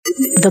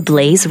The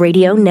Blaze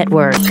Radio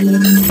Network.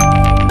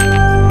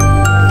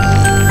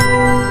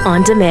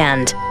 On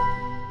demand.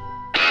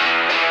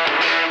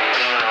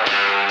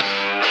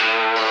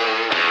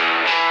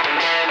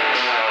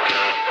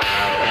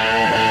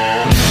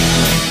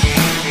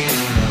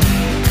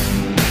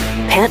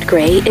 Pat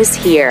Gray is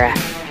here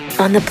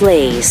on the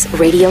Blaze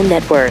Radio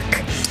Network.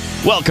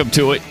 Welcome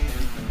to it.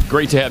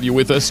 Great to have you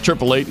with us.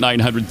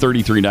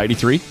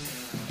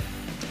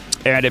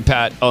 888-933-93. And at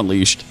Pat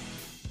Unleashed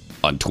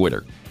on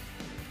Twitter.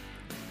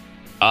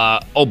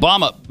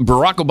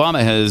 Barack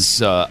Obama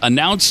has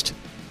announced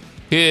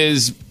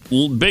his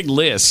big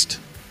list.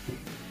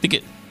 I think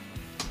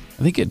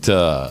it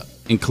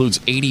includes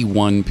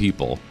 81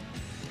 people.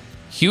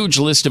 Huge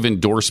list of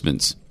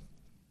endorsements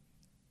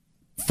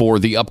for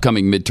the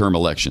upcoming midterm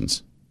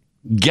elections.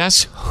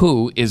 Guess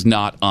who is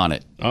not on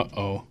it?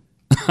 Uh-oh.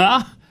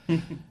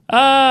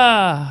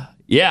 Yeah,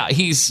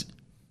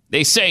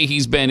 they say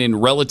he's been in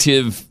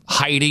relative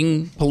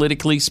hiding,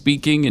 politically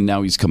speaking, and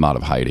now he's come out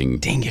of hiding.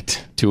 Dang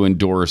it. To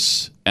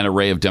endorse an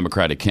array of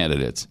Democratic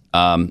candidates.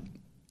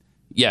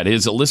 It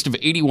is a list of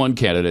 81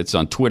 candidates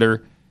on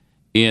Twitter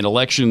in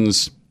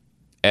elections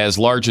as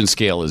large in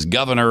scale as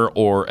governor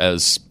or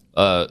as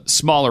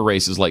smaller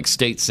races like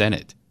state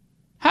senate.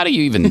 How do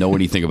you even know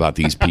anything about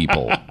these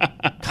people?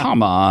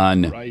 Come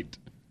on. Right.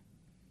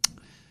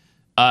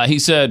 He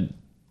said,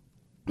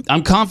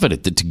 I'm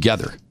confident that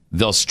together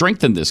they'll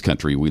strengthen this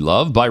country we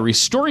love by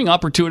restoring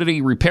opportunity,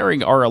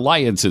 repairing our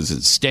alliances,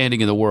 and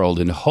standing in the world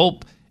and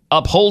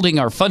upholding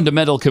our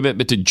fundamental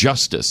commitment to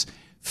justice,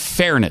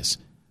 fairness,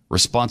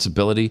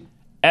 responsibility,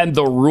 and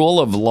the rule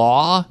of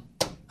law.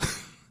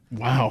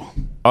 Wow.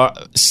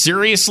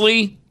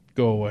 Seriously?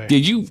 Go away.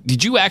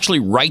 Did you actually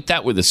write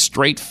that with a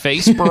straight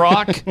face,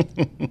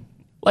 Barack?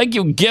 Like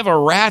you give a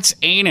rat's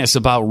anus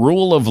about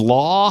rule of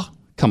law?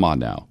 Come on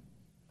now.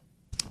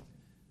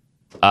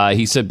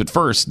 He said, but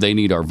first, they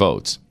need our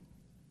votes.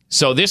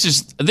 So this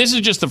is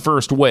just the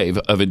first wave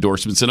of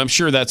endorsements, and I'm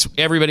sure that's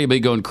everybody will be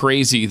going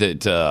crazy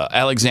that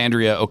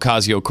Alexandria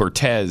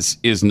Ocasio-Cortez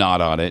is not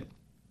on it.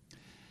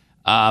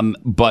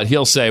 But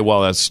he'll say,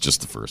 well, that's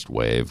just the first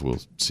wave. We'll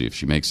see if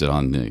she makes it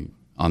on the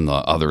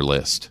other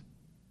list.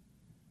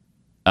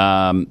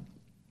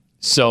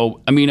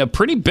 So, I mean,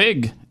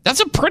 that's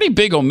a pretty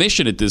big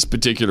omission at this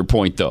particular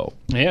point, though.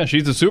 Yeah,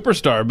 she's a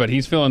superstar, but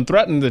he's feeling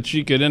threatened that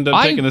she could end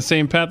up taking the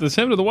same path as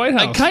him to the White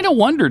House. I kind of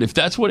wondered if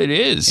that's what it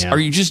is. Yeah. Are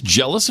you just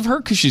jealous of her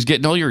because she's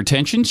getting all your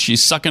attention?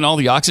 She's sucking all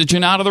the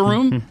oxygen out of the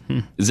room?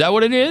 Is that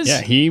what it is?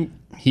 Yeah, he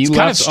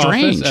left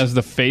office as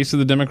the face of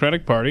the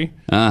Democratic Party,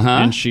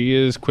 and she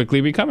is quickly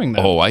becoming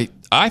that. Oh, I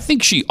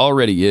think she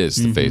already is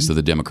the face of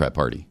the Democrat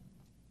Party.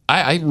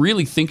 I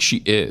really think she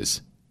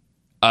is.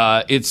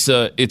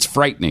 It's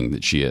frightening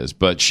that she is,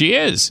 but she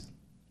is.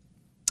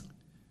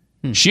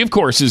 She, of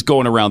course, is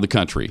going around the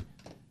country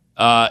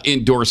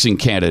endorsing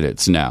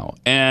candidates now.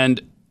 And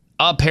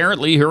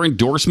apparently her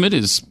endorsement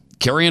is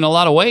carrying a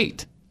lot of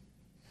weight.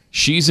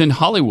 She's in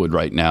Hollywood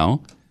right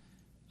now,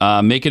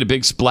 making a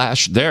big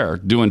splash there,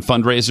 doing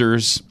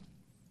fundraisers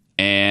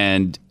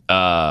and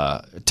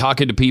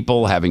talking to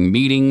people, having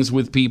meetings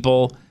with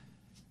people.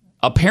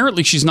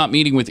 Apparently she's not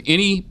meeting with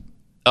any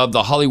of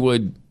the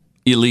Hollywood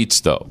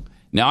elites, though.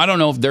 Now, I don't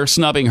know if they're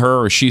snubbing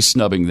her or she's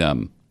snubbing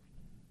them.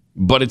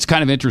 But it's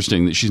kind of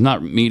interesting that she's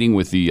not meeting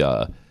with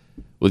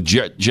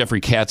Jeffrey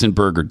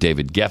Katzenberg or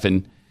David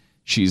Geffen.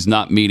 She's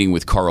not meeting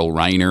with Carl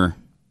Reiner.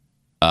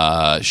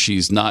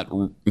 She's not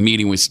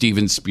meeting with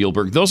Steven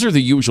Spielberg. Those are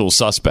the usual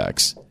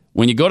suspects.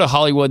 When you go to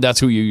Hollywood, that's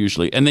who you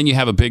usually... And then you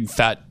have a big,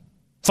 fat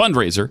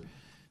fundraiser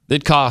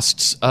that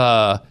costs,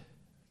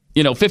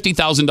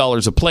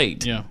 $50,000 a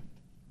plate. Yeah.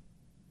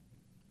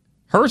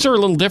 Hers are a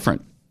little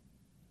different.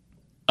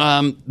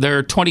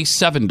 They're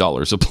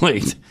 $27 a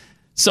plate.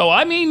 So,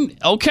 I mean,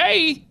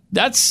 okay,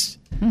 that's,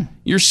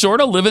 you're sort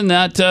of living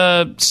that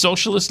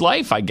socialist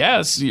life, I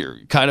guess. You're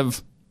kind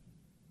of,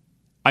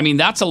 I mean,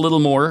 that's a little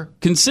more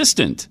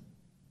consistent.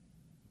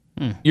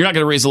 You're not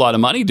going to raise a lot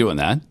of money doing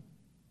that.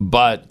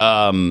 But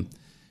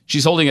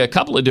she's holding a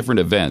couple of different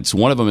events.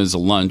 One of them is a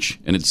lunch,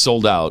 and it's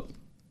sold out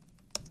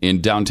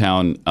in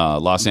downtown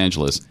Los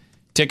Angeles.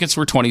 Tickets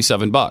were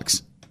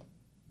 $27.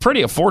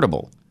 Pretty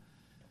affordable.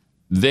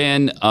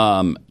 Then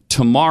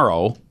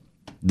tomorrow,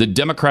 the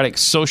Democratic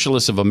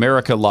Socialists of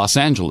America Los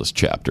Angeles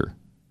chapter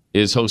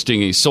is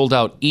hosting a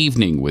sold-out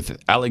evening with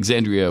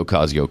Alexandria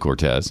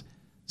Ocasio-Cortez,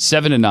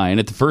 7 to 9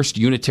 at the First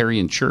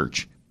Unitarian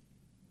Church.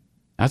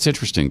 That's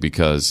interesting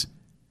because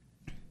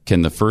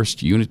can the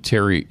First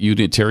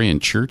Unitarian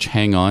Church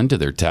hang on to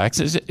their tax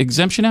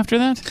exemption after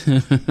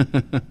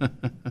that?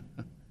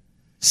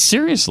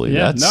 Seriously?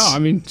 Yeah,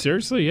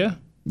 seriously, yeah.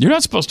 You're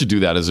not supposed to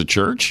do that as a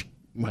church.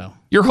 Well,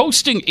 you're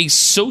hosting a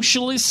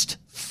socialist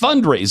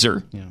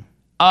fundraiser. Yeah.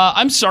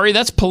 I'm sorry,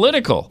 that's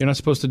political. You're not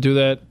supposed to do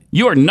that.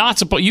 You are not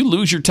supposed. You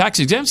lose your tax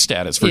exempt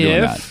status for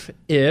doing that.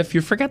 If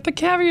you forget the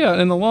caveat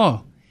in the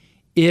law,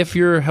 if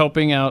you're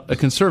helping out a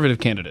conservative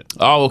candidate.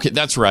 Oh, okay,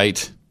 that's right.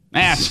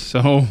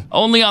 So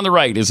only on the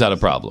right is that a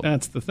problem.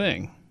 That's the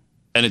thing,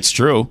 and it's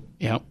true.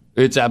 Yeah,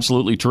 It's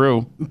absolutely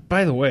true.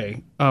 By the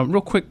way,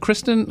 real quick,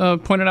 Kristen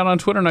pointed out on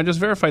Twitter, and I just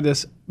verified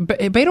this,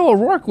 Beto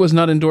O'Rourke was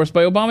not endorsed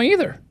by Obama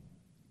either.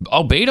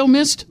 Oh, Beto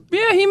missed?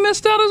 Yeah, he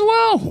missed out as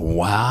well.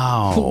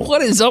 Wow.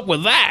 What is up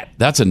with that?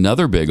 That's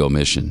another big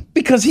omission.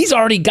 Because he's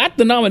already got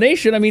the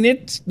nomination. I mean,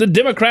 it's the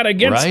Democrat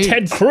against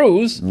Ted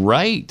Cruz.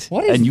 Right.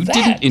 What is and you that?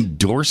 didn't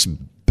endorse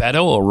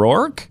Beto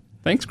O'Rourke?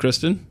 Thanks,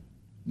 Kristen.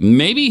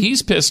 Maybe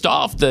he's pissed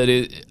off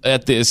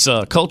at this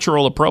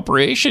cultural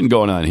appropriation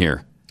going on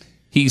here.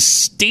 He's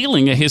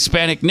stealing a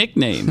Hispanic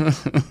nickname.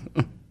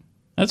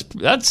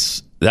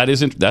 That's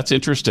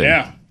interesting.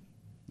 Yeah.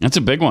 That's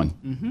a big one.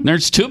 Mm-hmm.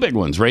 There's two big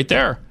ones right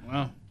there.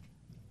 Wow.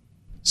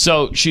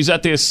 So she's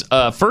at this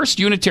First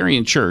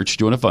Unitarian Church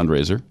doing a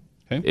fundraiser.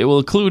 Okay. It will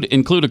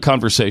include a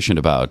conversation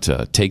about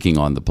taking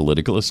on the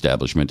political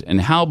establishment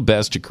and how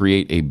best to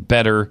create a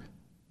better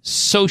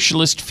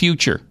socialist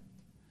future.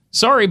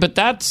 Sorry, but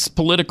that's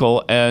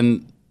political,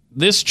 and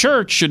this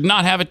church should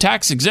not have a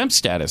tax-exempt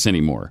status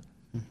anymore.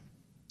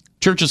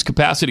 Church's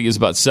capacity is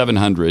about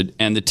 700,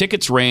 and the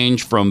tickets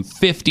range from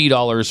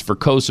 $50 for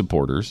core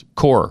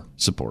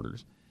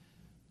supporters,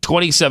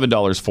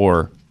 $27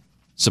 for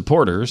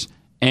supporters,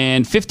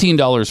 and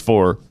 $15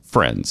 for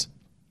friends.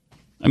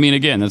 I mean,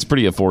 again, that's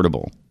pretty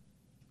affordable.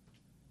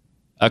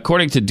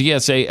 According to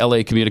DSA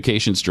LA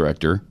Communications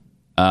Director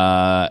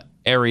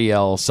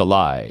Ariel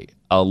Salai,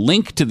 a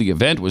link to the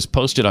event was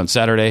posted on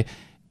Saturday,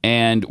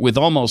 and with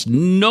almost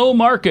no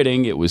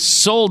marketing, it was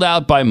sold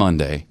out by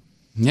Monday.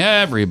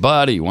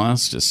 Everybody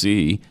wants to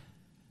see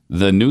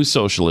the new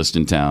socialist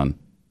in town,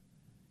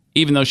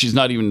 even though she's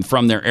not even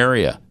from their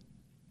area,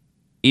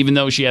 even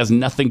though she has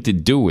nothing to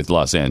do with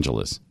Los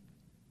Angeles.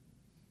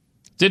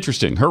 It's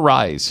interesting. Her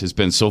rise has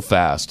been so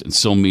fast and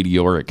so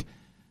meteoric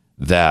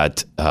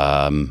that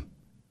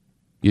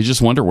you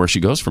just wonder where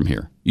she goes from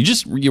here.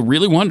 You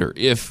really wonder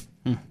if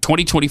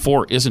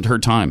 2024 isn't her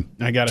time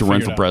to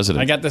run for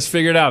president. I got this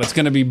figured out. It's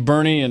going to be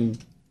Bernie and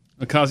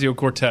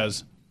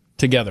Ocasio-Cortez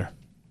together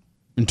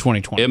in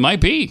 2020. It might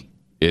be.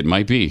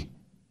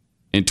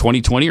 In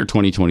 2020 or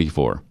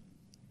 2024?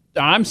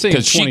 I'm saying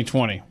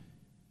 2020.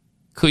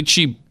 Could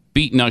she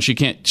beat? No, she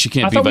can't. She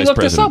can't be vice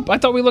president. I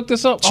thought we looked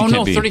this up. She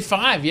can't be.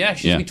 35. Yeah,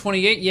 she's be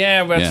 28.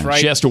 Yeah, that's right.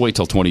 She has to wait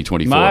till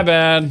 2024. My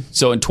bad.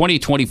 So in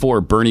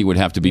 2024, Bernie would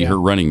have to be her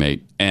running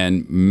mate,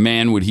 and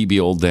man, would he be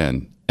old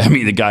then. I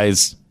mean, the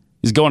guy's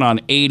he's going on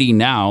 80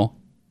 now.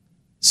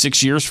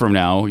 6 years from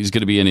now, he's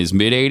going to be in his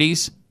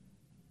mid-80s,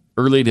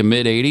 early to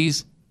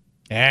mid-80s.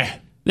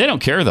 They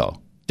don't care,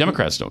 though.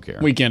 Democrats don't care.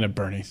 Weekend at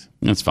Bernie's.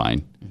 That's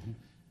fine.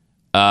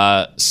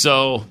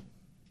 So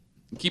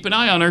keep an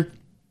eye on her.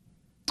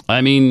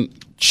 I mean,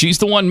 she's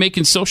the one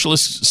making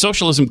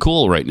socialism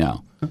cool right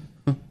now.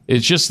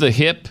 It's just the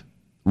hip,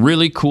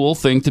 really cool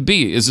thing to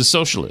be is a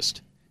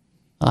socialist.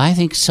 I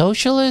think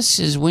socialist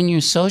is when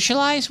you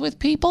socialize with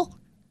people.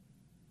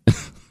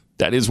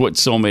 That is what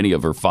so many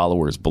of her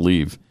followers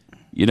believe.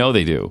 You know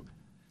they do.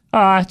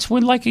 It's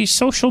when like a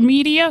social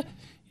media.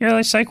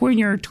 It's like when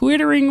you're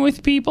Twittering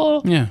with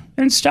people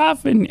and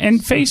stuff and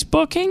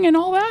Facebooking and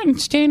all that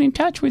and staying in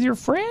touch with your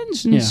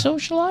friends and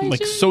socializing.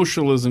 Like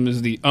socialism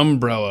is the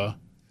umbrella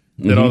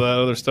that all that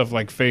other stuff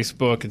like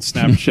Facebook and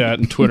Snapchat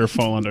and Twitter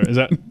fall under. Is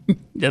that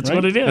That's right?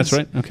 what it is. That's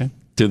right. Okay.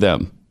 To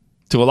them.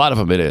 To a lot of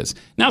them it is.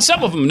 Now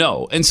some of them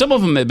know, and some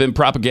of them have been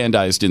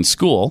propagandized in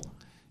school,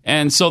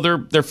 and so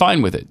they're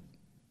fine with it.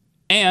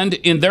 And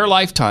in their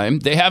lifetime,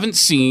 they haven't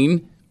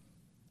seen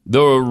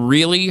the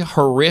really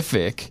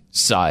horrific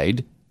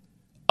side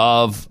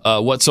of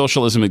what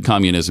socialism and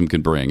communism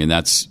can bring, and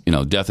that's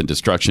death and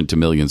destruction to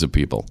millions of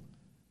people.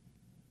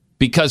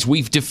 Because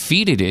we've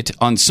defeated it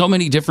on so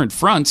many different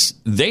fronts,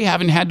 they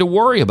haven't had to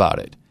worry about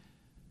it.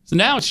 So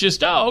now it's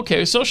just,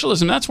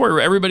 socialism, that's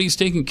where everybody's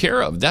taken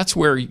care of. That's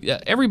where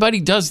everybody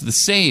does the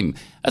same.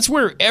 That's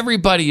where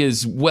everybody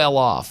is well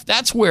off.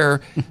 That's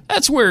where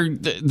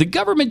the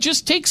government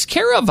just takes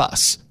care of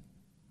us.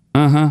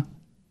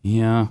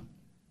 Yeah.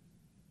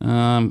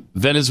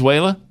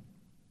 Venezuela?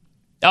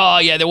 Oh,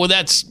 yeah, well,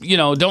 that's,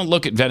 don't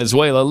look at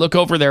Venezuela. Look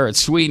over there at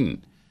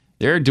Sweden.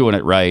 They're doing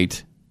it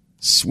right.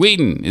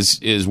 Sweden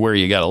is where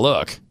you got to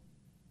look.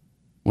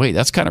 Wait,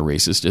 that's kind of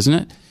racist, isn't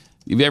it?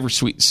 You've ever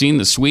seen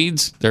the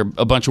Swedes? They're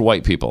a bunch of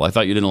white people. I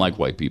thought you didn't like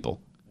white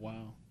people.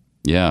 Wow.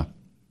 Yeah.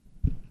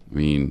 I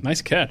mean...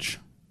 Nice catch.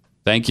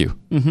 Thank you.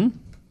 Mm-hmm.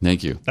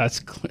 Thank you. That's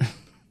clear.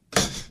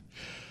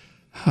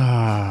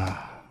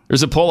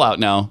 There's a poll out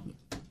now,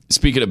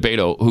 speaking of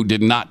Beto, who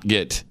did not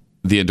get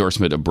the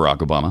endorsement of Barack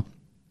Obama.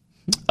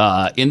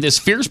 In this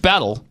fierce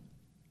battle...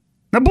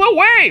 The blue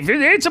wave!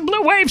 It's a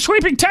blue wave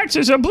sweeping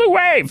Texas, a blue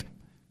wave!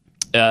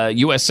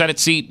 U.S. Senate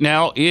seat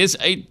now is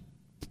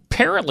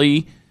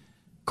apparently,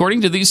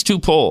 according to these two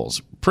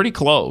polls, pretty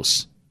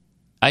close.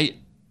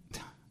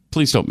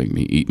 Please don't make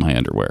me eat my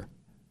underwear.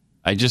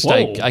 I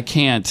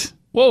can't.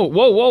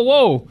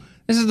 Whoa.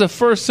 This is the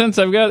first sense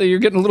I've got that you're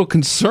getting a little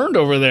concerned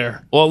over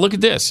there. Well, look at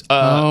this.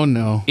 Oh,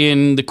 no.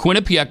 In the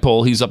Quinnipiac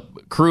poll,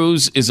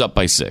 Cruz is up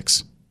by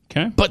 6.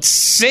 Okay. But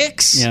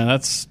 6? Yeah,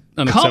 that's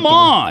unacceptable. Come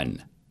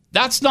on.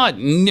 That's not...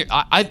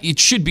 it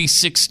should be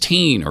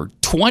 16 or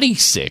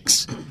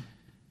 26.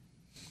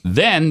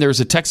 Then there's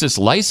a Texas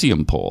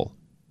Lyceum poll,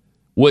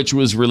 which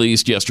was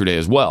released yesterday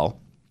as well.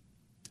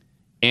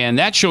 And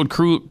that showed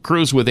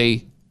Cruz with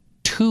a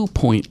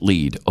 2-point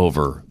lead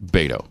over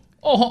Beto.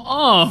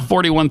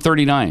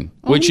 41-39,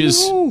 which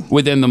is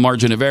within the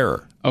margin of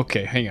error.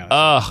 Okay, hang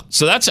on.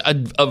 So that's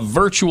a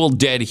virtual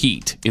dead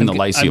heat in the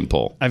Lyceum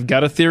poll. I've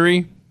got a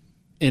theory,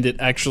 and it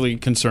actually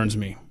concerns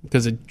me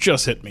because it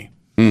just hit me.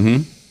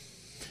 Mm-hmm.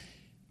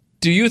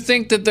 Do you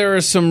think that there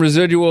is some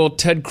residual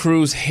Ted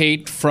Cruz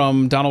hate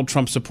from Donald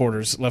Trump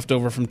supporters left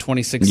over from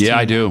 2016? Yeah,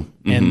 I do.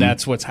 Mm-hmm. And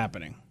that's what's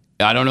happening.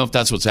 I don't know if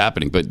that's what's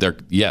happening, but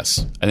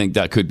yes, I think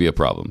that could be a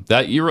problem.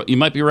 That you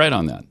might be right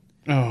on that.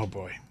 Oh,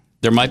 boy.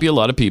 There might be a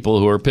lot of people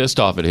who are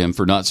pissed off at him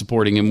for not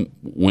supporting him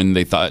when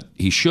they thought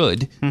he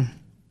should.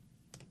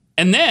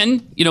 And then,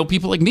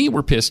 people like me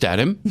were pissed at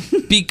him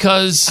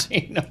because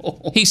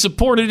he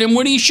supported him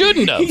when he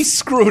shouldn't have. He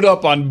screwed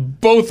up on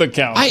both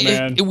accounts,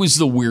 man. It was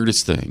the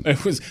weirdest thing.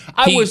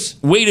 He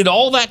waited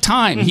all that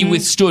time. Mm-hmm. He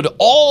withstood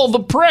all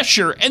the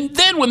pressure. And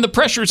then when the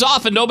pressure's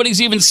off and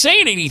nobody's even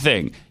saying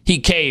anything, he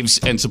caves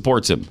and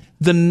supports him.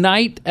 The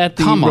night at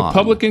the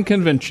Republican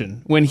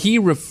convention, when he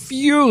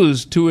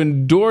refused to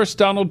endorse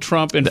Donald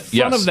Trump in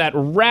front of that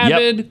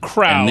rabid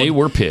crowd. And they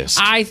were pissed.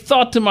 I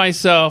thought to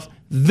myself,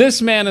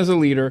 this man is a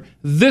leader.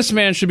 This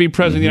man should be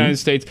president of the United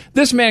States.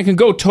 This man can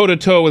go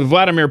toe-to-toe with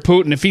Vladimir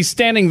Putin if he's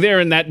standing there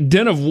in that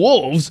den of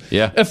wolves,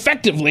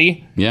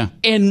 effectively,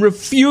 and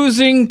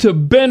refusing to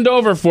bend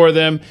over for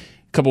them.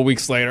 A couple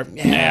weeks later,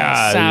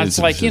 it's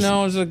like,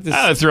 it's like this.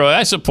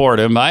 I support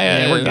him.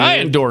 I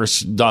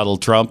endorse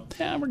Donald Trump.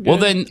 Yeah, we're good. Well,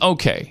 then,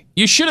 okay.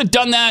 You should have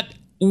done that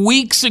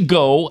weeks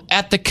ago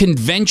at the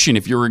convention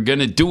if you were going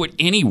to do it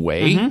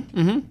anyway.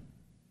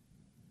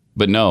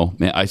 But no,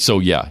 man,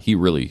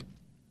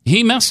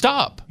 he messed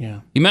up. Yeah.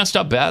 He messed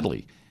up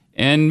badly.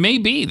 And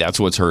maybe that's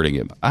what's hurting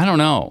him. I don't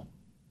know.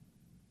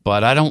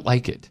 But I don't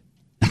like it.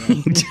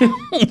 I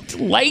don't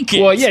like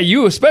it. Well, yeah,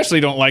 you especially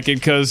don't like it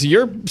because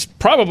you're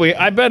probably,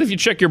 I bet if you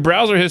check your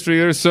browser history,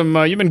 there's some,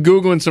 you've been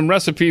Googling some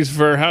recipes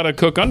for how to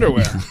cook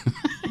underwear.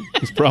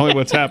 That's probably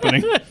what's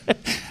happening.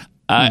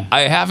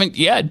 I haven't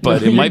yet,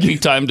 but it might be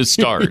time to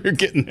start. You're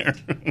getting there.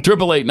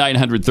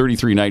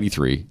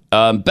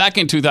 888-900-3393. Back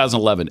in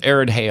 2011,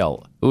 Aaron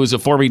Hale, who was a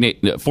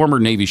former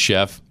Navy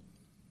chef,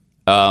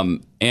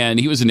 and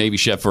he was a Navy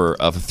chef of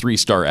a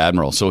 3-star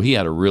admiral, so he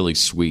had a really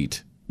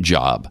sweet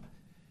job.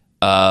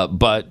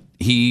 But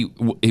he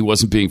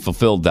wasn't being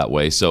fulfilled that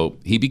way, so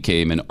he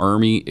became an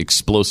Army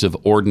Explosive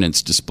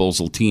Ordnance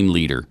Disposal Team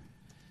leader.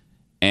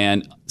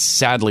 And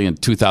sadly, in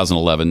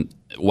 2011,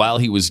 while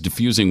he was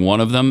defusing one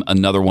of them,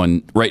 another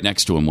one right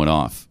next to him went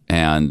off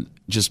and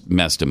just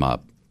messed him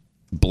up,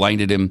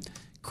 blinded him,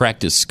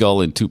 cracked his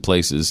skull in 2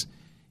 places.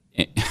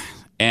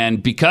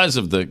 And because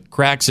of the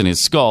cracks in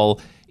his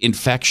skull,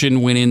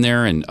 infection went in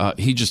there, and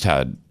he just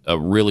had a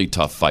really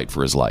tough fight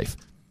for his life.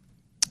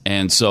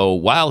 And so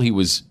while he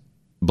was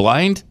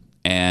blind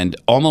and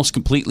almost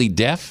completely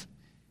deaf,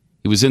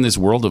 he was in this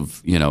world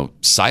of,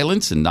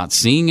 silence and not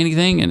seeing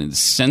anything and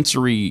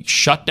sensory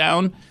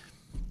shutdown.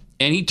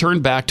 And he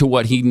turned back to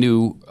what he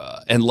knew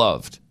and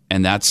loved,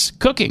 and that's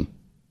cooking.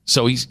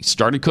 So he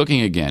started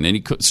cooking again, and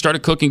he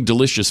started cooking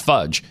delicious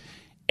fudge.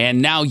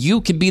 And now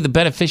you can be the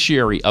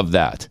beneficiary of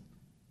that.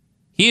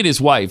 He and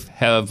his wife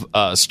have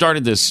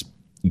started this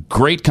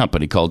great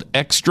company called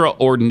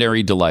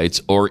Extraordinary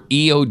Delights, or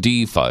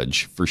EOD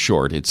Fudge for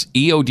short. It's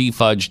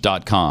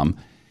EODfudge.com.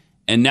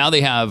 And now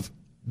they have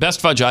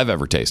best fudge I've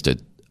ever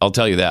tasted. I'll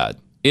tell you that.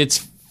 It's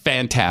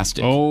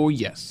fantastic. Oh,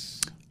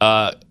 yes.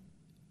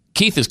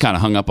 Keith is kind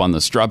of hung up on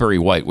the strawberry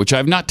white, which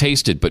I've not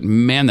tasted, but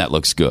man, that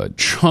looks good.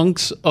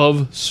 Chunks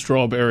of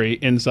strawberry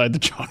inside the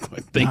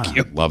chocolate. Thank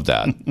you. Love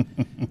that.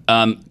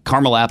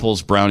 Caramel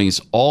apples, brownies,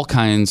 all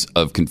kinds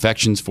of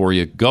confections for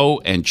you.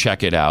 Go and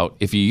check it out.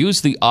 If you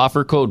use the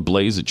offer code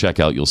BLAZE at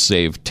checkout, you'll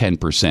save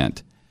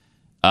 10%.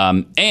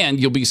 And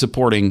you'll be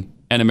supporting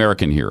an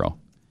American hero.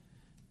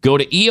 Go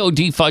to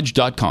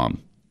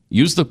EODfudge.com.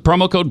 Use the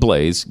promo code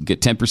BLAZE.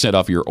 Get 10%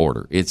 off your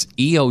order. It's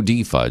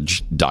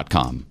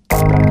EODfudge.com.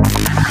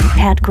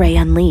 Pat Gray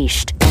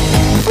Unleashed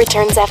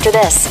returns after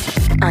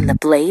this on the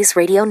Blaze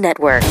Radio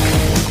Network.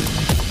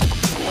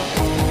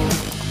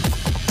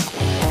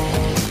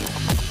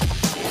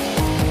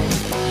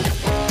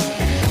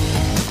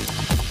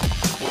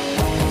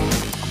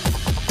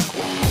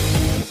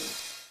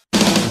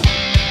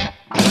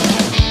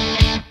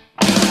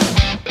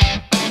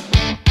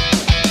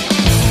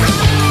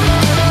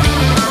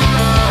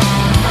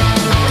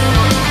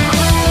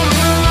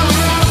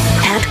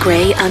 Pat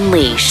Gray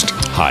Unleashed.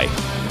 Hi.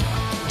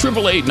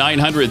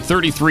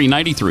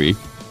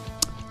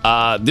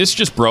 888-900-3393. This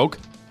just broke.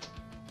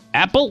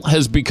 Apple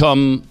has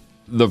become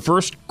the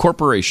first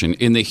corporation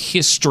in the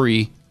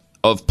history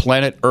of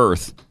planet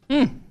Earth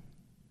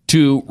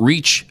to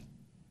reach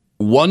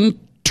 $1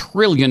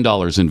 trillion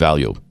in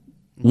value.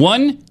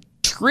 $1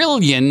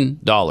 trillion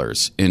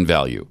in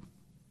value.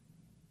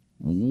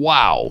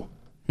 Wow.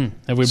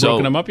 Have we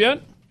broken them up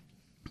yet?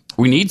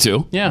 We need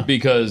to. Yeah.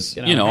 Because,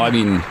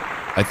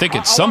 I think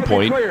at some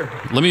point,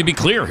 let me be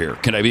clear here.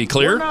 Can I be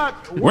clear?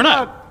 We're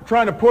not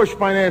trying to push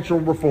financial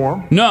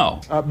reform.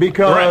 No.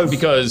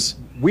 Because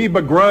we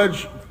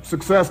begrudge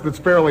success that's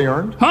fairly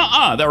earned.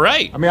 They're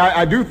right. I mean,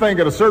 I do think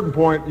at a certain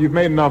point you've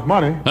made enough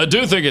money. I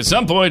do think at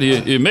some point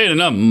you made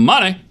enough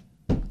money.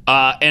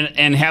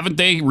 And haven't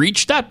they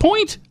reached that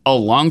point a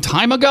long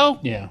time ago?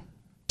 Yeah.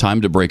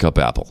 Time to break up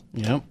Apple.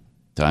 Yep.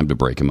 Time to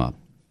break them up.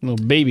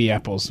 Little baby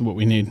apples is what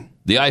we need.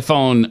 The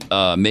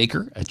iPhone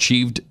maker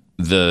achieved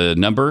the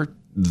number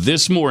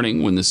this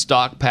morning when the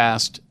stock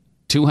passed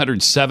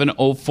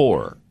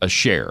 $207.04 a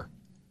share.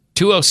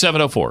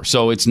 $207.04.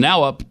 So it's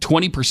now up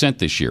 20%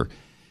 this year.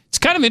 It's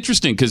kind of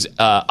interesting because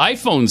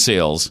iPhone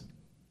sales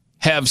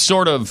have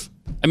sort of,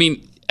 I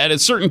mean, at a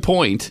certain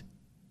point,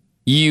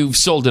 you've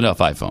sold enough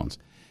iPhones.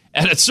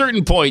 At a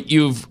certain point,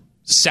 you've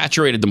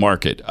saturated the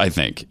market, I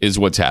think, is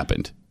what's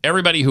happened.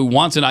 Everybody who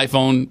wants an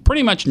iPhone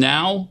pretty much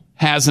now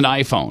has an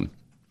iPhone.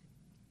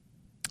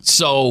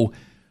 So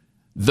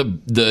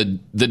the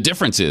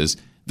difference is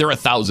they're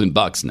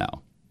 $1,000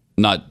 now,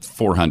 not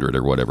 $400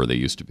 or whatever they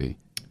used to be.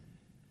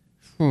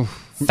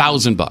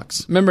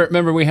 $1,000.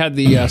 Remember we had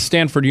the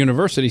Stanford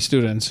University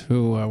students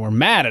who were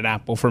mad at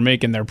Apple for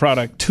making their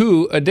product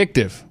too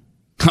addictive.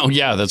 Oh,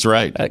 yeah, that's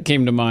right. That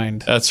came to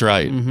mind. That's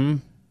right. Mm-hmm.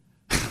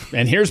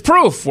 And here's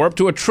proof. We're up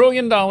to $1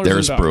 trillion.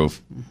 There's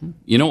proof. Mm-hmm.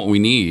 You know what we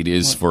need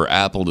is for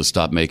Apple to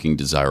stop making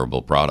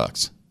desirable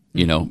products.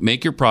 You know,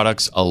 make your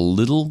products a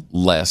little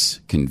less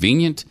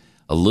convenient,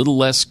 a little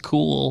less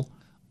cool,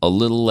 a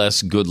little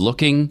less good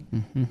looking.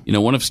 Mm-hmm. You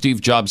know, one of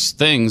Steve Jobs'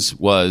 things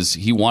was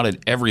he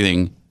wanted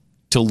everything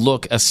to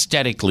look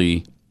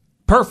aesthetically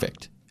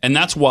perfect. And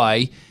that's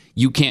why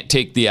you can't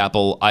take the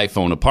Apple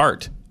iPhone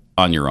apart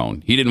on your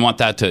own. He didn't want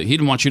he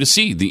didn't want you to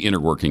see the inner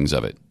workings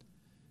of it.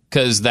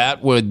 Because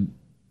that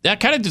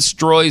kind of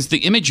destroys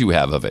the image you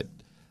have of it.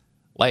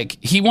 Like,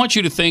 he wanted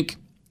you to think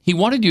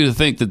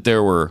that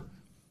there were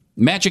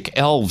magic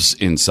elves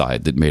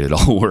inside that made it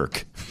all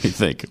work, I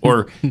think.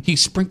 Or he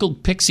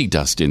sprinkled pixie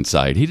dust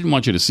inside. He didn't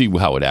want you to see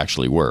how it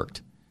actually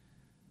worked.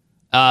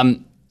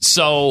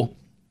 So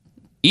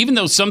even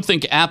though some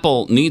think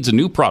Apple needs a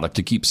new product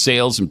to keep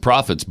sales and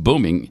profits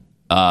booming,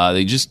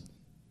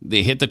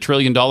 they hit the $1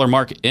 trillion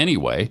mark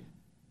anyway,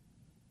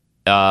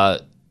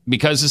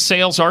 because the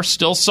sales are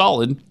still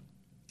solid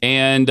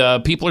and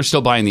people are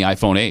still buying the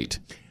iPhone 8.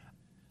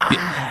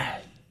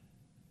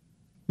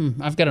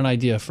 I've got an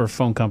idea for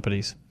phone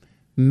companies.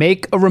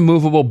 Make a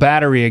removable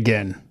battery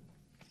again.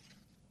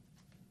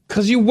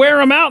 Because you wear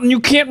them out and you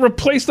can't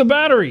replace the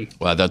battery.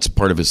 Well, that's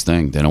part of his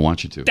thing. They don't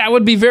want you to. That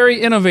would be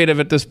very innovative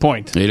at this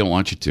point. They don't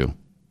want you to.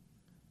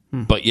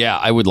 But yeah,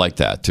 I would like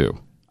that too.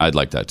 I'd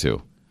like that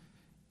too.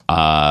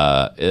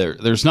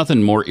 There's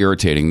nothing more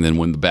irritating than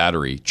when the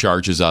battery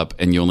charges up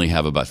and you only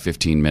have about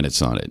 15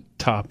 minutes on it.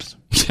 Tops.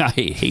 I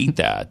hate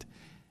that.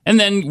 And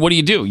then what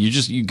do?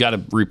 You got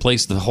to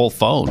replace the whole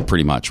phone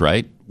pretty much,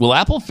 right? Will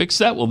Apple fix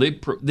that? Well,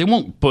 they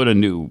won't put a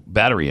new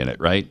battery in it,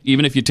 right?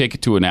 Even if you take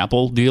it to an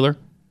Apple dealer?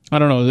 I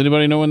don't know. Does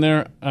anybody know in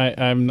there?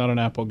 I'm not an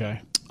Apple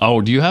guy.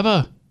 Oh, do you have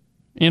a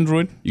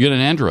Android? You got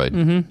an Android?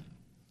 Mm-hmm.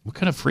 What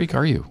kind of freak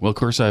are you? Well, of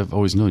course, I've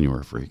always known you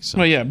were a freak. So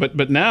well, yeah,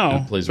 but now...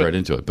 That plays right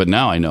into it. But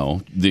now I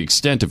know the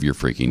extent of your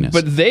freakiness.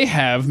 But they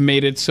have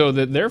made it so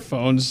that their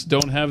phones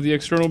don't have the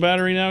external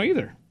battery now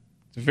either.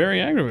 It's very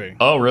aggravating.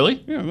 Oh,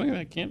 really? Yeah, look at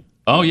that. Can't.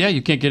 Oh, yeah,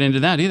 you can't get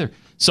into that either.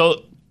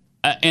 So,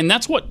 and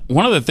that's one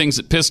of the things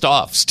that pissed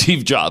off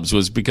Steve Jobs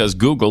was because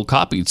Google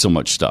copied so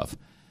much stuff.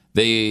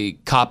 They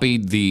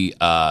copied the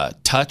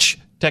touch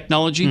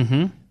technology.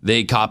 Mm-hmm.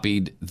 They've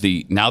copied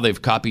the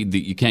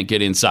you can't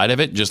get inside of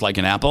it, just like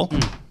an Apple.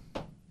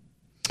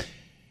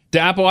 The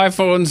Apple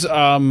iPhones,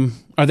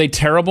 are they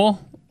terrible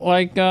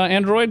like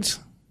Androids?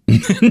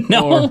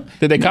 No. Or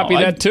did they copy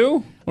that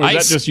too? Or is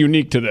that just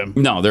unique to them?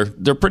 No,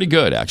 they're pretty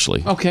good,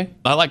 actually. Okay.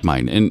 I like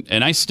mine,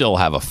 and I still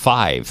have a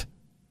 5.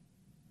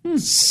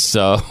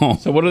 So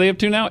what are they up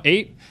to now?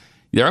 8?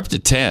 They're up to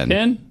 10.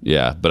 10?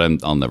 Yeah,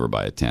 but I'll never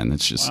buy a 10.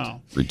 It's just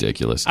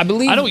ridiculous. I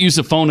don't use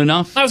the phone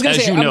enough. I was going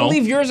to say, I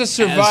believe yours has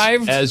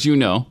survived. As you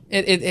know.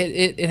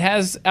 It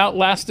has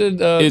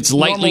outlasted it's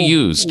lightly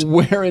used.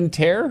 Wear and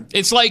tear.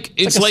 It's like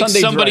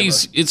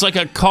somebody's driver. It's like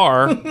a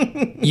car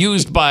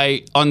used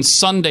on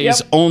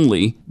Sundays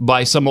only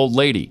by some old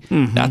lady.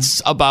 Mm-hmm.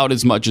 That's about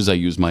as much as I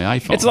use my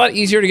iPhone. It's a lot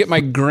easier to get my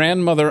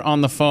grandmother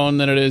on the phone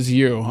than it is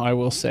you, I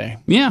will say.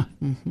 Yeah.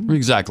 Mm-hmm.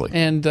 Exactly.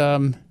 And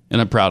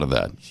I'm proud of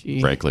that,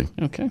 frankly.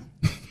 Okay.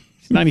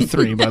 She's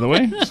 93, by the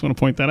way. Just want to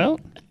point that out.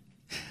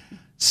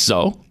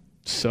 So?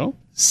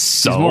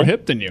 She's more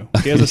hip than you.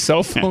 She has a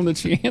cell phone that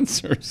she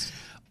answers.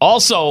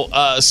 Also,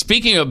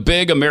 speaking of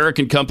big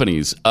American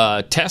companies,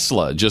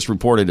 Tesla just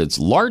reported its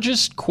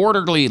largest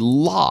quarterly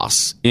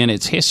loss in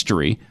its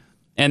history,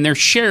 and their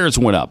shares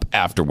went up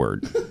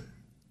afterward.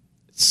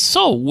 It's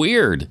so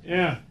weird.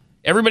 Yeah.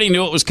 Everybody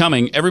knew it was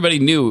coming. Everybody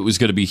knew it was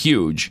going to be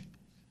huge.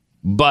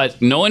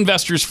 But no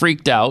investors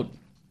freaked out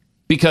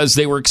because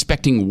they were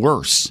expecting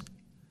worse.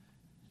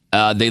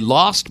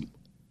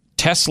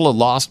 Tesla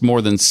lost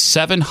more than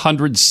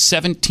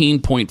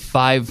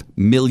 $717.5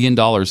 million.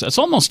 That's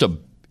almost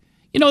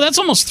That's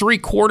almost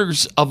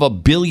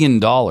 $750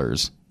 million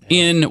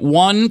in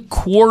 1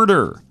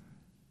 quarter.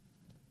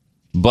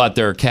 But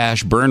their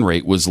cash burn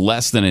rate was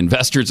less than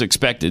investors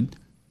expected.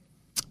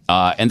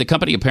 And the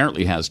company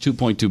apparently has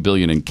 $2.2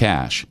 billion in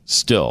cash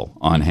still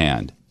on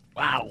hand.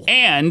 Wow.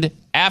 And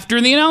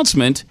after the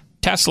announcement,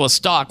 Tesla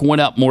stock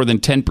went up more than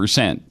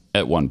 10%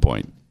 at one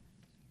point.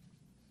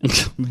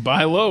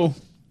 Buy low.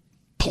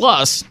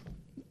 Plus,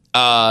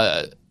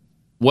 Elon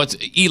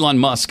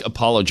Musk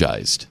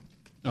apologized.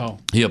 Oh.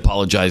 He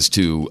apologized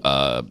to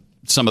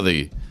some of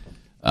the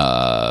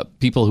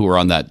people who were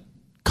on that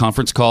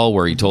conference call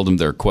where he told them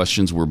their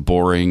questions were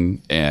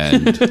boring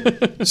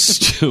and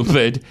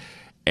stupid,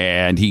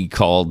 and he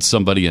called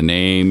somebody a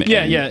name.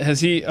 Yeah.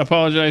 Has he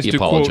apologized? He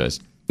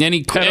apologized. And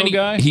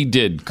he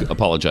did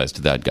apologize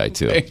to that guy,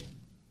 too,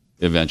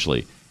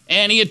 eventually.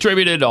 And he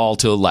attributed it all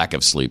to a lack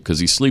of sleep because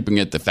he's sleeping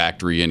at the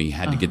factory and he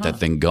had to get that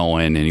thing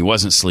going, and he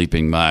wasn't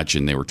sleeping much,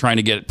 and they were trying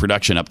to get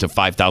production up to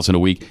 5,000 a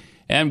week,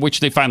 and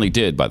which they finally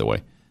did, by the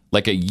way.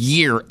 Like a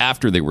year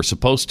after they were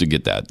supposed to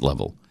get that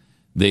level.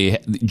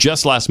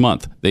 Just last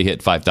month, they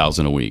hit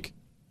 5,000 a week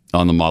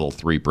on the Model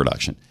 3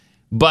 production.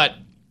 But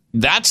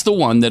that's the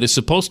one that is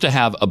supposed to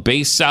have a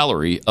base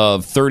salary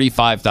of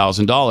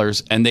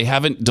 $35,000, and they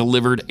haven't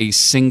delivered a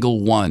single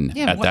one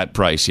that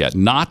price yet.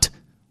 Not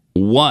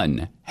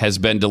one has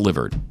been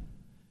delivered.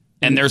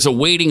 And there's a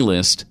waiting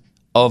list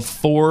of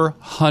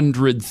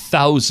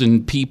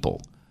 400,000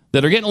 people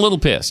that are getting a little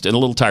pissed and a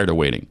little tired of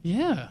waiting.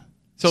 Yeah.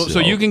 So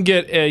you can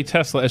get a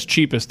Tesla as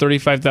cheap as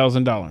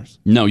 $35,000.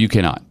 No, you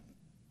cannot.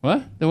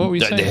 What? Then what were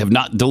you saying? They have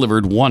not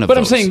delivered one of those. But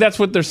I'm saying that's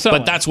what they're selling.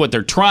 But that's what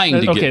they're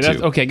trying to get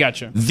to. Okay,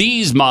 gotcha.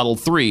 These Model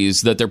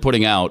 3s that they're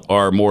putting out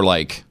are more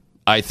like,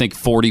 I think,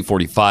 40,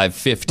 45,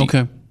 50.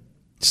 Okay.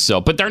 So,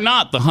 but they're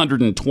not the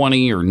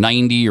 120 or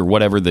 90 or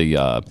whatever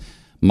the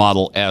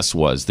Model S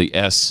was, the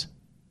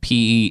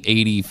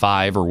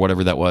SP85 or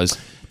whatever that was,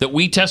 that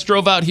we test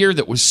drove out here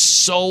that was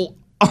so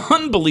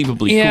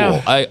unbelievably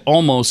cool.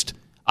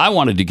 I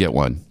wanted to get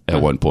one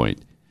at one point.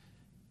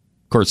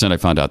 Of course, then I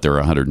found out they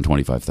were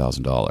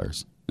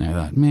 $125,000. And I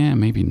thought, man,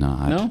 maybe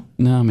not.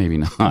 No, maybe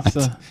not.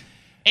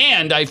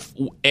 And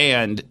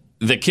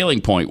the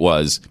killing point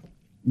was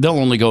they'll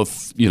only go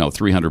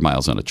 300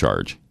 miles on a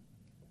charge.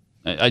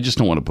 I just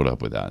don't want to put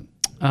up with that.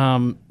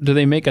 Do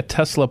they make a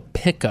Tesla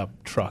pickup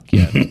truck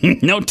yet?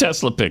 No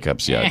Tesla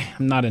pickups yet.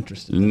 I'm not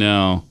interested.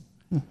 No.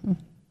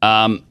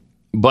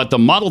 But the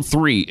Model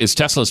 3 is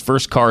Tesla's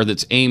first car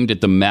that's aimed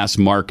at the mass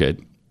market,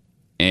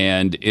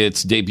 and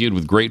it's debuted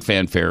with great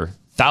fanfare.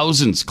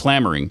 Thousands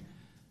clamoring.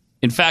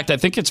 In fact, I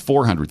think it's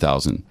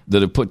 400,000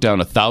 that have put down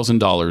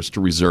 $1,000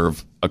 to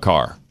reserve a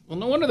car. Well,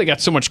 no wonder they got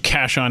so much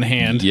cash on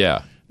hand.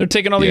 Yeah. They're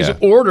taking all these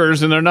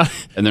orders and they're not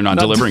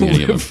delivering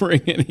any of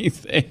them.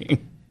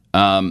 Anything.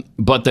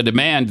 But the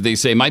demand, they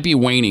say, might be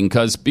waning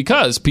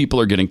because people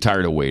are getting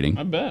tired of waiting.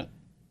 I bet.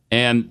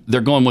 And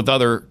they're going with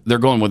other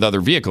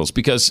vehicles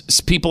because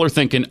people are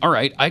thinking, all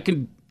right, I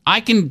can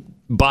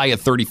buy a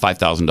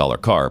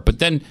 $35,000 car, but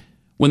then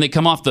when they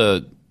come off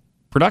the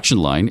production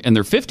line and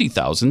they're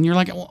 $50,000, you're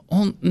like,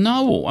 oh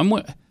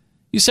no,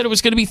 you said it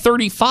was going to be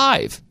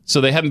 $35,000, so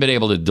they haven't been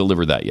able to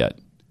deliver that yet.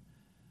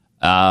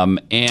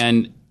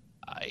 And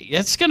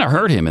it's going to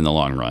hurt him in the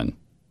long run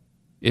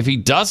if he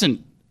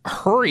doesn't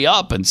hurry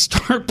up and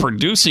start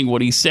producing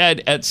what he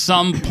said at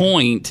some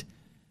point.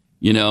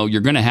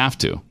 You're going to have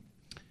to.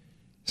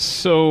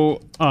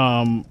 So,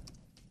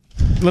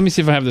 let me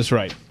see if I have this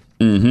right.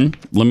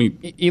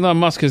 Mm-hmm. Elon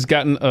Musk has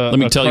gotten let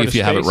me tell you if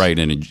you have it right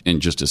in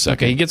just a second.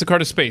 Okay, he gets a car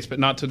to space, but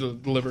not to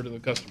deliver to the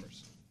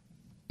customers.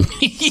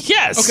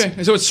 Yes.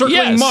 Okay, so it's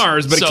circling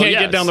Mars, but it can't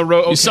get down the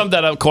road. Okay. You summed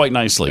that up quite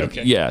nicely.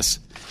 Okay. Yes.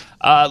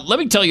 Let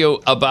me tell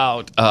you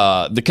about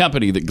the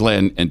company that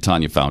Glenn and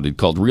Tanya founded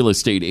called Real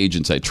Estate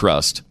Agents I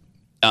Trust.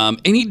 And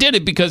he did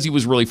it because he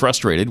was really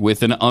frustrated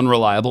with an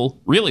unreliable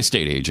real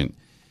estate agent.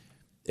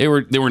 They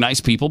were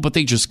nice people, but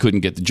they just couldn't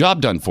get the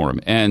job done for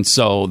him. And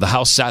so the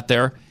house sat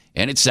there,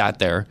 and it sat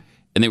there,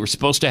 and they were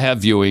supposed to have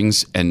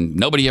viewings, and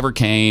nobody ever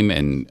came.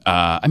 And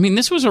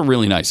this was a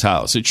really nice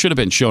house. It should have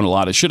been shown a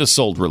lot. It should have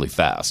sold really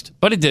fast,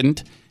 but it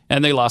didn't,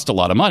 and they lost a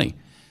lot of money.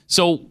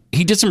 So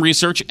he did some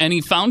research, and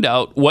he found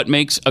out what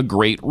makes a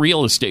great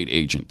real estate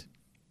agent.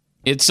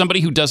 It's somebody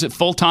who does it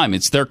full time.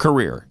 It's their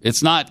career.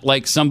 It's not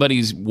like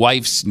somebody's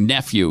wife's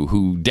nephew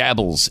who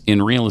dabbles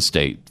in real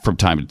estate from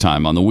time to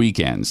time on the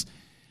weekends.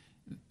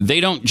 They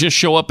don't just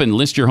show up and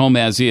list your home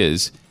as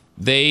is.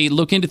 They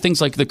look into things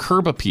like the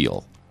curb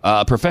appeal,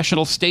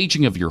 professional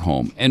staging of your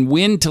home, and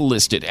when to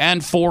list it,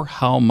 and for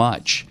how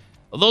much.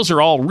 Those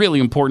are all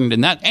really important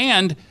in that,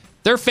 and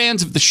they're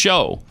fans of the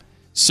show,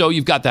 so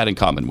you've got that in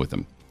common with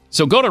them.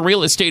 So go to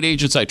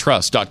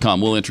realestateagentsitrust.com.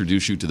 We'll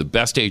introduce you to the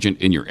best agent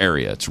in your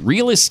area. It's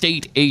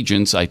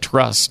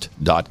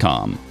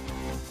realestateagentsitrust.com.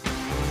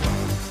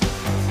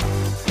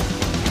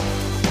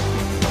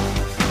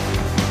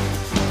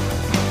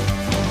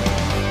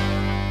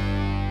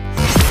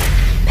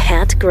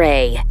 Pat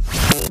Gray,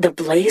 the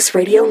Blaze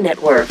Radio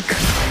Network.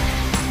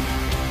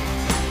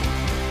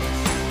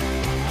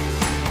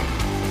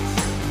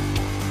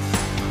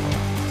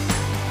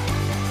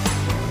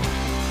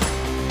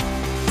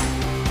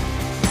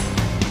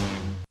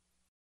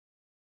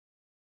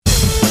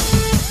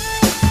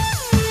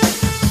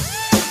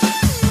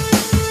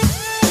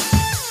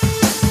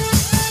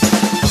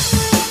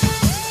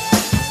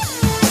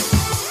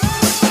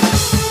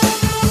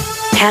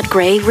 Pat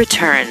Gray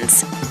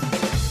returns.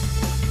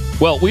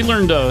 Well, we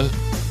learned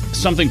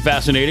something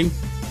fascinating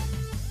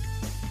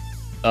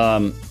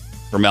from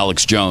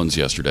Alex Jones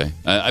yesterday.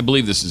 I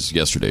believe this is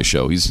yesterday's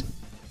show.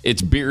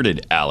 It's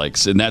Bearded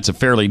Alex, and that's a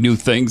fairly new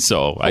thing,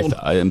 so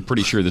I am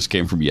pretty sure this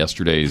came from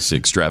yesterday's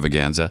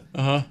extravaganza.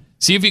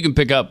 See if you can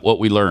pick up what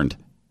we learned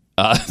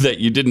that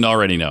you didn't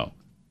already know.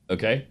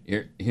 Okay?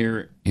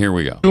 Here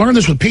we go. We learned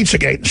this with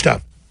Pizzagate and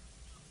stuff.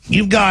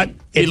 You've got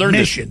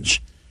admissions.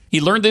 He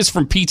learned this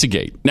from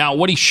Pizzagate. Now,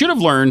 what he should have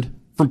learned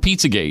from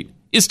Pizzagate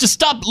is to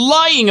stop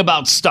lying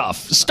about stuff.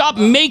 Stop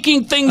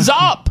making things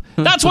up.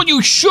 That's what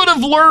you should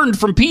have learned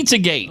from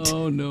Pizzagate.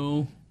 Oh,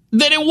 no.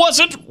 That it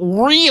wasn't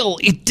real.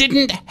 It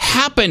didn't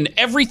happen.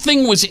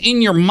 Everything was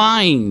in your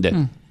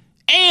mind.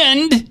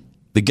 And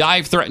the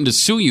guy threatened to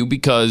sue you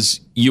because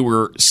you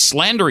were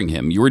slandering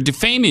him. You were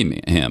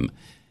defaming him.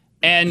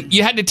 And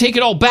you had to take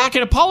it all back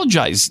and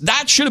apologize.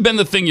 That should have been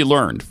the thing you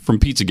learned from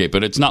Pizzagate,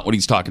 but it's not what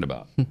he's talking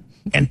about.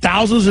 And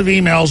thousands of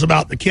emails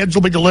about the kids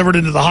will be delivered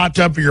into the hot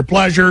tub for your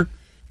pleasure.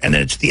 And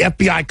then it's the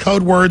FBI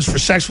code words for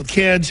sex with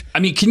kids. I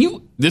mean,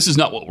 this is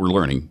not what we're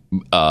learning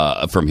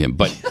from him,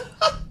 but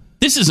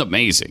this is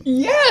amazing.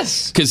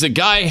 Yes. Because the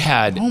guy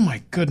had oh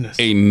my goodness,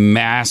 a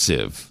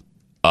massive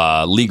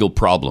legal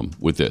problem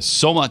with this.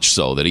 So much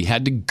so that he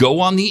had to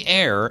go on the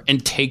air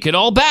and take it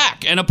all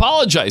back and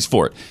apologize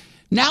for it.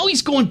 Now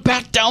he's going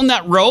back down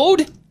that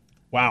road?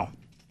 Wow.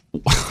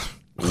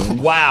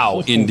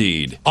 Wow,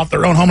 indeed. Off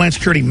their own Homeland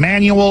Security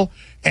manual.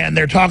 And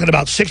they're talking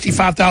about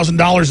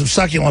 $65,000 of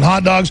succulent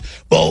hot dogs.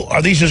 Well,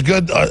 are these as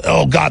good?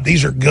 Oh, God,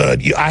 these are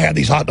good. I had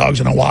these hot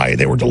dogs in Hawaii.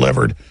 They were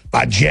delivered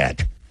by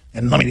jet.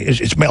 And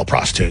it's male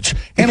prostitutes.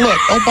 And look,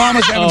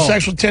 Obama's having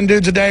sex with 10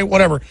 dudes a day,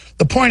 whatever.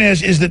 The point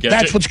is that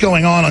that's what's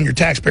going on your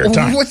taxpayer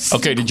time.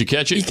 Okay, did you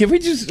catch it? Can we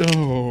just...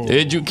 Oh.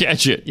 Did you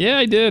catch it? Yeah,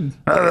 I did.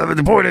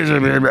 The point is,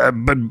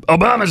 but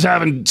Obama's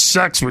having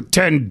sex with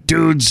 10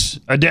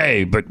 dudes a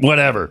day, but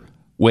whatever.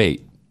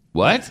 Wait,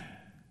 what?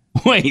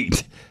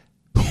 Wait.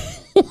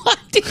 What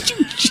did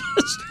you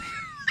just...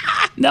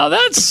 Now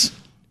that's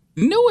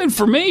new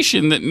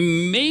information that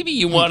maybe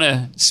you want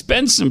to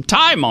spend some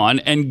time on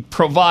and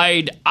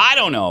provide, I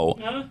don't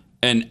know,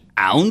 an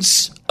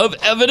ounce of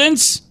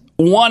evidence?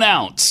 1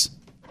 ounce.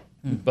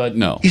 But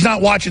no. He's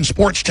not watching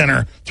Sports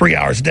Center 3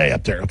 hours a day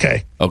up there,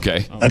 okay?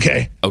 Okay.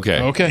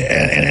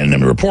 And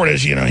the report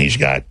is, he's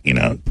got,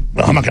 well,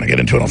 I'm not going to get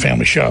into it on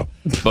Family Show.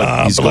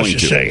 But let's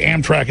just say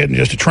Amtrak isn't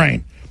just a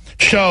train.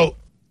 So...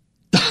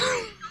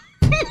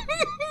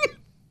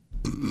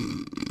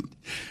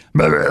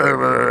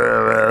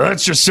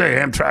 Let's just say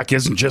Amtrak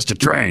isn't just a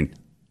train.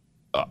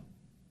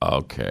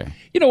 Okay.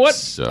 You know what?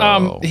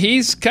 So...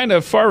 he's kind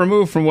of far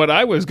removed from what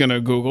I was going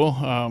to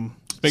Google.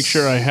 Make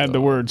sure I had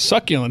the word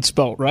succulent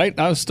spelt right.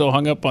 I was still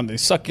hung up on the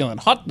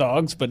succulent hot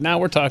dogs, but now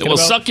we're talking about...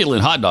 Well,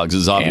 succulent hot dogs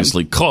is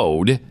obviously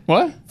code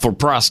for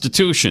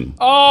prostitution.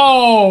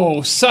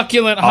 Oh,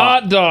 succulent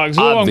hot dogs.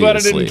 Oh, I'm glad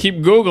I didn't keep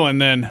Googling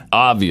then.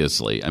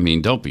 Obviously. I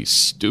mean, don't be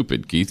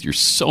stupid, Keith. You're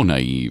so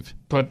naive.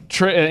 But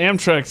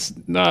Amtrak's...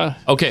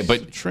 okay, but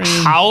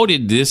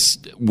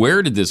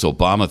where did this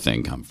Obama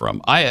thing come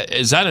from?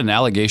 Is that an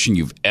allegation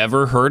you've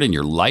ever heard in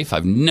your life?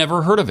 I've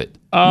never heard of it.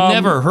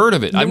 Never heard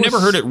of it. I've never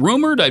heard it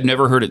rumored. I've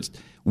never heard it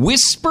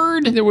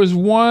whispered. There was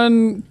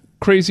one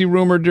crazy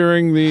rumor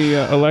during the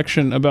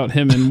election about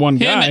him and one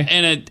guy.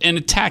 And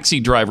a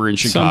taxi driver in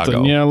Chicago.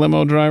 Something,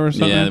 limo driver or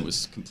something. Yeah, it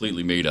was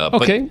completely made up.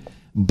 Okay.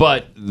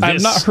 But this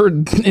I've not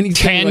heard anything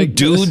 10 like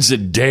dudes this. a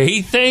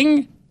day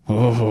thing?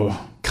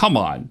 Oh. Come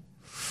on.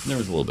 There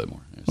was a little bit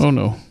more. Oh,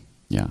 no.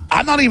 Yeah.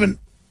 I'm not even...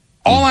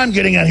 All I'm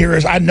getting at here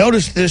is I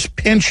noticed this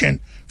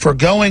penchant for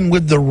going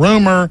with the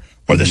rumor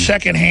or the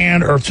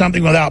secondhand or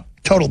something without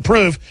total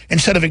proof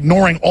instead of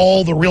ignoring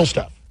all the real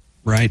stuff.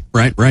 Right.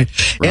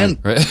 And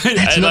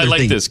I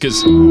like this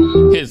because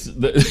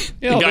the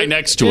guy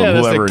next to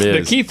him, whoever it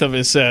is. The Keith of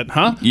his set,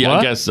 huh? Yeah,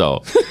 what? I guess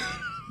so.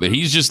 But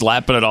he's just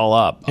lapping it all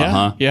up.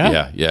 Yeah?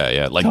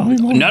 Yeah. Like,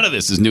 none of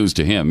this is news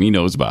to him. He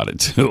knows about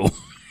it, too.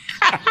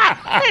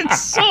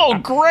 It's so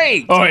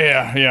great. Oh,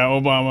 yeah,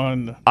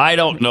 Obama. I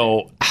don't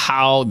know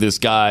how this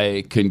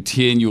guy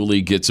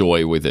continually gets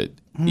away with it.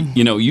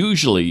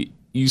 Usually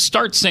you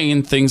start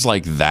saying things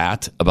like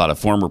that about a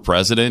former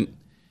president,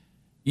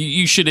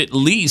 you should at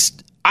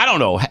least, I don't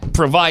know,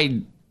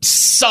 provide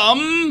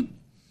some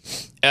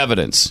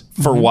evidence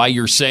for why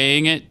you're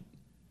saying it,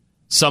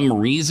 some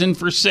reason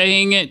for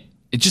saying it.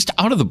 It's just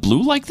out of the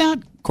blue like that.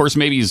 Of course,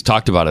 maybe he's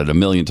talked about it a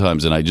million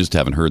times and I just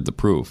haven't heard the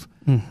proof.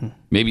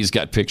 Maybe he's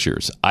got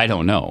pictures. I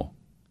don't know.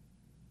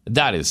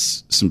 That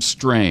is some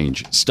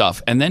strange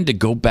stuff. And then to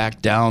go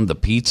back down the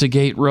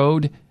Pizzagate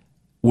road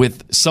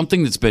with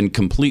something that's been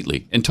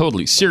completely and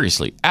totally,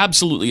 seriously,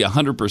 absolutely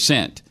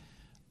 100%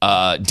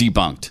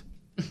 debunked.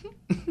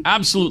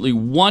 Absolutely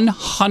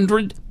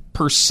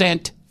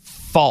 100%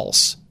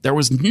 false. There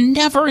was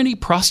never any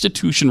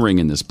prostitution ring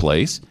in this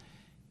place.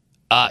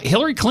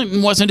 Hillary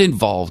Clinton wasn't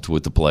involved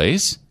with the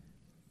place.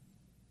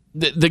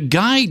 The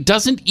guy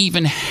doesn't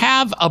even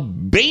have a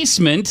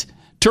basement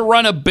to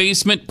run a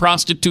basement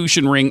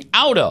prostitution ring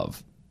out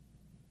of.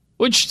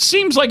 which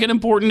seems like an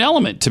important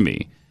element to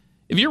me.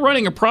 If you're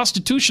running a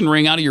prostitution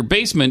ring out of your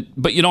basement,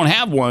 but you don't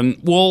have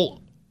one,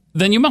 well,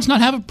 then you must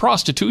not have a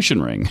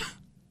prostitution ring.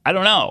 I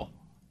don't know.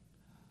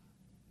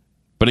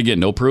 But again,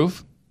 no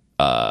proof.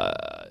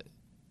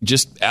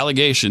 Just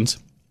allegations.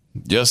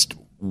 Just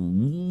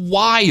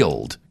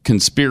wild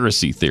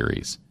conspiracy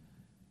theories.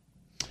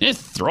 Just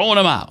throwing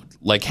them out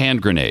like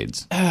hand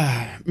grenades.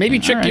 Maybe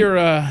check your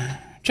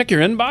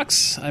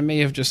inbox. I may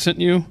have just sent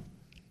you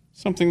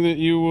something that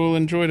you will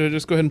enjoy to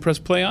just go ahead and press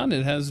play on.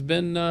 It has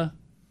been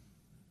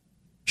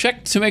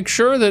checked to make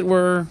sure that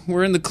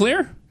we're in the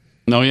clear.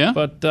 Oh, yeah?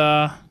 But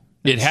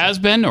it has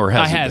been or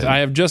hasn't been? I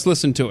have just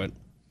listened to it.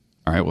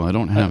 All right, well, I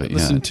don't have it yet.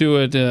 Listened to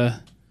it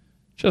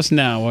just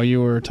now while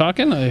you were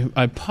talking. I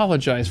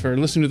apologize for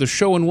listening to the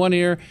show in one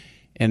ear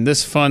and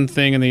this fun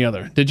thing in the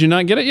other. Did you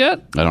not get it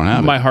yet? I don't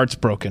have it. My heart's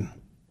broken.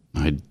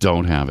 I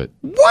don't have it.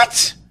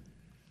 What?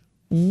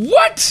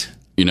 What?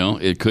 You know,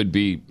 it could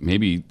be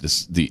maybe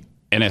the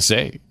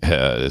NSA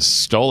has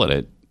stolen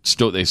it.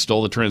 They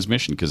stole the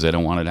transmission because they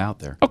don't want it out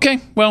there. Okay,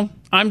 well,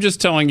 I'm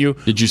just telling you.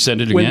 Did you send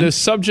it again? When the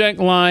subject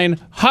line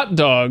 "hot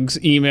dogs"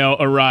 email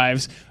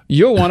arrives,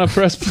 you'll want to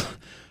press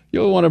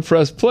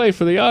play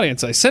for the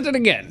audience. I sent it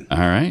again. All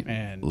right.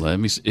 And let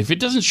me see. If it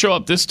doesn't show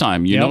up this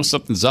time, you know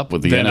something's up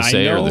with the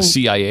NSA or the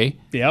CIA.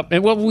 Yep.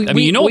 And well,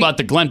 you know about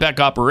the Glenn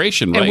Beck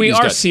operation, right? And we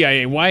are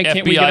CIA. Why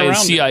can't we get around FBI and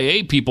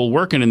CIA people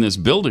working in this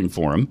building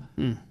for him.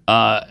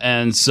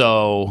 And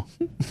so,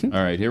 all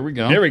right, here we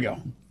go. Here we go.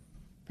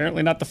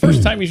 Apparently not the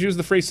first time he's used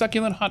the phrase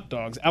succulent hot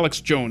dogs. Alex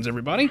Jones,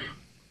 everybody.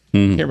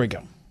 Here we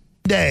go.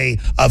 Day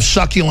of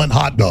succulent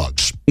hot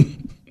dogs.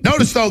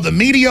 Notice, though, the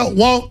media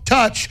won't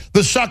touch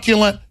the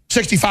succulent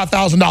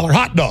 $65,000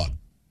 hot dog.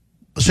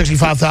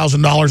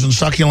 $65,000 in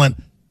succulent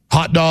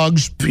hot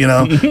dogs,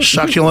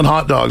 succulent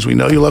hot dogs. We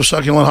know you love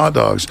succulent hot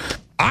dogs.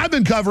 I've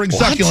been covering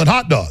succulent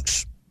hot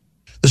dogs.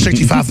 The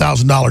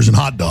 $65,000 in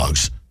hot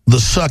dogs. The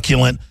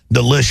succulent,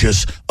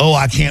 delicious. Oh,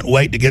 I can't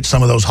wait to get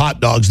some of those hot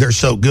dogs. They're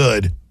so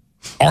good.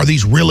 Are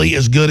these really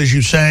as good as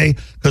you say?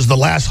 Because the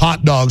last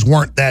hot dogs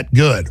weren't that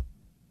good.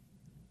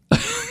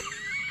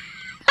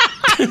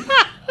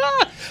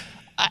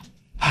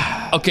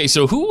 Okay,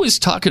 so who was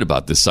talking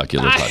about this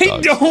succulent hot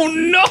dogs? I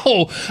don't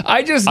know.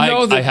 I just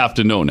know that I have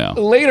to know now.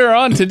 Later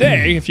on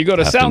today, if you go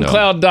to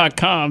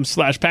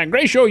soundcloud.com/Pat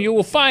Gray Show, you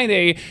will find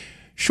a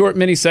short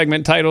mini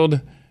segment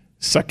titled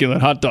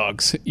Succulent Hot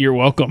Dogs. You're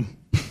welcome.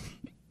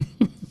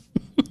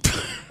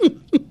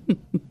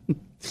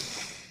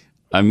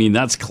 I mean,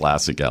 that's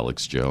classic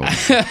Alex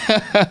Jones.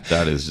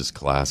 That is just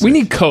classic. We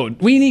need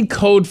code. We need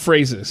code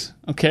phrases,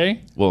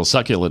 okay? Well,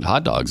 succulent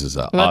hot dogs is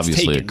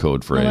obviously a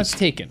code phrase. Well, that's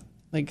taken.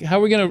 Like, how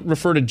are we going to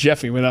refer to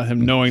Jeffy without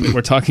him knowing that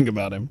we're talking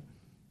about him?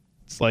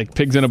 It's like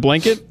pigs in a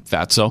blanket?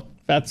 Fatso.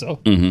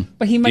 Mm-hmm.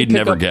 But he might He'd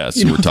never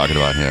guess we're talking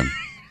about him.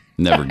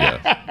 Never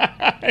guess.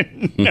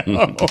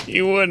 No,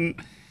 he wouldn't.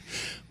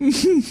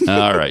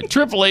 All right.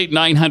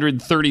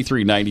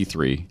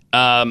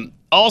 888-900-3393.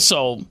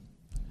 Also,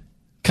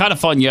 kind of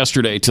fun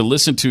yesterday to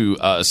listen to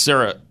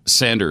Sarah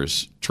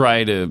Sanders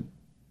try to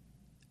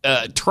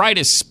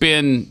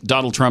spin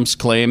Donald Trump's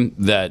claim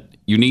that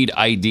you need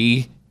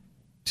ID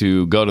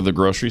to go to the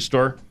grocery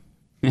store.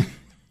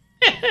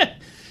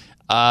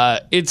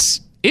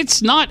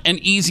 It's not an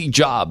easy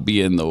job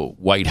being the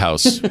White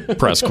House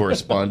press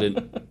correspondent,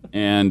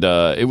 and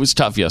it was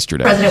tough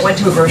yesterday. The president went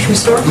to a grocery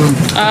store?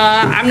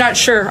 I'm not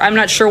sure. I'm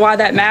not sure why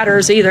that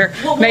matters either.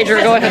 Major,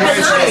 go ahead.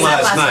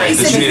 Last night,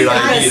 that you needed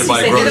ID to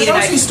buy groceries.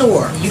 Grocery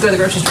store. You go to the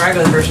grocery store, I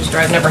go to the grocery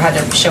store. I've never had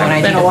to show an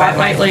ID been a to lot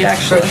buy lately, my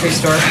actually. grocery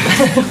store.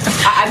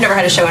 I've never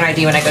had to show an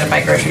ID when I go to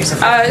buy groceries.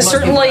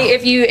 Certainly,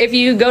 if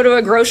you go to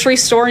a grocery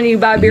store and you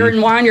buy beer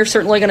and wine, you're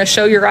certainly going to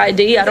show your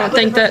ID. I don't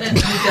think that...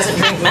 He doesn't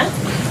drink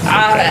meth?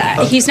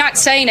 He's not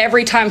saying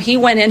every time he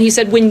went in. He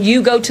said when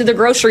you go to the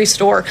grocery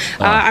store.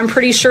 I'm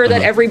pretty sure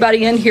that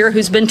everybody in here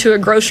who's been to a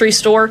grocery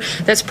store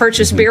that's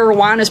purchased beer or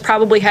wine has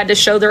probably had to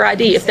show their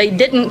ID. If they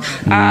didn't,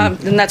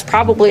 then that's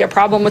probably a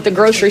problem with the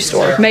grocery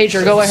store.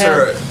 Major, go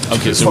ahead.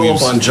 Okay, so follow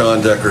up on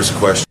John Decker's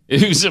question.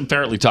 He was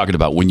apparently talking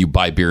about when you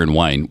buy beer and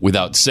wine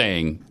without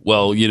saying,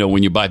 well,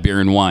 when you buy beer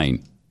and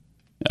wine.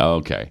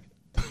 Okay.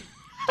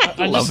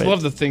 I just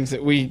love the things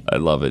that we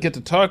get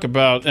to talk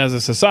about as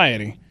a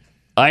society.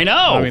 I know.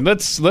 I mean,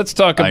 let's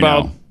talk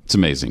about. It's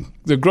amazing.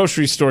 The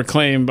grocery store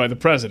claim by the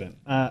president.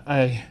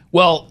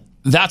 Well,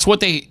 that's what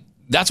they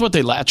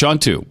latch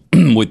onto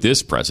with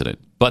this president,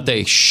 but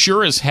they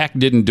sure as heck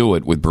didn't do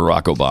it with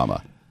Barack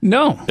Obama.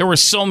 No, there were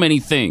so many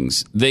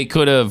things they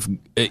could have,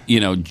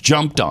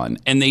 jumped on,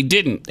 and they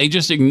didn't. They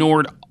just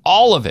ignored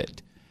all of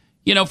it.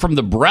 From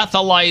the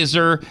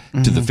breathalyzer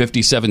to the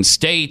 57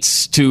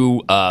 states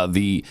to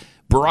the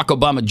Barack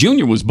Obama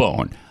Jr. was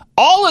born.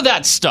 All of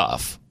that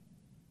stuff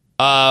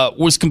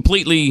was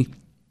completely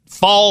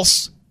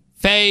false,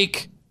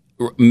 fake,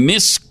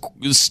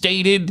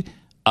 misstated,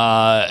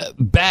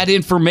 bad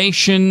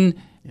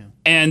information,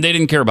 and they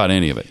didn't care about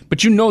any of it. But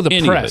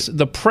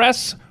the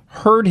press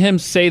heard him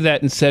say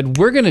that and said,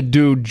 we're going to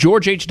do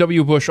George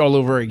H.W. Bush all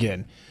over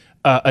again.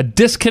 a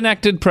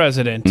disconnected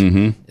president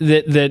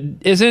that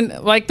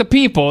isn't like the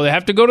people. They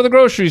have to go to the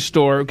grocery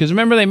store because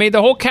remember they made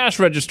the whole cash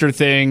register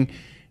thing.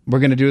 We're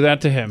going to do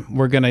that to him.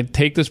 We're going to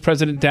take this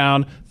president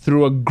down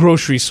through a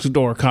grocery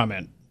store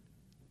comment.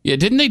 Yeah,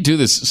 didn't they do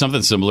this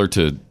something similar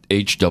to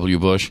H.W.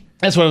 Bush?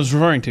 That's what I was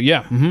referring to.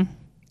 Yeah. Mm-hmm.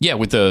 Yeah,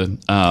 with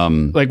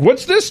the like,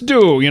 what's this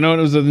do? You know,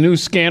 it was a new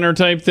scanner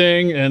type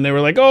thing, and they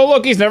were like, "Oh,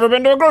 look, he's never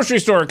been to a grocery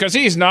store because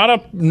he's not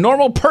a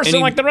normal person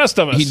like the rest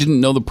of us." He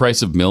didn't know the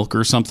price of milk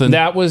or something.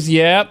 That was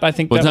I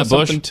think that was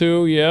Bush? Something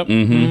too. Yep.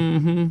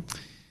 Mm-hmm.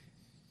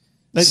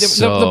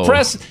 The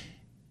press,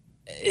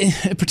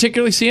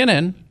 particularly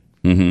CNN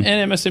and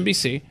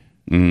MSNBC,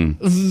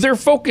 their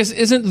focus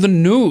isn't the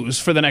news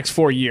for the next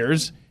 4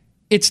 years.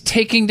 It's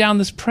taking down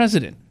this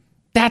president.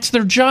 That's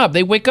their job.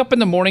 They wake up in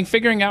the morning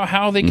figuring out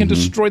how they can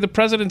destroy the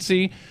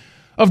presidency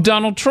of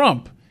Donald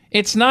Trump.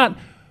 It's not,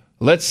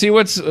 let's see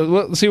what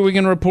we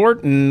can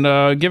report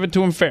and give it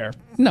to him fair.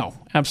 No,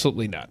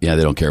 absolutely not. Yeah,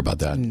 they don't care about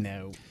that.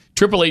 No.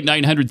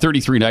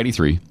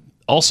 888-900-3393.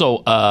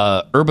 Also,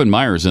 Urban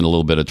Meyer's in a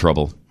little bit of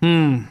trouble.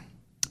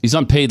 He's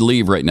on paid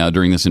leave right now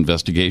during this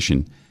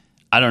investigation.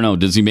 I don't know.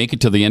 Does he make it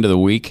to the end of the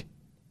week?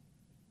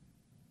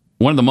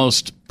 One of the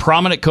most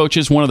prominent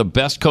coaches, one of the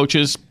best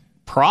coaches,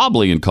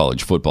 probably in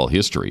college football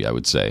history, I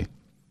would say.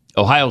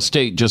 Ohio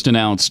State just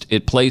announced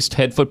it placed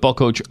head football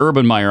coach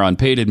Urban Meyer on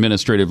paid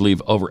administrative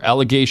leave over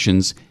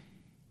allegations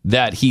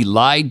that he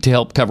lied to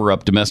help cover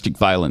up domestic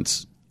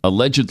violence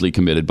allegedly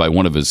committed by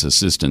one of his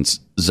assistants,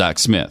 Zach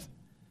Smith.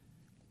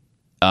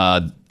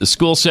 The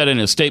school said in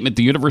a statement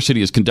the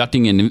university is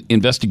conducting an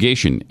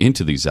investigation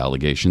into these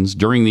allegations.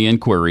 During the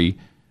inquiry,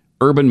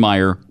 Urban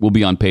Meyer will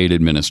be on paid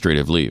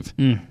administrative leave.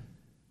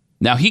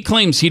 Now, he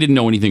claims he didn't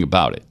know anything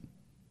about it.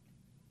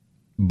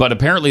 But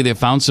apparently they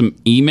found some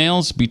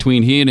emails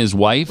between he and his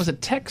wife. Was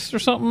it text or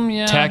something?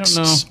 Yeah, texts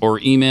I don't know. Or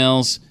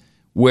emails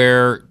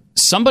where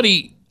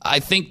somebody,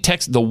 I think,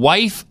 the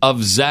wife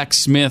of Zach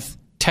Smith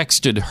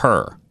texted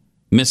her,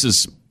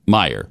 Mrs.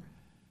 Meyer.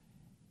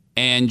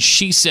 And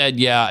she said,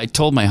 yeah, I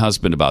told my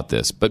husband about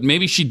this. But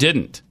maybe she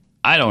didn't.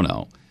 I don't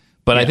know.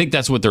 But I think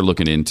that's what they're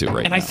looking into right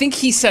now. And I think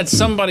he said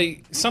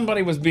somebody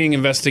was being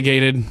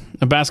investigated,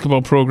 a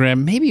basketball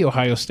program, maybe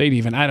Ohio State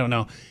even, I don't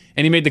know.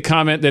 And he made the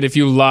comment that if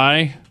you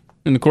lie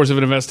in the course of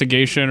an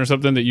investigation or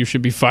something, that you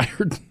should be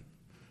fired.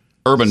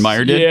 Urban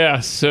Meyer did? Yeah,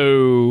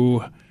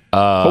 so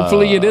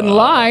hopefully you didn't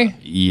lie.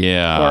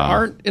 Yeah. Or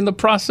aren't in the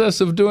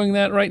process of doing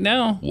that right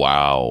now.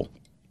 Wow.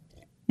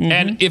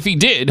 And if he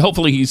did,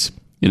 hopefully he's,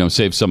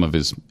 saved some of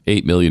his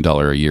 $8 million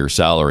a year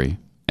salary.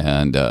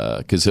 And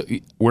because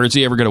where is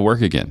he ever going to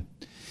work again?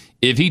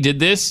 If he did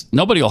this,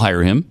 nobody will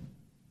hire him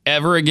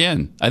ever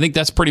again. I think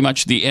that's pretty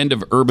much the end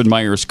of Urban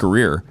Meyer's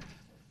career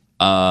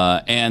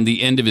and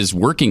the end of his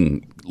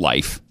working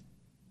life.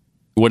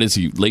 What is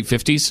he, late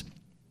 50s?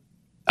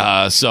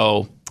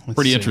 So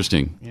pretty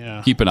interesting.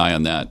 Yeah. Keep an eye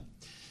on that.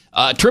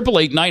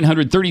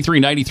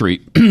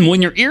 888-900-3393.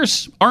 When your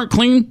ears aren't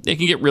clean, they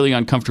can get really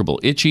uncomfortable,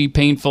 itchy,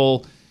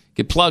 painful,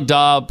 get plugged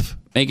up,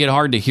 make it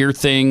hard to hear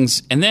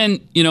things. And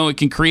then, it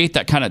can create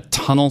that kind of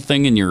tunnel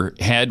thing in your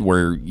head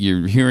where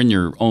you're hearing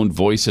your own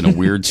voice in a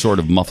weird sort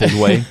of muffled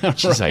way.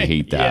 Jeez, I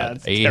hate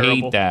that. Yeah, I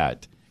hate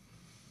that.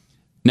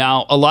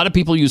 Now, a lot of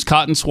people use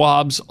cotton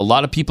swabs. A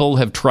lot of people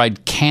have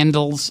tried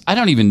candles. I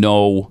don't even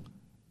know.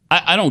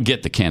 I don't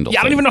get the candle thing.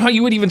 I don't even know how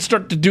you would even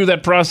start to do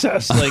that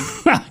process. Like,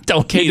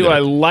 do I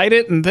light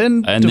it and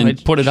then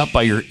put it up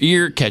by your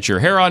ear, catch your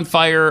hair on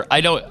fire?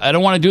 I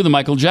don't want to do the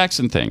Michael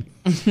Jackson thing.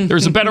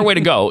 There's a better way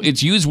to go.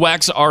 It's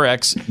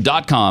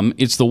usewaxrx.com.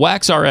 It's the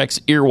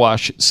WaxRx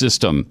earwash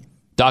system.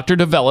 Doctor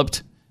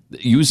developed,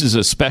 uses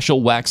a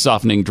special wax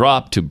softening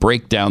drop to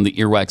break down the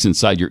earwax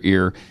inside your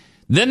ear.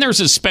 Then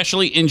there's a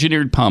specially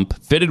engineered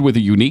pump fitted with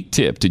a unique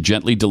tip to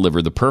gently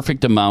deliver the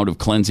perfect amount of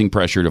cleansing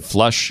pressure to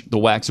flush the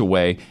wax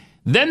away.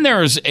 Then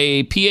there's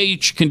a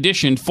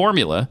pH-conditioned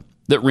formula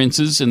that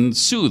rinses and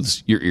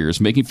soothes your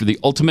ears, making for the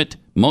ultimate,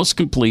 most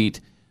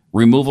complete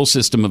removal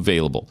system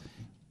available.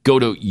 Go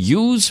to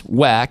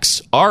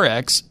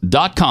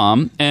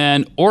usewaxrx.com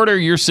and order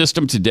your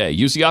system today.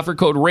 Use the offer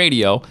code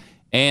RADIO,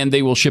 and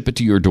they will ship it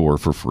to your door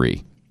for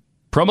free.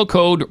 Promo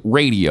code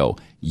RADIO.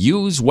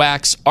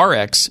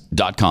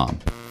 usewaxrx.com.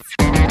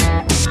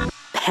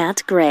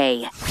 Pat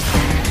Gray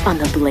on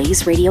the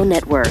Blaze Radio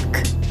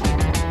Network.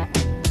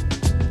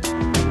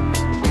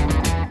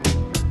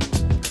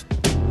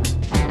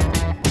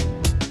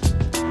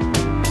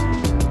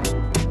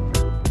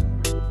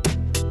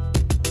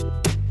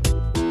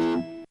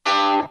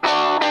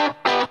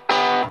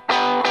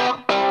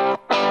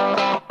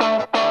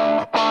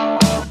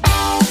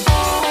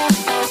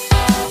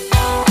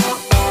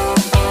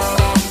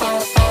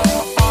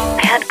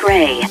 Pat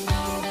Gray.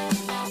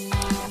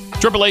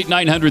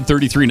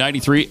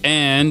 888-900-3393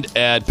 and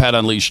at Pat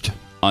Unleashed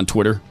on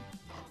Twitter.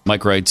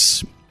 Mike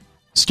writes,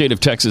 State of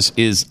Texas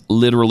is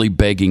literally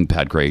begging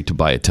Pat Gray to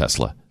buy a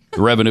Tesla.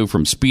 The revenue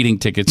from speeding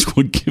tickets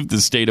would give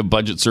the state a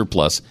budget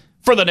surplus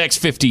for the next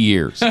 50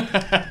 years.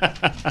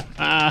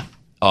 That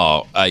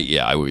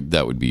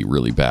would be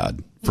really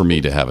bad for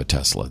me to have a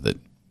Tesla that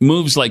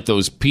moves like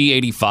those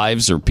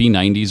P-85s or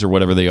P-90s or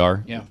whatever they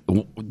are,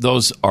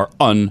 those are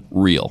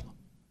unreal.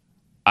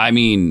 I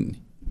mean,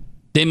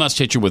 they must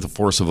hit you with a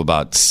force of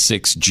about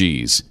 6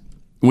 Gs.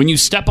 When you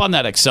step on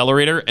that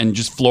accelerator and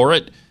just floor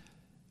it,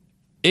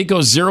 it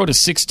goes 0 to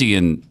 60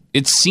 in,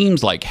 it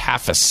seems like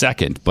half a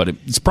second, but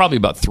it's probably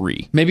about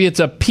 3. Maybe it's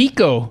a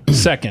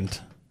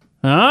picosecond.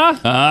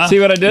 Huh? See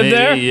what I did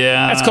there?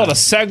 Yeah. That's called a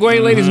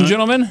segue, ladies and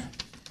gentlemen.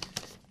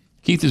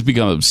 Keith has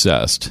become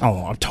obsessed.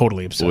 Oh, I'm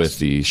totally obsessed. With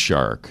the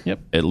shark. Yep.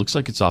 It looks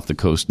like it's off the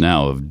coast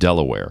now of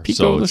Delaware.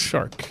 Pico the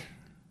shark.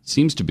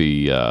 Seems to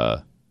be,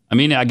 I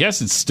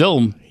guess it's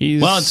still,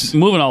 it's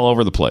moving all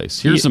over the place.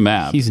 Here's the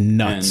map. He's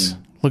nuts.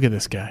 Look at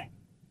this guy.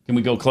 Can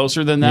we go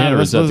closer than that,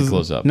 or is that the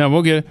close-up? No,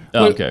 we'll get it.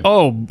 Oh, okay.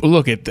 Oh,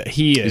 look at that.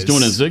 He's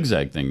doing a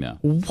zigzag thing now.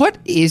 What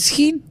is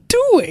he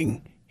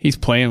doing? He's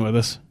playing with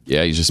us.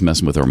 Yeah, he's just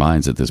messing with our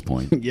minds at this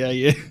point.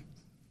 Yeah.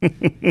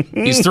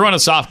 He's throwing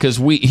us off because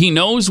he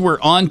knows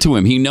we're onto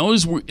him. He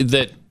knows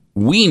that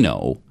we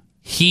know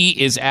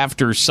he is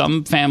after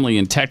some family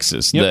in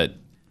Texas that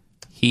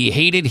he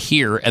hated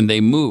here, and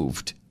they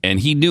moved, and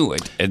he knew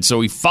it, and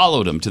so he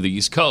followed him to the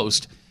East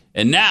Coast,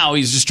 and now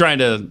he's just trying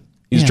to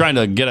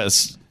get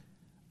us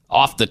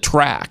off the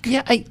track.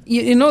 Yeah,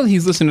 you know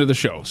he's listening to the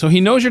show, so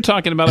he knows you're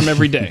talking about him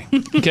every day,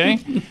 okay?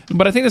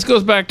 But I think this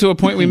goes back to a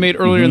point we made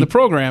earlier in the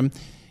program.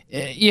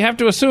 You have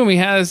to assume he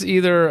has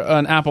either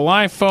an Apple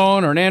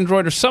iPhone or an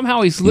Android, or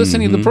somehow he's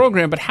listening to the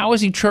program, but how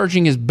is he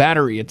charging his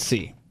battery at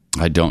sea?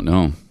 I don't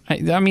know.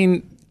 I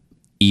mean...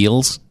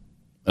 Eels?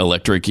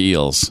 Electric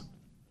eels.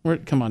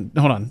 Come on,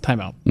 hold on,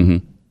 time out. Mm-hmm.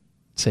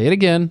 Say it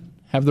again.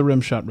 Have the rim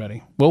shot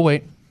ready. We'll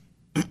wait.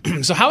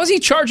 So how is he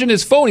charging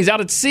his phone? He's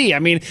out at sea. I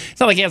mean, it's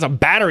not like he has a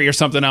battery or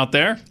something out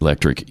there.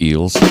 Electric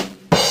eels.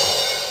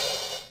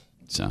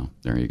 So,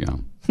 there you go.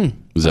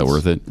 Was that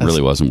worth it?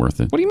 Really wasn't worth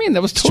it. What do you mean?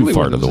 That was totally too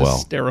far to the well.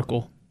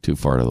 Hysterical. Too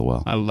far to the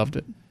well. I loved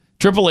it.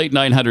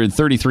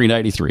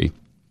 888-900-3393.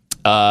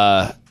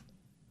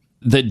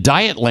 The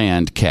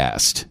Dietland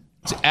cast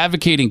is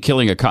advocating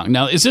killing a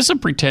now, is this a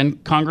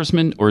pretend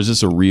congressman or is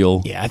this a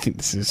real? Yeah, I think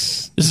this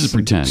is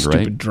pretend, stupid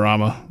right?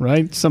 Drama,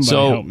 right? Somebody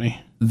help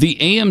me. The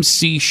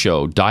AMC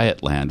show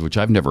Dietland, which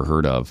I've never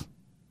heard of,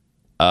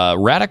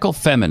 radical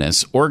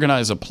feminists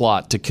organize a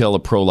plot to kill a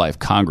pro-life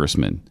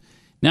congressman.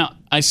 Now,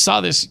 I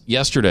saw this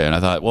yesterday, and I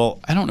thought,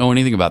 well, I don't know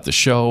anything about the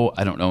show.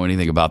 I don't know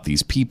anything about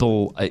these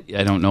people.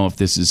 I don't know if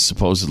this is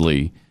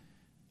supposedly...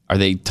 Are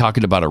they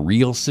talking about a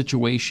real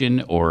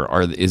situation,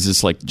 or is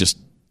this like just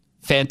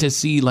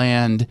fantasy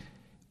land?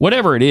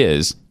 Whatever it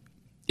is,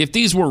 if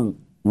these were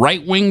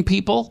right-wing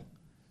people,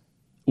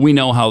 we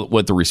know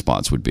what the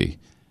response would be.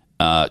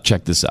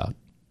 Check this out.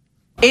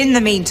 In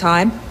the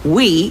meantime,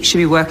 we should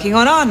be working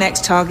on our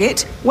next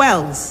target,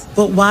 Wells.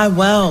 But why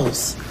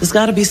Wells? There's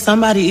got to be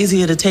somebody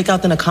easier to take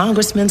out than a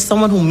congressman,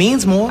 someone who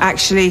means more.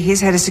 Actually, his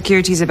head of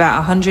security is about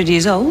 100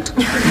 years old.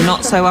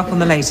 Not so up on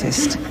the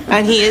latest.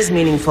 And he is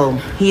meaningful.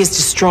 He is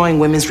destroying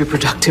women's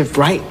reproductive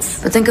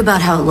rights. But think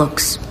about how it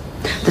looks.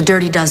 The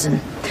Dirty Dozen,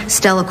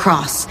 Stella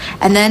Cross,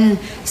 and then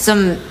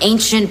some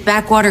ancient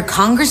backwater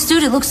Congress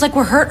dude. It looks like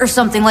we're hurt or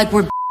something, like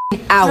we're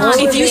out.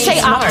 If you say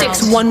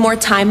optics one more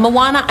time,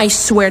 Moana, I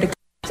swear to God.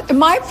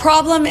 My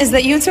problem is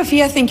that you and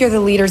Sophia think you're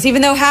the leaders,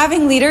 even though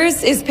having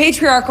leaders is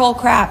patriarchal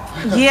crap.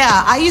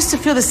 Yeah, I used to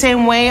feel the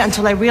same way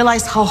until I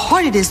realized how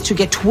hard it is to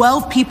get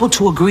 12 people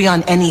to agree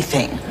on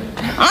anything.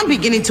 I'm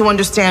beginning to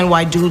understand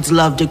why dudes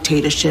love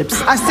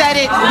dictatorships. I said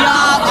it,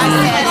 y'all. Okay.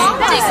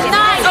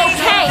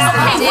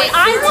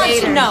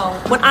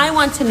 What I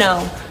want to know,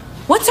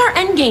 what's our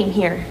end game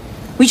here?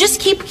 We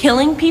just keep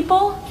killing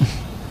people?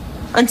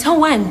 Until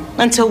when?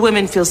 Until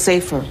women feel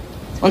safer.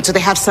 Until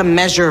they have some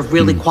measure of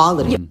real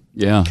equality.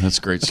 Yeah, that's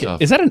great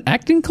stuff. Is that an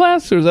acting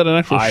class or is that an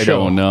actual show? I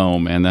don't know,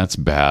 man. That's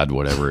bad,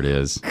 whatever it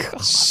is.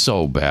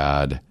 So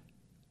bad.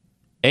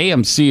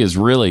 AMC is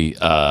really,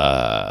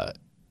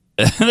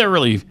 they're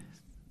really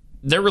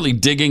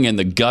digging in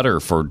the gutter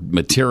for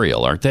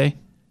material, aren't they?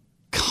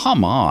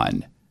 Come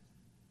on.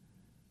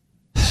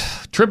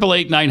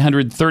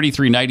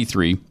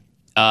 888-900-3393.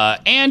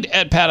 And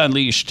at Pat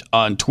Unleashed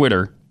on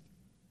Twitter.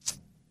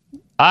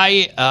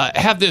 I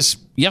have this.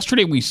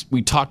 Yesterday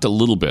we talked a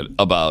little bit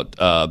about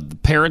the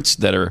parents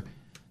that are,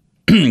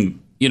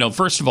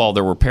 first of all,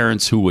 there were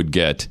parents who would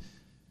get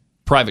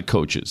private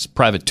coaches,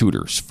 private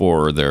tutors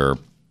for their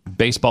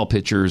baseball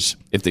pitchers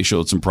if they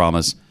showed some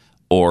promise,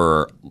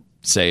 or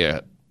say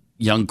a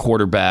young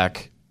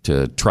quarterback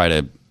to try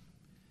to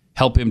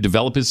help him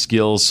develop his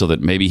skills so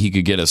that maybe he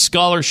could get a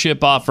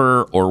scholarship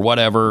offer or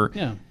whatever.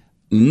 Yeah.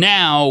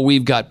 Now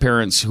we've got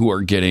parents who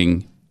are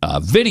getting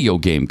video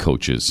game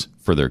coaches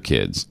for their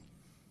kids.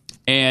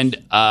 And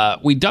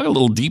we dug a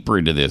little deeper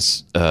into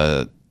this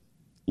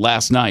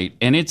last night,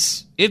 and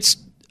it's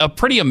a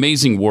pretty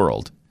amazing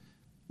world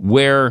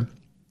where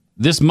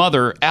this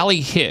mother,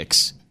 Allie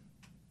Hicks,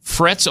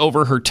 frets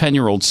over her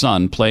 10-year-old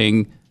son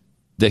playing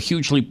the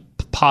hugely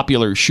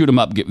popular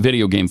shoot-'em-up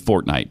video game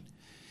Fortnite.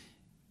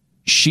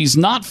 She's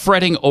not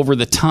fretting over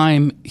the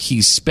time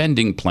he's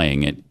spending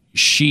playing it,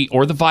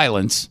 or the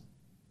violence.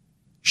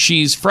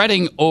 She's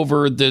fretting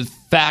over the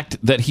fact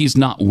that he's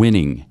not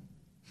winning.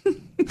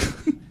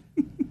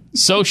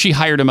 So she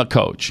hired him a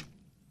coach.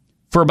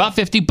 For about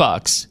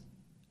 $50,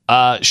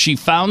 she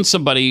found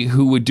somebody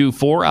who would do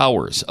 4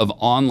 hours of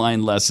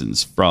online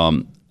lessons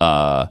from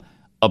a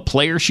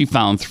player she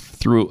found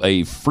through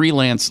a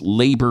freelance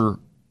labor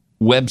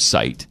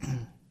website.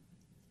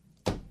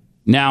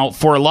 Now,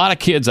 for a lot of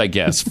kids, I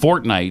guess,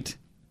 Fortnite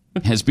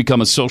has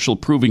become a social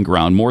proving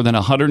ground. More than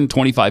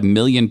 125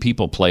 million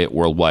people play it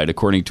worldwide,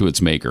 according to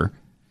its maker.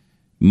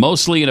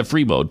 Mostly in a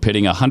free mode,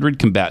 pitting 100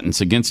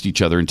 combatants against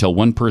each other until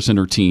one person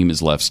or team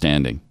is left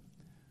standing.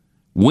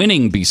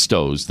 Winning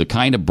bestows the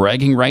kind of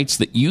bragging rights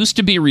that used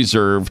to be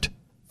reserved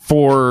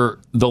for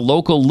the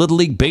local Little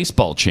League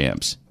baseball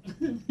champs.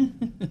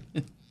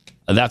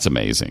 That's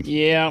amazing.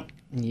 Yeah.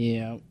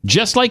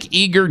 Just like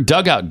eager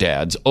dugout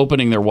dads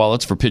opening their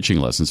wallets for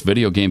pitching lessons,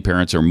 video game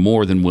parents are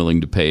more than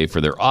willing to pay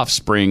for their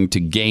offspring to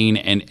gain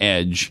an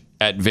edge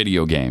at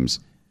video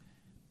games.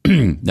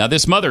 Now,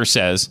 this mother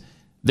says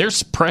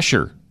there's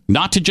pressure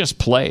not to just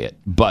play it,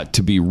 but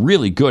to be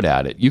really good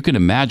at it. You can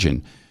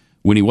imagine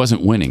when he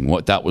wasn't winning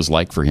what that was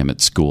like for him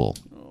at school.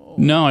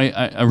 No,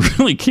 I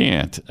really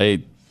can't. I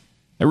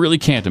really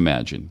can't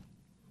imagine.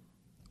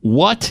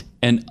 What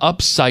an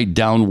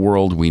upside-down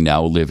world we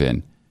now live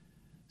in.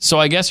 So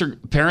I guess her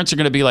parents are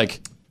going to be like,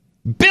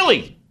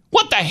 Billy,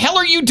 what the hell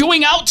are you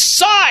doing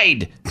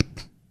outside?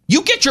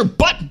 You get your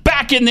butt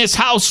back in this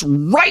house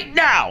right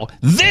now,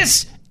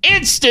 this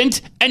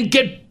instant, and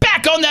get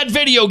back on that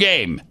video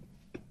game.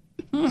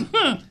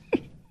 I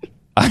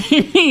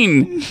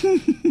mean,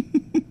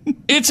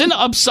 it's an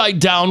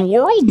upside-down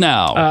world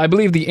now. I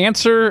believe the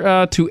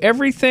answer to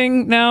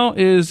everything now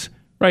is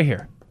right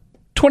here.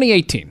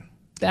 2018.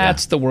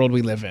 That's the world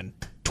we live in.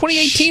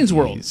 2018's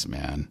world.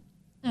 Man.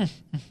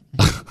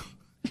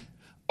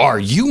 Are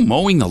you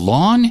mowing the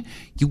lawn?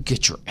 You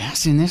get your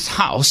ass in this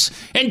house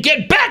and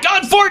get back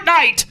on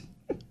Fortnite.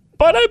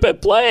 But I've been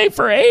playing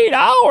for 8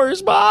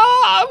 hours,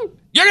 Mom.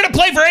 You're going to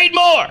play for 8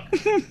 more.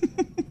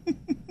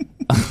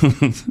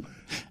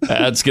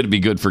 That's going to be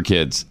good for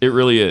kids. It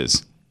really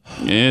is.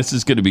 This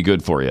is going to be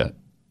good for you.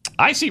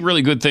 I see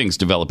really good things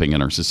developing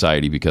in our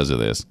society because of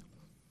this.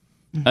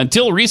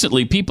 Until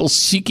recently, people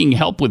seeking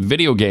help with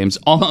video games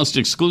almost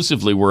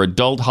exclusively were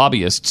adult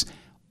hobbyists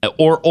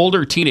or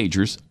older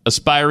teenagers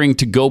aspiring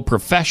to go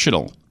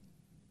professional.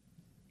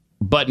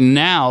 But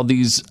now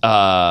these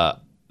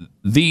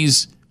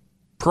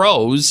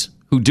pros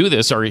who do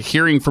this are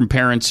hearing from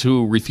parents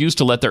who refuse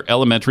to let their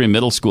elementary and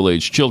middle school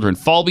age children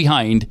fall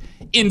behind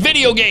in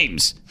video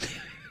games.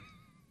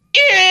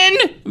 In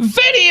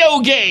video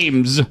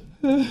games!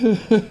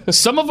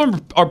 Some of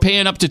them are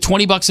paying up to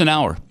 $20 an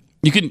hour.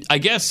 You can, I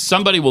guess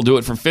somebody will do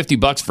it for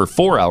 $50 for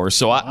 4 hours.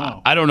 So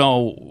I don't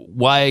know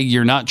why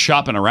you're not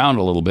shopping around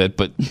a little bit,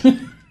 but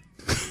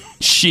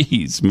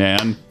jeez,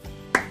 man.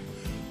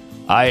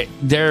 I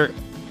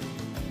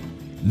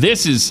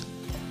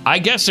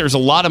guess there's a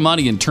lot of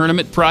money in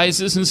tournament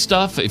prizes and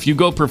stuff if you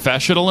go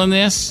professional in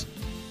this.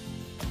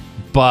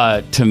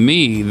 But to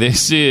me,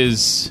 this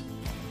is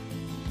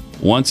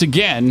once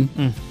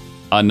again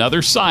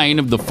another sign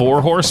of the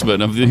 4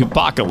 horsemen of the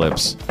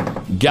apocalypse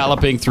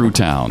galloping through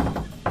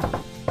town.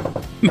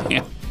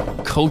 Man,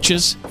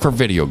 coaches for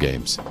video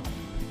games.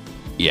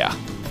 Yeah.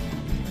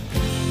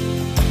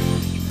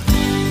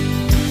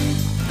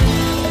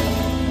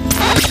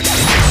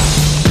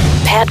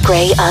 Pat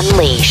Gray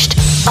Unleashed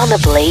on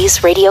the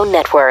Blaze Radio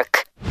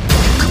Network.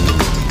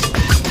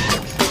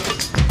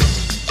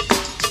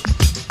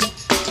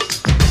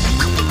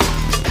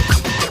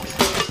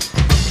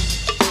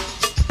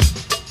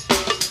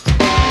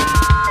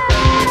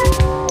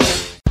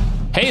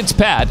 Hey, it's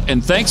Pat,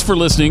 and thanks for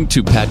listening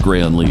to Pat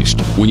Gray Unleashed.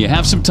 When you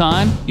have some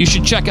time, you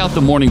should check out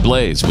The Morning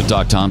Blaze with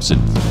Doc Thompson.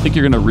 I think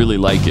you're going to really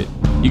like it.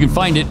 You can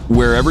find it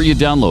wherever you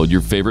download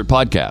your favorite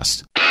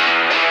podcast.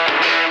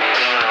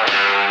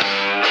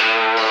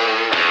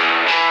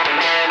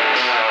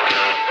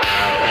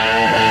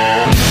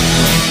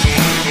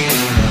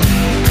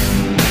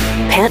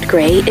 Pat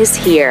Gray is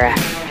here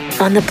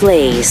on the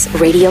Blaze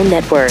Radio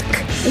Network.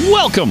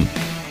 Welcome.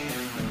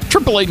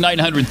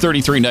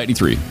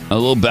 888-900-3393. A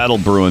little battle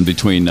brewing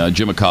between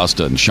Jim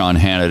Acosta and Sean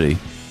Hannity.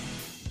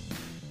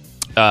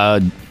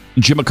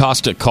 Jim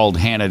Acosta called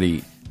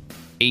Hannity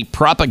a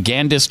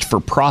propagandist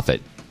for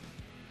profit,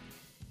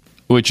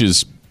 which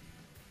is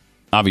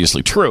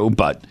obviously true,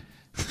 but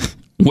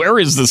where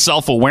is the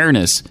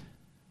self-awareness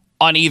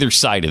on either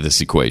side of this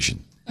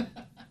equation?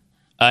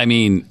 I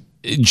mean,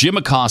 Jim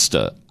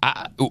Acosta,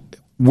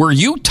 were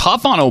you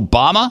tough on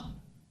Obama?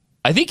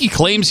 I think he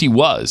claims he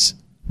was.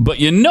 But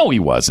you know he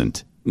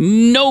wasn't.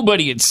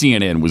 Nobody at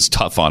CNN was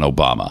tough on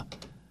Obama.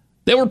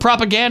 They were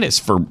propagandists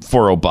for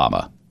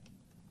Obama.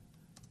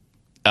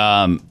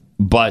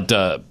 But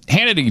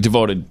Hannity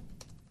devoted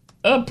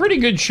a pretty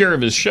good share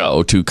of his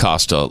show to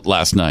Costa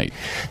last night.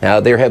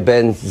 Now, there have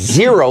been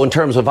zero in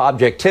terms of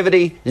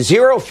objectivity,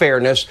 zero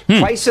fairness,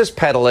 crisis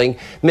peddling,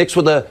 mixed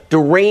with a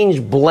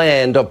deranged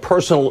blend of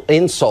personal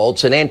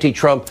insults and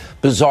anti-Trump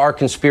bizarre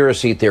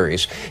conspiracy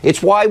theories.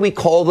 It's why we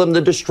call them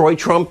the Destroy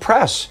Trump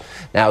press.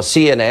 Now,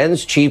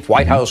 CNN's chief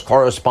White House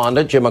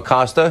correspondent, Jim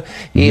Acosta,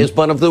 he has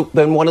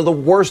been one of the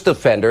worst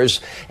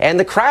offenders. And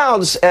the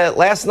crowds at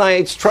last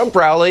night's Trump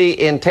rally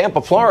in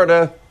Tampa,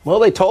 Florida, well,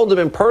 they told him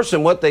in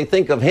person what they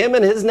think of him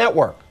and his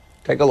network.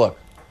 Take a look.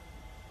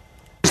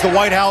 The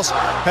White House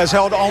has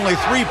held only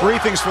 3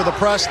 briefings for the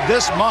press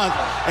this month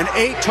and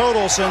 8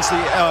 total since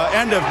the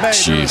end of May.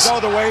 There is no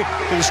other way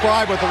to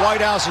describe what the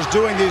White House is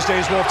doing these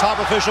days. Wolf, top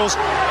officials,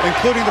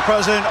 including the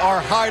president, are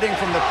hiding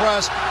from the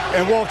press.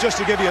 And Wolf, just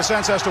to give you a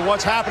sense as to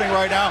what's happening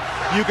right now,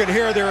 you can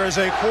hear there is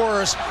a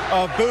chorus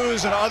of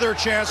boos and other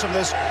chants from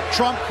this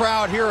Trump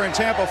crowd here in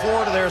Tampa,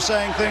 Florida. They're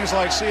saying things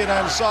like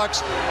CNN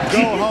sucks,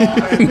 go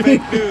home, and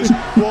fake news.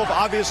 Wolf,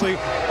 obviously,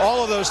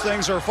 all of those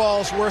things are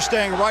false. We're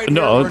staying right here.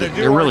 No, We're to do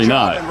they're really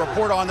not. And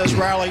report on this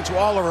rally to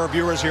all of our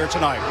viewers here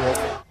tonight.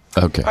 Wolf.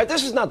 Okay. All right,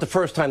 this is not the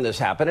first time this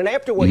happened. And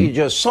after what you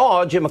just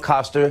saw, Jim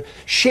Acosta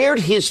shared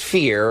his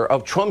fear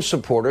of Trump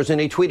supporters, and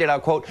he tweeted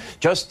out, quote,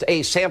 just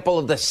a sample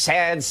of the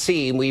sad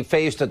scene we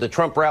faced at the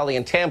Trump rally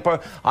in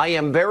Tampa. I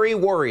am very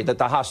worried that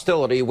the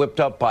hostility whipped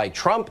up by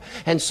Trump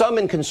and some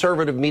in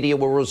conservative media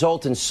will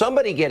result in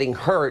somebody getting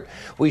hurt.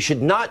 We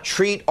should not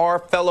treat our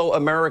fellow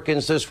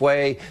Americans this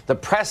way. The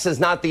press is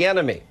not the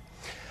enemy.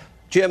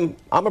 Jim,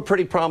 I'm a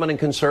pretty prominent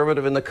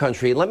conservative in the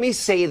country. Let me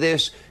say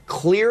this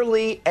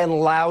clearly and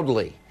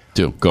loudly.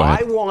 Go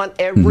ahead. I want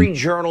every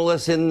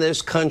journalist in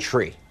this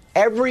country,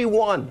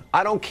 everyone,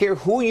 I don't care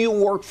who you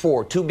work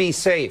for, to be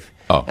safe.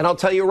 Oh. And I'll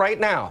tell you right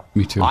now,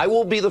 Me too. I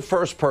will be the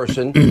first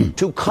person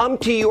to come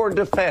to your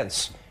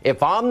defense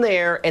if I'm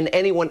there and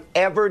anyone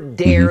ever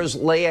dares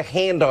lay a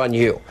hand on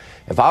you.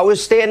 If I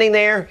was standing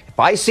there, if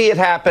I see it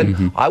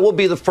happen, I will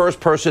be the first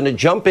person to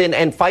jump in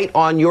and fight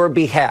on your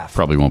behalf.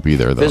 Probably won't be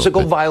there, though.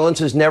 Physical violence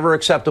is never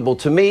acceptable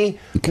to me,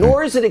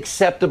 nor is it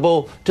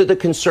acceptable to the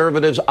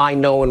conservatives I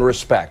know and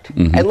respect.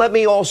 And let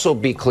me also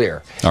be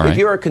clear. All right. If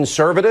you're a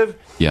conservative,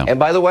 and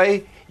by the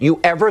way, you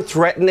ever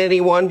threaten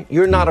anyone,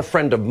 you're not a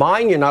friend of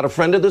mine, you're not a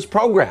friend of this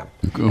program.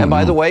 And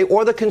by the way,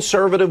 or the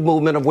conservative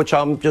movement of which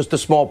I'm just a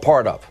small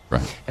part of.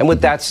 Right. And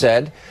with that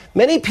said,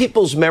 many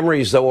people's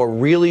memories, though, are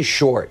really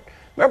short.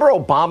 Remember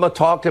Obama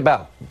talked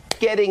about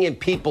getting in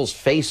people's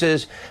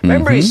faces?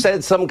 Remember he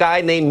said some guy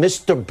named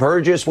Mr.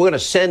 Burgess, we're going to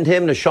send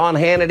him to Sean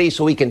Hannity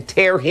so he can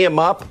tear him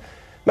up?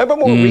 Remember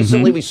more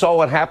recently we saw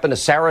what happened to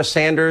Sarah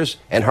Sanders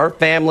and her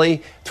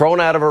family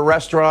thrown out of a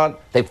restaurant?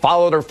 They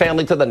followed her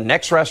family to the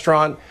next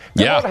restaurant.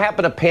 Remember what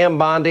happened to Pam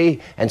Bondi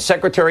and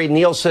Secretary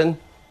Nielsen?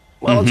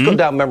 Well, let's go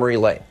down memory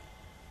lane.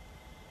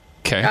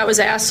 Okay. I was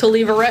asked to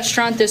leave a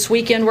restaurant this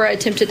weekend where I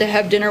attempted to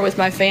have dinner with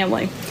my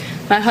family.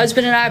 My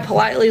husband and I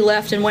politely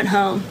left and went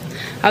home.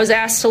 I was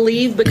asked to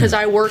leave because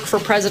I work for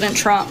President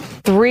Trump.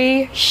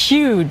 3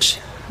 huge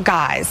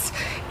guys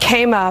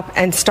came up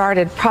and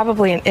started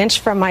probably an inch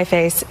from my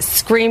face,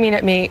 screaming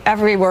at me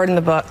every word in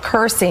the book,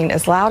 cursing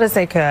as loud as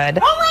they could.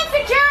 Homeland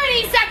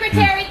Security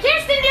Secretary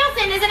Kirsten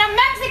Nielsen is in a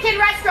Mexican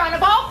restaurant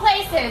of all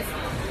places.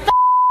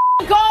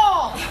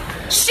 Gold.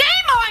 Shame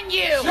on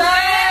you.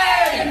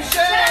 Shame!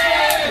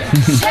 Shame!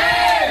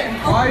 Shame!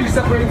 Why are you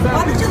separating families?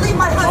 Why did you leave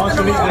my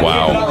husband alone?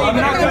 Wow. I'm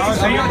not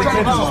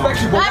trying to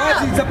disrespect you, but why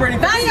is he separating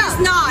families? He's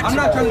not. I'm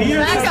not trying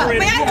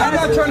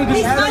to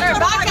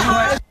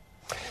disrespect.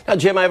 Now,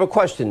 Jim, I have a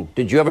question.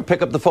 Did you ever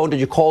pick up the phone? Did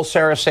you call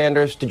Sarah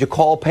Sanders? Did you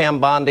call Pam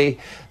Bondi,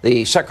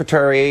 the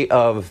Secretary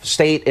of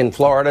State in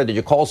Florida? Did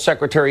you call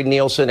Secretary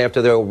Nielsen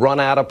after they were run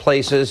out of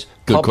places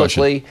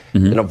publicly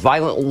in a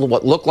violent,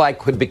 what looked like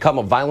could become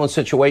a violent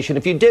situation?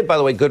 If you did, by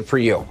the way, good for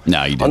you.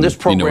 No, you didn't. On this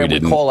program, we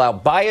we call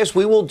out bias.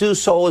 We will do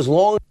so as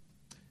long.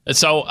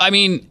 So, I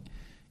mean,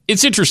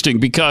 it's interesting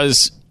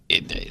because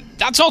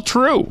that's all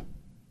true.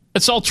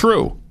 It's all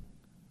true.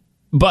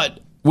 But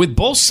with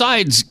both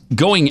sides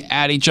going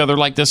at each other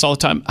like this all the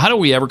time, how do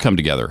we ever come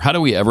together? How do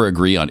we ever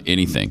agree on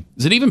anything?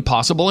 Is it even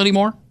possible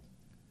anymore?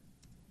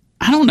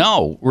 I don't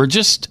know. We're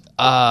just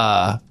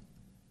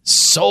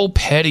so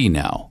petty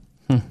now.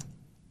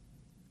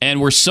 And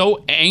we're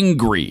so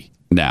angry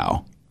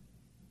now.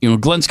 You know,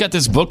 Glenn's got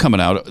this book coming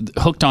out,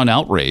 Hooked on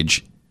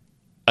Outrage,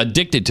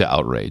 Addicted to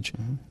Outrage.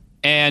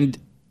 And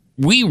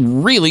we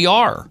really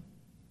are.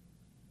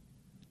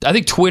 I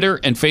think Twitter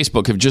and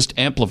Facebook have just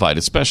amplified,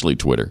 especially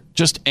Twitter,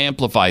 just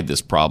amplified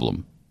this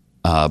problem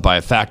by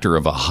a factor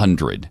of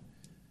 100.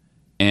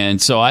 And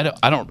so I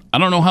don't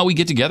know how we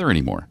get together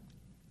anymore.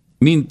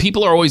 I mean,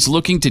 people are always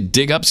looking to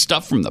dig up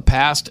stuff from the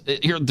past.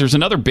 Here, there's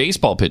another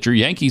baseball pitcher,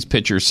 Yankees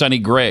pitcher, Sonny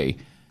Gray,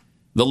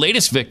 the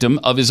latest victim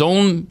of his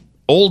own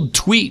old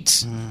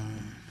tweets.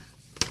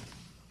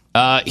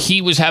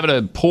 He was having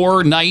a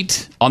poor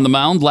night on the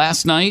mound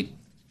last night.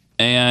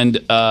 And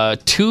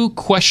 2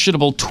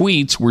 questionable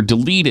tweets were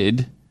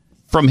deleted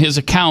from his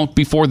account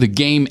before the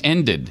game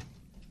ended.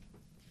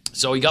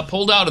 So he got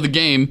pulled out of the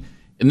game,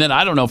 and then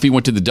I don't know if he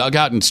went to the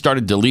dugout and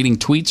started deleting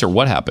tweets or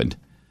what happened.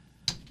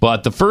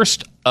 But the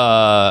first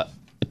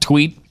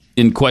tweet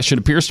in question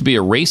appears to be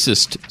a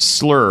racist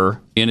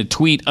slur in a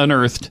tweet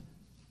unearthed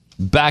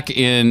back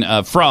in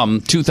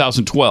from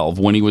 2012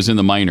 when he was in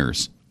the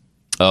minors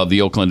of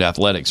the Oakland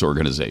Athletics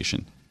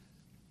organization.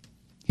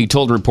 He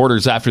told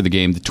reporters after the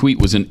game the tweet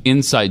was an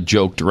inside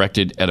joke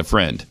directed at a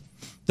friend.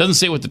 Doesn't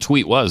say what the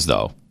tweet was,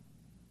 though.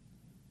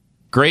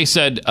 Gray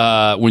said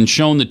when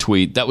shown the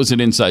tweet, that was an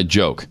inside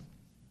joke.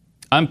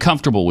 I'm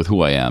comfortable with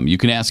who I am. You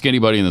can ask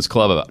anybody in this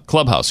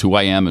clubhouse who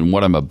I am and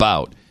what I'm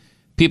about.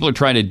 People are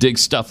trying to dig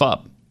stuff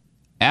up.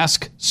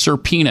 Ask Sir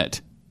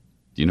Peanut.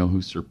 Do you know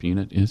who Sir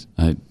Peanut is?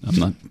 I'm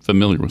not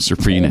familiar with Sir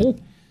Peanut.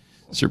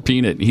 Sir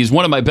Peanut. He's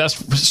one of my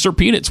best... Sir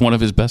Peanut's one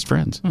of his best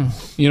friends.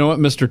 You know what?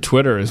 Mr.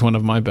 Twitter is one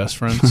of my best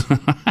friends.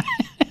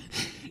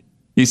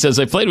 He says,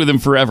 I played with him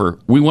forever.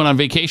 We went on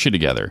vacation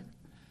together.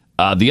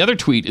 The other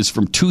tweet is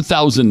from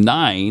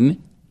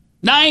 2009,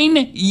 9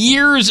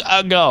 years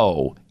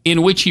ago,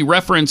 in which he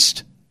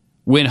referenced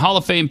when Hall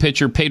of Fame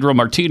pitcher Pedro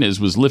Martinez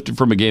was lifted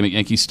from a game at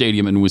Yankee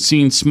Stadium and was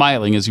seen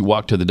smiling as he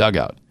walked to the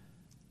dugout.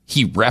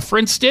 He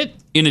referenced it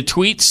in a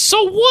tweet?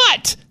 So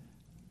what?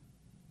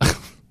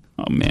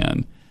 Oh,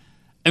 man.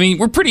 I mean,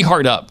 we're pretty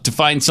hard up to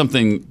find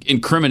something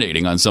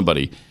incriminating on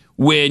somebody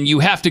when you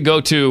have to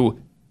go to,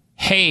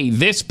 hey,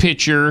 this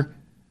pitcher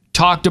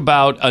talked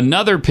about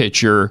another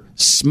pitcher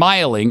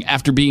smiling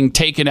after being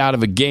taken out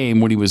of a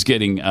game when he was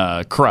getting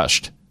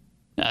crushed.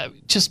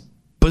 Just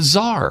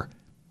bizarre.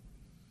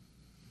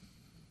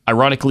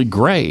 Ironically,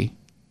 Gray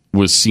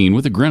was seen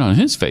with a grin on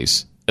his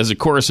face as a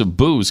chorus of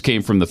boos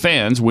came from the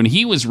fans when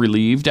he was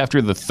relieved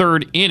after the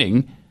third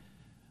inning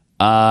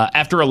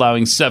after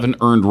allowing 7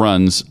 earned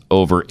runs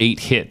over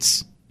 8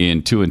 hits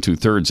in 2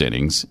 2/3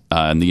 innings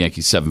in the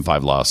Yankees'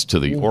 7-5 loss to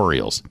the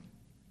Orioles.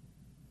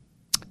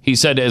 He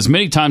said, as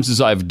many times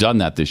as I've done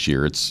that this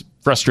year, it's a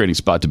frustrating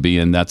spot to be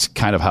in. That's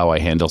kind of how I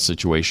handle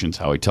situations,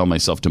 how I tell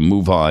myself to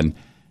move on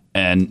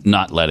and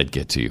not let it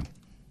get to you.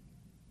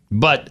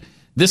 But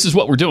this is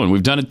what we're doing.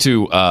 We've done it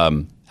to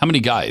how many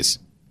guys?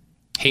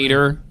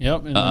 Hader.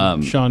 Yep.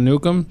 And Sean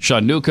Newcomb.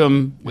 Sean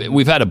Newcomb.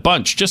 We've had a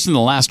bunch just in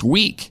the last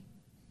week.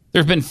 There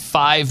have been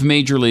 5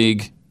 major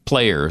league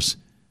players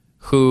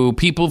who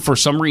people, for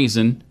some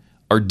reason,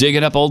 are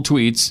digging up old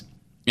tweets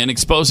and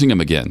exposing them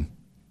again.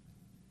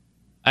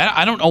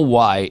 I don't know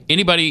why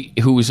anybody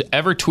who's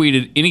ever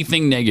tweeted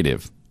anything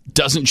negative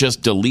doesn't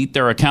just delete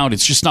their account.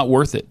 It's just not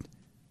worth it.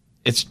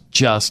 It's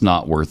just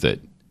not worth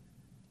it.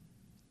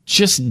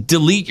 Just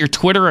delete your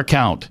Twitter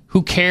account.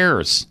 Who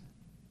cares?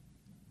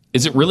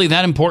 Is it really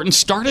that important?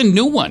 Start a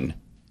new one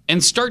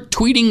and start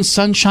tweeting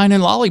sunshine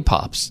and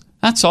lollipops.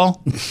 That's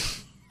all.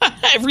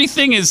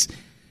 Everything is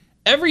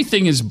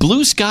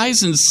blue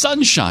skies and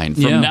sunshine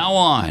from now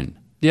on.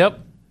 Yep.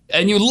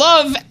 And you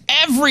love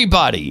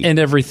everybody. And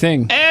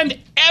everything. And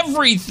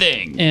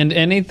everything. And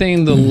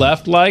anything the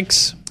left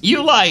likes.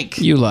 You like.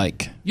 You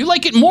like. You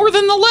like it more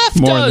than the left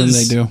does. More than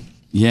they do.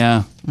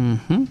 Yeah.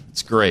 Mm-hmm.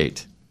 It's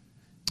great.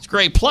 It's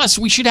great. Plus,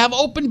 we should have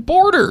open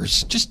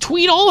borders. Just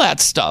tweet all that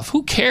stuff.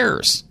 Who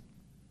cares?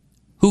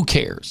 Who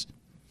cares?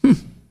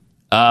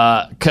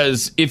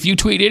 Because if you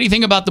tweet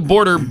anything about the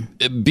border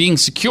being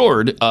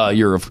secured,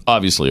 you're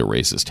obviously a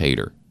racist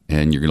hater,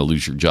 and you're going to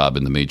lose your job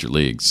in the major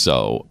leagues.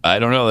 So I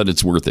don't know that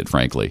it's worth it,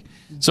 frankly.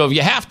 So if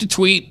you have to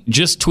tweet,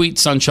 just tweet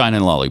sunshine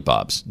and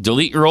lollipops.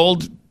 Delete your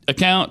old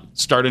account,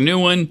 start a new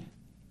one,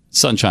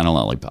 sunshine and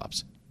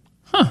lollipops.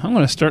 I'm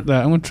going to start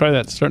that. I'm going to try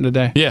that starting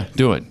today. Yeah,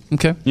 do it.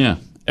 Okay. Yeah.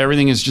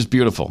 Everything is just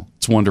beautiful.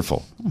 It's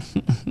wonderful.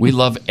 We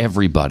love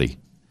everybody.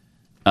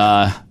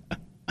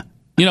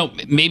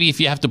 Maybe if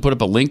you have to put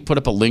up a link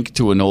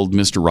to an old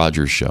Mr.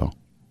 Rogers show.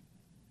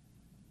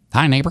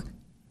 Hi, neighbor.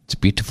 It's a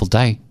beautiful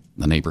day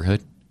in the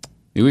neighborhood.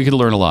 We could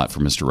learn a lot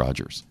from Mr.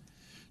 Rogers.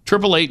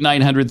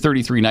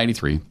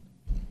 888-900-3393.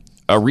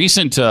 A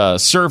recent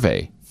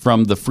survey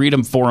from the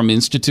Freedom Forum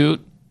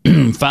Institute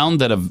found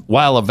that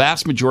while a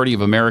vast majority of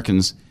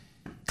Americans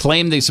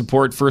claim they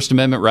support First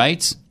Amendment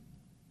rights,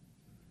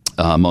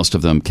 most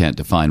of them can't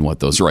define what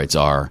those rights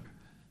are.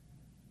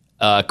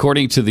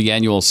 According to the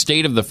annual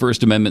State of the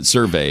First Amendment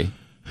survey,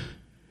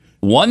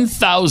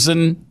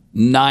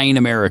 1,009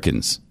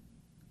 American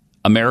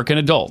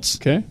adults.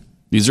 Okay.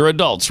 These are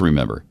adults,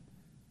 remember.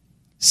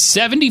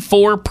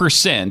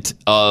 74%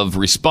 of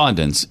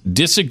respondents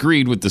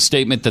disagreed with the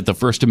statement that the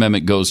First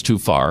Amendment goes too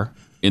far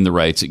in the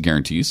rights it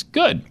guarantees.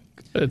 Good.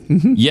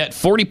 Yet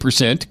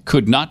 40%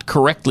 could not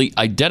correctly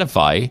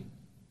identify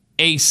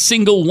a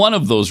single one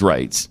of those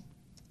rights.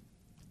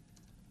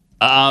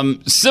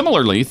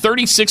 Similarly,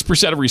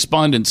 36% of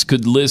respondents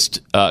could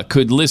list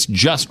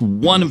just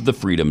one of the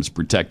freedoms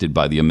protected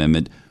by the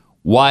amendment,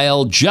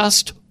 while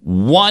just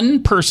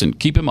one person,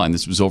 keep in mind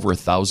this was over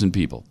 1,000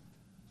 people,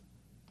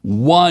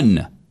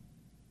 one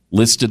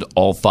listed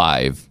all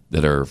 5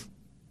 that are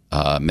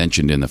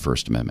mentioned in the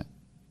First Amendment.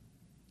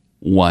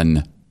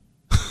 One.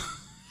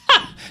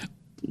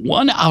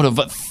 One out of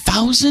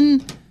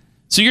 1,000?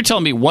 So you're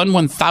telling me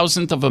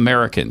 1/1,000th of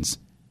Americans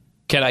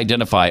can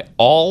identify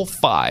all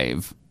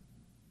 5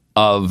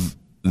 of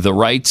the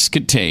rights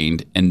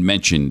contained and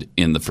mentioned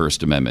in the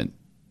First Amendment.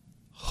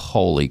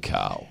 Holy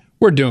cow.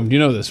 We're doomed. You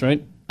know this,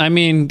 right? I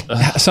mean,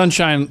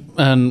 sunshine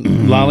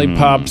and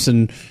lollipops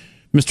and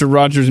Mr.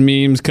 Rogers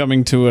memes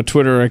coming to a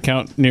Twitter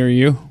account near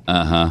you.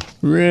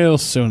 Real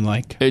soon,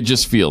 like. It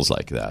just feels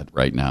like that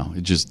right now.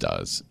 It just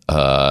does.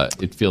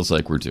 It feels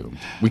like we're doomed.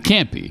 We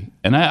can't be.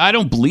 And I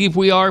don't believe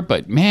we are,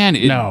 but man,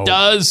 it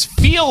does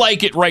feel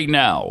like it right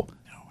now.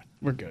 No,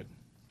 we're good.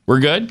 We're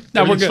good?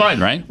 No, we're good. Fine,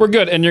 right? We're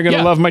good. And you're going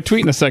to love my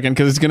tweet in a second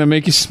because it's going to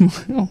make you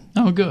smile.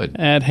 Oh, good.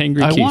 At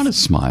Hangry Keith. I want to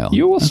smile.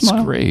 You will That's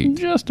smile. Great. In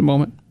just a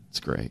moment. It's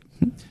great.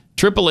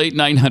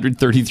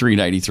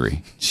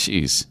 888-900-3393.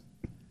 Jeez.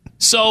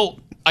 So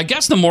I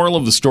guess the moral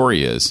of the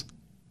story is,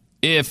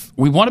 if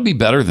we want to be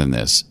better than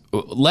this,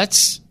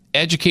 let's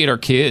educate our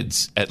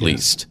kids at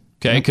least,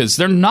 okay? Because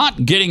they're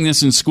not getting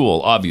this in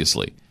school,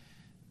 obviously.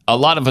 A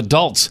lot of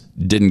adults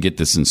didn't get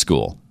this in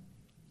school.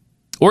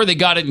 Or they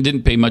got it and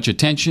didn't pay much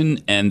attention,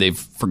 and they've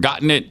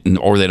forgotten it,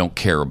 or they don't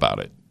care about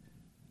it.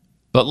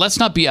 But let's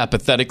not be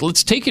apathetic.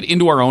 Let's take it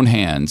into our own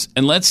hands,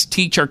 and let's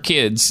teach our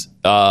kids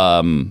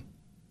the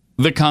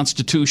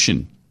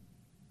Constitution.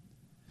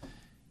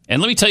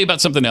 And let me tell you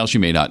about something else you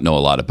may not know a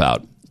lot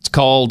about. It's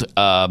called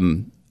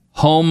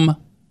home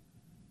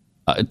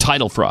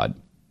title fraud.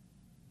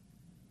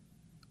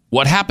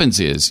 What happens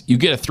is you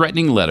get a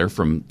threatening letter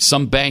from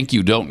some bank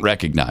you don't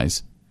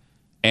recognize,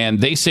 and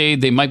they say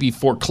they might be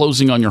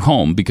foreclosing on your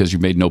home because you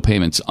made no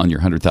payments on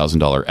your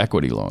 $100,000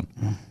 equity loan.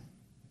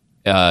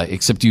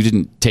 Except you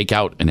didn't take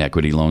out an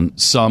equity loan.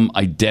 Some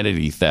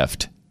identity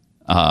theft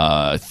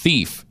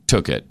thief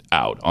took it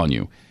out on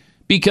you.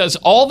 Because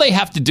all they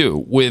have to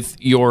do with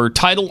your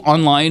title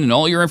online and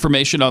all your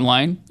information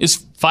online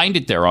is find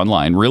it there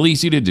online. Real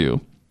easy to do.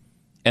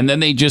 And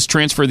then they just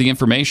transfer the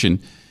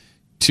information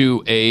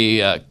to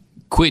a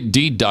quit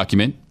deed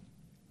document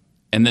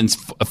and then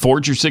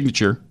forge your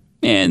signature.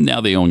 And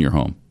now they own your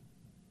home.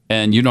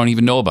 And you don't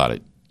even know about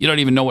it. You don't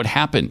even know what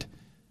happened.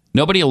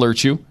 Nobody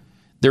alerts you.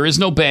 There is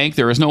no bank.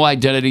 There is no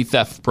identity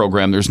theft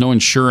program. There's no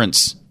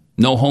insurance,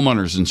 no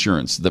homeowner's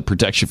insurance that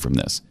protects you from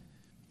this.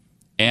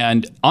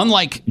 And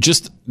unlike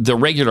just the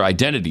regular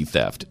identity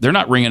theft, they're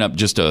not ringing up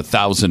just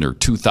 $1,000 or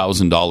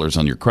 $2,000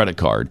 on your credit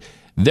card.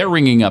 They're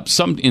ringing up,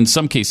 in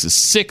some cases,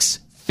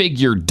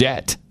 6-figure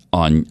debt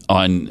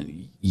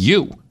on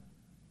you.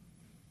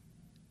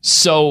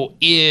 So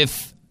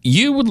if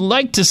you would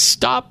like to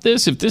stop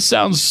this, if this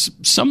sounds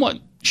somewhat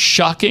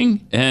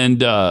shocking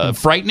and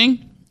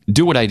frightening,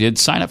 do what I did.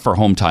 Sign up for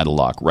Home Title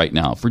Lock right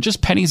now. For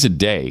just pennies a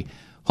day,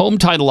 Home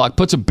Title Lock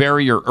puts a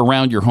barrier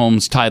around your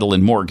home's title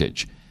and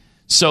mortgage.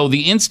 So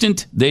the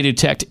instant they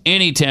detect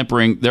any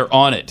tampering, they're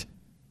on it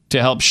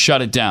to help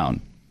shut it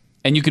down.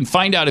 And you can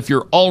find out if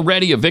you're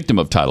already a victim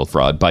of title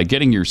fraud by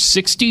getting your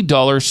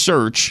 $60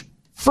 search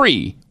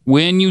free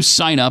when you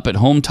sign up at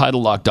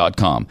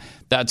HomeTitleLock.com.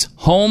 That's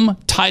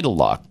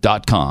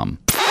HomeTitleLock.com.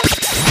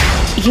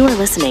 You are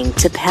listening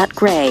to Pat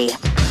Gray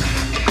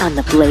on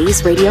the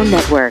Blaze Radio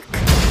Network.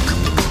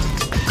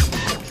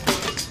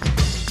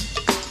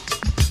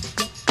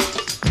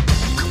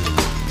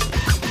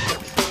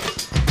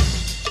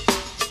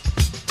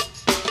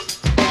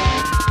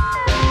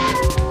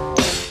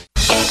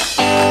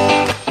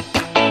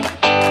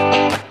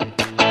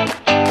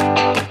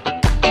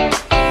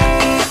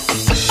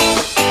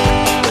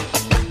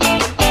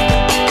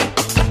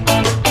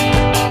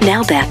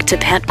 Now back to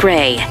Pat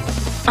Gray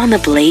on the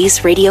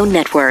Blaze Radio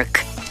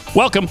Network.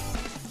 Welcome.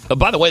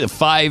 By the way, the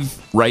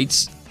 5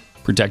 rights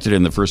protected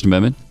in the First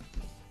Amendment: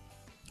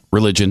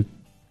 religion,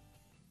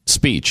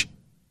 speech,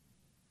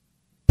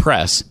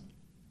 press,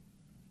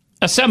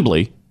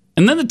 assembly,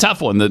 and then the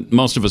tough one that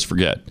most of us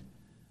forget,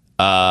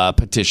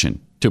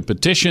 petition. To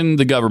petition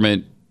the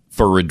government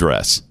for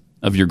redress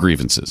of your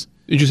grievances.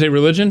 Did you say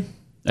religion?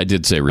 I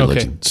did say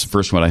religion. Okay. It's the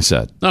first one I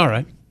said. All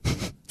right.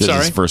 This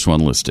is the first one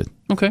listed.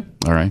 Okay.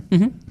 All right.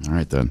 Mm-hmm. All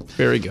right, then.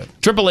 Very good.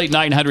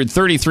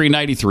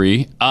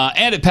 888-900-3393.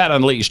 And at Pat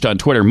Unleashed on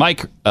Twitter.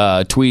 Mike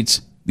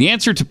tweets, the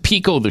answer to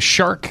Pico the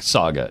Shark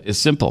saga is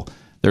simple.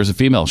 There's a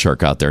female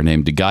shark out there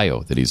named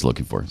DeGaio that he's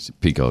looking for.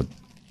 Pico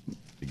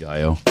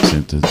DeGaio.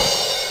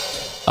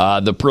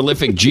 The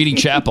prolific G.D.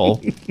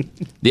 Chappell,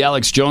 the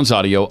Alex Jones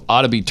audio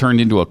ought to be turned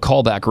into a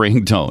callback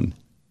ringtone.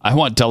 I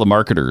want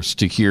telemarketers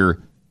to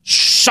hear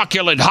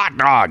succulent hot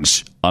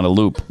dogs on a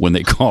loop when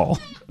they call.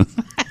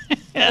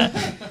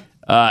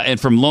 And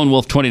from Lone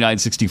Wolf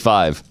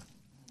 2965,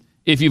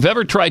 if you've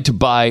ever tried to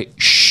buy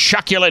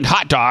succulent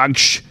hot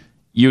dogs,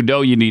 you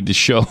know you need to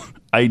show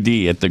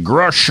ID at the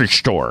grocery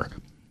store.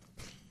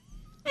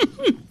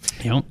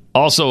 Yep.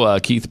 Also,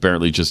 Keith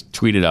apparently just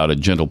tweeted out a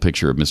gentle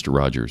picture of Mr.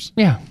 Rogers.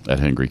 Yeah. At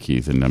Hangry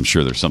Keith, and I'm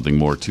sure there's something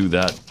more to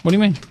that. What do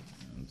you mean?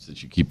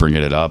 Since you keep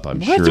bringing it up, I'm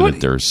sure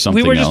that there's something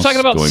else. We were just talking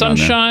about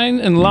sunshine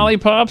and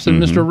lollipops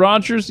and Mr.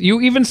 Rogers.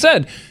 You even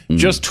said,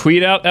 just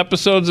tweet out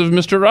episodes of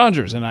Mr.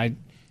 Rogers.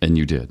 And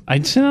you did.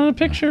 I sent out a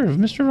picture of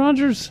Mr.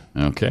 Rogers.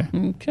 Okay.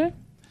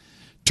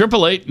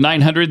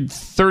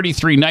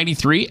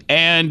 888-900-3393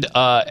 and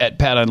at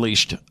Pat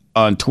Unleashed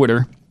on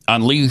Twitter.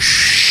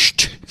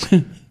 Unleashed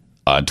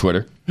on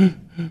Twitter.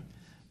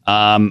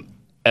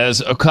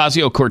 As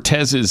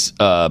Ocasio-Cortez's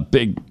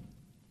big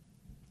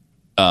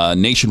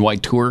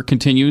nationwide tour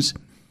continues.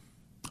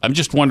 I'm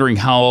just wondering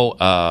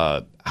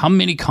how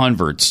many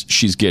converts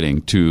she's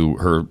getting to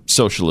her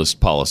socialist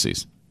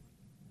policies.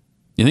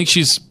 You think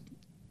she's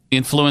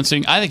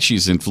influencing? I think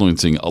she's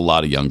influencing a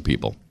lot of young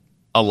people,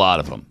 a lot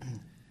of them.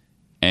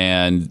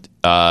 And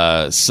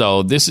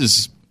so this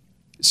is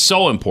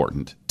so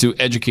important to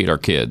educate our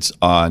kids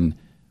on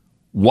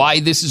why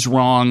this is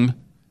wrong,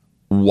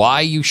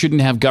 why you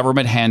shouldn't have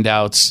government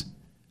handouts,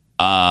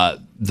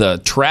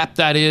 the trap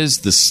that is,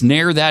 the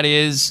snare that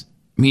is.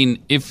 I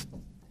mean, if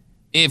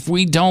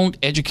we don't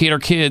educate our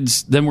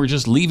kids, then we're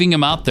just leaving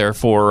them out there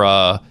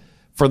for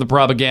the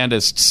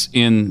propagandists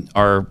in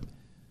our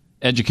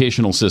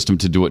educational system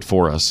to do it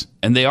for us.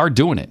 And they are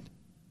doing it.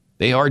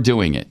 They are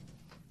doing it.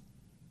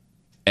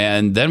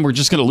 And then we're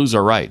just going to lose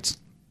our rights.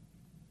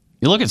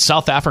 You look at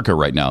South Africa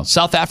right now.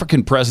 South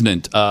African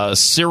President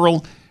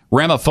Cyril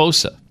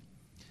Ramaphosa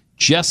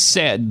just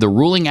said the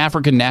ruling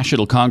African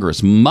National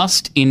Congress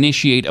must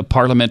initiate a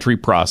parliamentary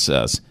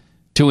process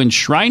to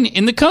enshrine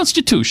in the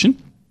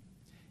Constitution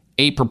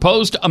a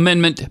proposed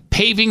amendment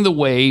paving the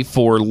way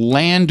for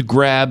land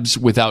grabs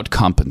without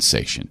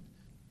compensation.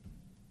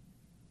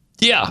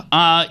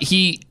 Yeah,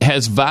 he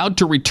has vowed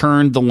to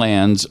return the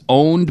lands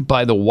owned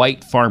by the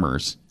white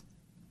farmers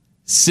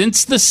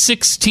since the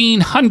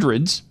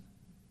 1600s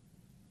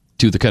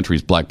to the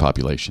country's black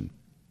population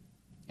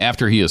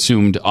after he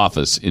assumed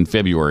office in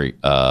February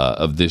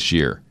of this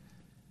year.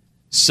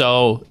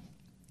 So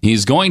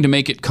he's going to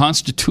make it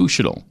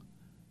constitutional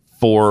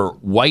for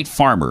white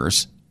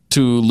farmers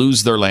to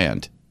lose their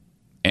land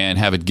and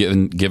have it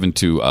given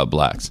to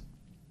blacks,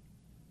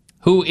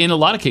 who in a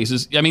lot of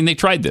cases, I mean, they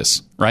tried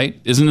this, right?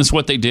 Isn't this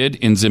what they did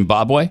in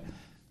Zimbabwe?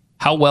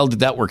 How well did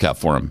that work out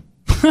for him?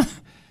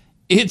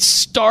 It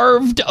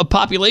starved a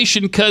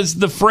population because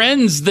the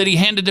friends that he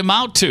handed them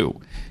out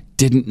to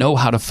didn't know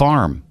how to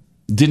farm,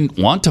 didn't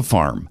want to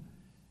farm.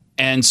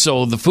 And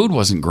so the food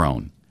wasn't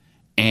grown.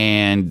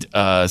 And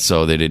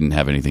so they didn't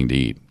have anything to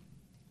eat.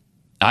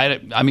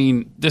 I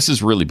mean, this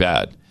is really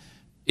bad.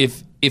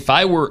 If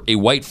I were a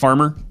white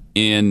farmer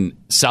in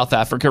South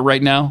Africa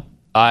right now,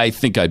 I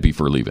think I'd be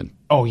for leaving.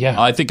 Oh,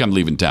 yeah. I think I'm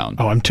leaving town.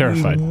 Oh, I'm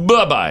terrified.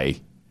 Bye-bye.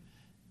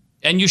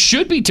 And you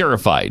should be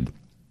terrified.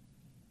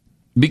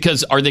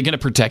 Because are they going to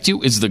protect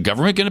you? Is the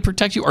government going to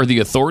protect you? Are the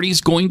authorities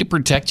going to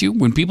protect you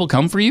when people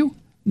come for you?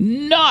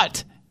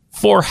 Not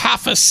for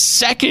half a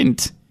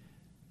second.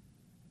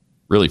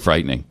 Really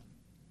frightening.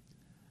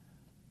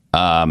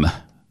 And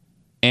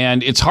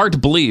it's hard to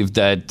believe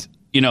that,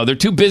 they're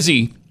too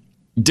busy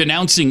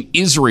denouncing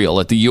Israel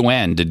at the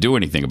UN to do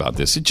anything about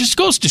this. It just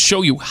goes to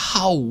show you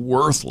how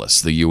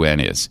worthless the UN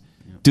is.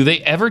 Do they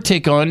ever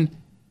take on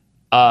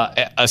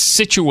a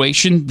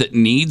situation that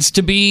needs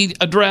to be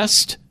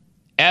addressed?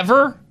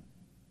 Ever?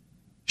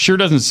 Sure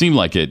doesn't seem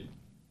like it.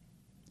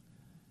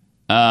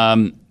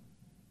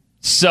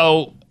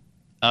 So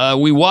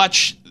we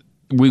watch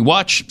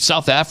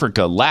South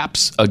Africa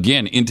lapse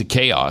again into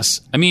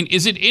chaos. I mean,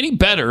 is it any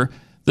better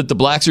that the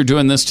blacks are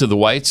doing this to the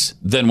whites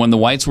than when the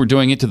whites were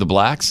doing it to the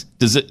blacks?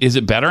 Is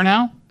it better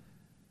now?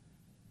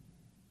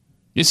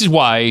 This is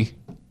why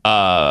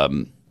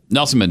Nelson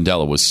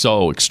Mandela was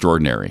so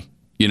extraordinary.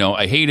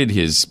 I hated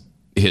his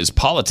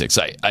politics.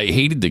 I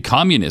hated the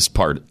communist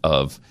part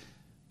of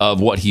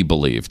what he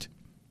believed.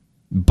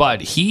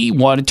 But he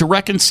wanted to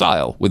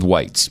reconcile with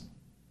whites.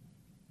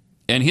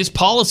 And his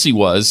policy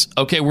was,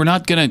 okay, we're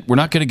not going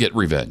to get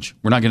revenge.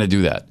 We're not going to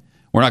do that.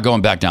 We're not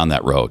going back down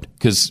that road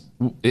because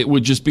it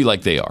would just be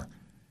like they are.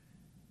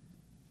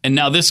 And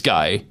now this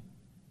guy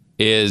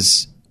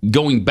is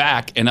going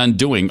back and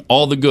undoing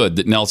all the good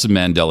that Nelson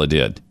Mandela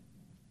did.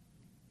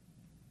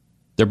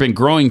 There have been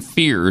growing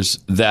fears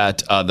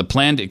that the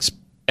planned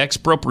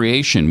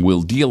expropriation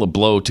will deal a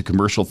blow to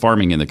commercial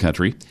farming in the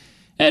country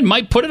and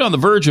might put it on the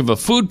verge of a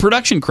food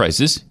production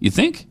crisis, you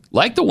think?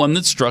 Like the one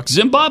that struck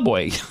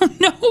Zimbabwe.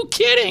 No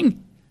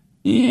kidding.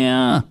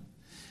 Yeah.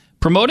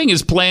 Promoting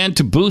his plan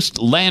to boost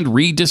land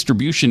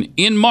redistribution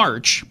in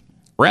March,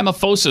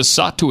 Ramaphosa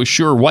sought to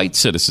assure white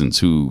citizens,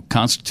 who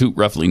constitute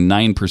roughly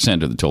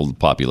 9% of the total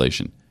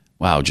population,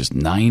 wow, just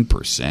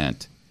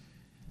 9%,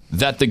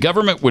 that the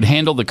government would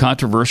handle the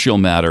controversial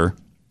matter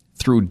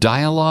through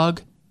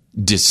dialogue,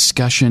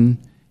 discussion,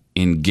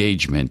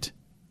 engagement,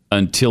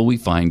 until we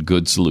find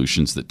good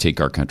solutions that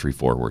take our country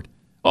forward.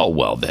 Oh,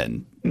 well,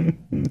 then,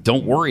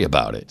 don't worry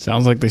about it.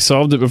 Sounds like they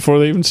solved it before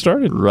they even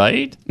started.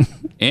 Right?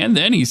 And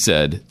then he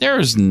said,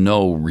 there's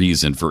no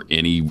reason for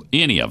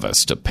any of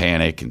us to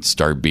panic and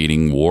start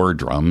beating war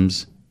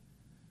drums.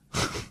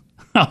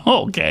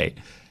 Okay.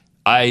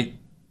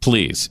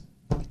 Please,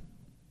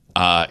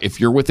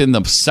 if you're within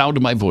the sound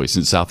of my voice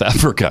in South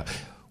Africa,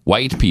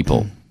 white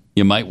people,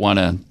 you might want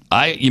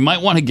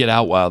to get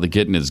out while the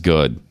getting is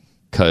good,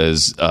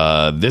 because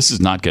this is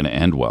not going to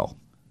end well.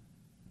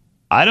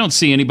 I don't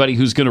see anybody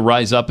who's going to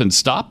rise up and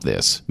stop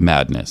this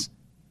madness.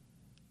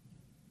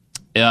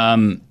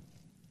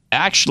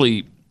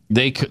 Actually,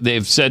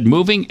 they've said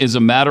moving is a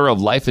matter of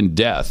life and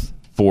death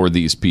for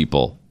these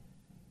people.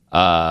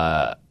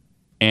 And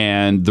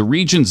the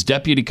region's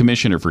deputy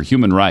commissioner for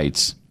human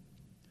rights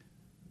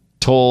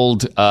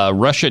told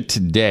Russia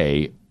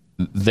Today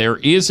there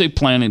is a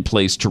plan in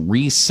place to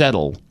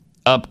resettle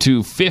up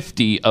to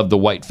 50 of the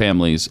white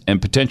families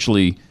and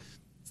potentially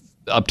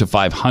up to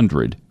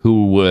 500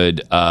 who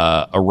would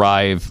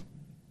arrive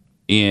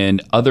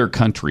in other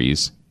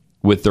countries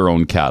with their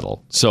own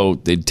cattle. So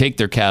they'd take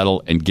their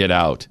cattle and get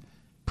out.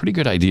 Pretty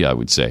good idea, I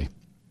would say.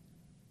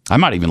 I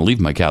might even leave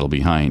my cattle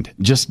behind.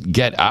 Just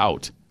get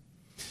out.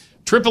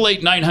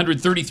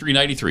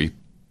 888-900-3393.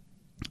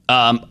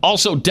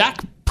 Also,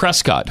 Dak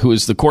Prescott, who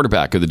is the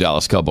quarterback of the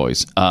Dallas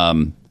Cowboys.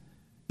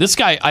 This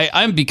guy,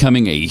 I'm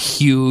becoming a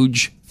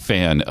huge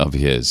fan of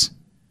his.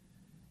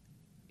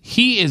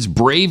 He is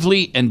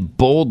bravely and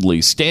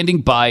boldly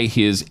standing by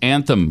his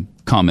anthem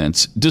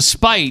comments,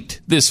 despite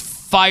this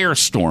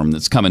firestorm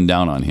that's coming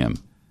down on him.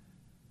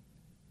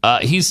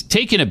 He's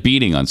taken a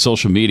beating on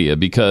social media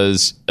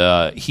because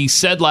he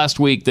said last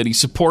week that he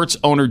supports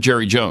owner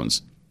Jerry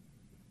Jones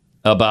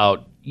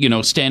about,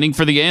 standing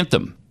for the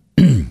anthem.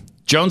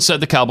 Jones said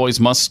the Cowboys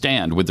must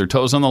stand with their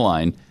toes on the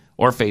line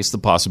or face the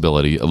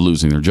possibility of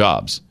losing their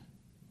jobs.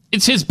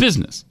 It's his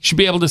business. He should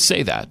be able to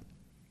say that.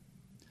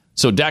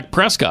 So Dak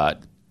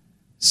Prescott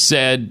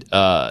said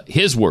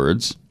his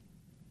words,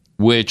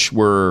 which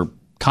were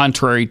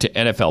contrary to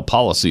NFL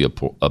policy,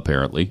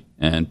 apparently,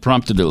 and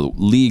prompted a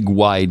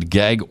league-wide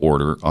gag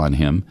order on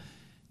him,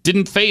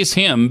 didn't faze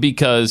him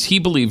because he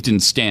believed in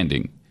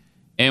standing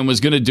and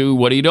was going to do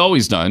what he'd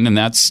always done, and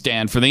that's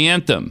stand for the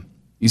anthem.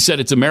 He said,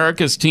 it's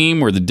America's team.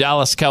 We're the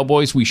Dallas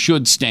Cowboys. We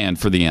should stand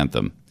for the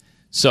anthem.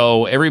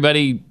 So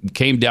everybody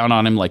came down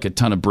on him like a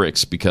ton of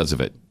bricks because of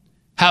it.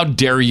 How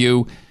dare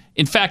you?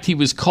 In fact, he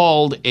was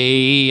called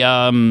a...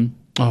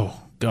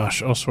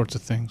 all sorts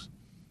of things.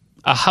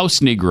 A house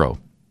Negro.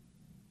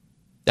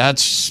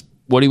 That's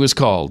what he was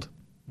called.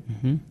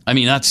 Mm-hmm. I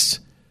mean,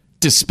 that's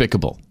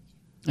despicable.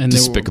 And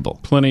despicable.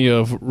 There were plenty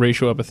of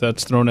racial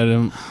epithets thrown at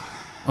him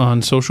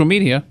on social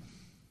media.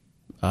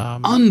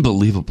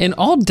 Unbelievable. And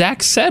all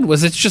Dak said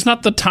was it's just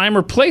not the time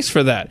or place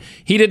for that.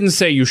 He didn't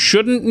say you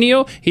shouldn't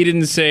kneel. He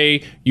didn't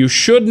say you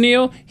should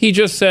kneel. He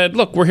just said,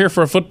 look, we're here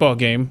for a football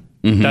game.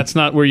 Mm-hmm. That's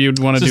not where you'd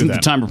want to do that. This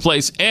isn't the time or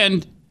place.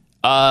 And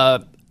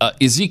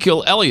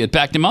Ezekiel Elliott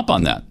backed him up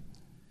on that.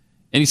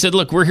 And he said,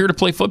 look, we're here to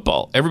play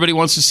football. Everybody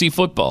wants to see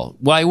football.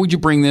 Why would you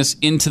bring this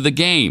into the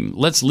game?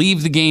 Let's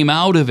leave the game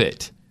out of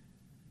it.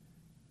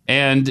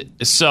 And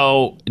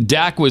so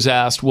Dak was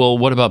asked, well,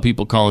 what about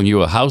people calling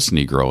you a house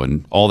Negro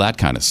and all that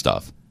kind of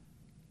stuff?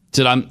 He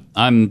said,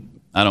 I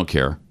don't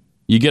care.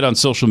 You get on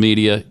social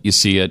media, you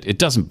see it. It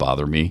doesn't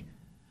bother me.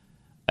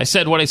 I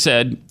said what I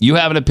said. You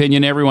have an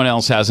opinion. Everyone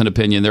else has an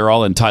opinion. They're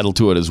all entitled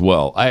to it as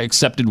well. I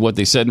accepted what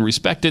they said and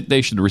respect it.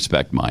 They should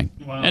respect mine.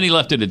 Wow. And he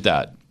left it at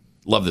that.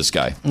 Love this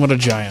guy. What a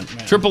giant,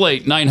 man.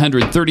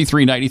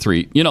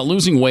 888-900-3393.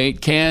 Losing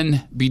weight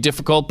can be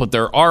difficult, but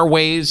there are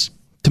ways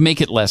to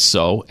make it less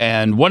so.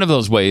 And one of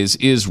those ways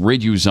is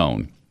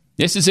Riduzone.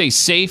 This is a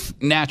safe,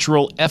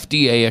 natural,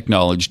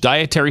 FDA-acknowledged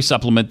dietary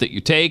supplement that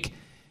you take,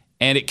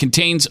 and it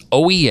contains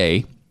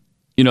OEA.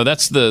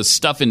 That's the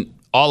stuff in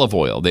olive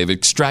oil. They've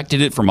extracted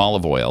it from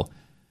olive oil,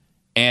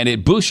 and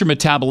it boosts your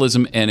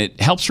metabolism, and it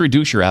helps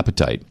reduce your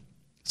appetite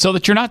so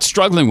that you're not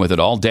struggling with it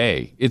all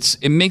day.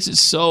 It makes it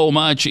so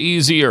much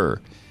easier.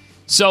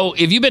 So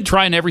if you've been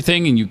trying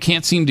everything and you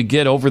can't seem to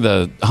get over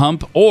the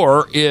hump,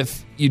 or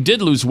if you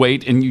did lose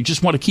weight and you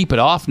just want to keep it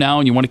off now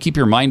and you want to keep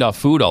your mind off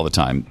food all the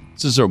time,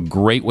 this is a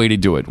great way to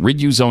do it.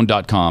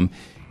 Riduzone.com.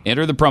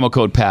 Enter the promo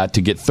code PAT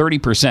to get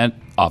 30%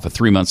 off a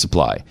 3-month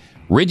supply.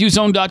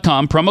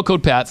 Riduzone.com, promo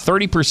code PAT,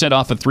 30%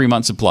 off a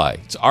 3-month supply.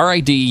 It's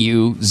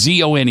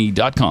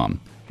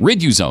RIDUZONE.com.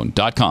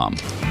 Riduzone.com.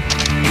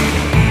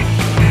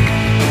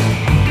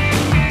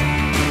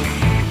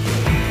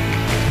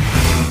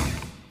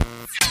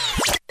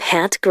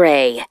 Pat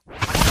Gray,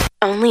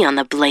 only on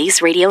the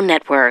Blaze Radio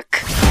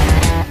Network.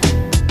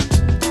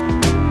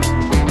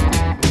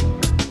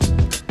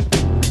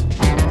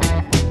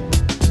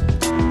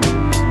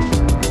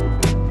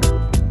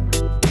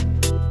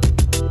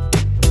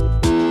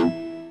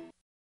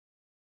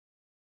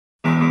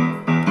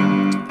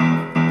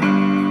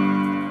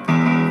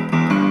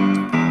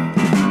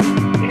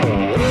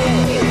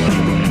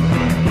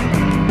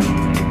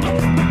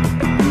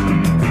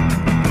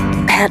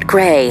 Pat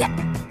Gray.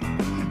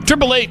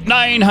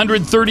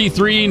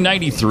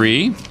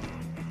 888-900-3393.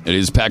 It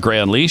is Pat Gray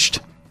Unleashed.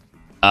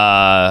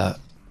 Let's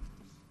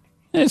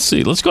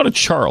see. Let's go to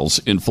Charles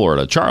in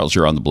Florida. Charles,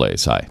 you're on the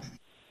Blaze. Hi.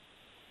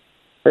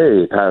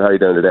 Hey, Pat. How you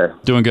doing today?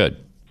 Doing good.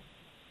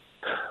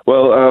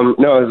 Well,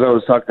 as I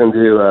was talking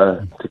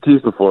to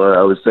Keith before,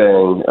 I was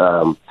saying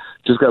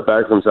just got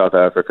back from South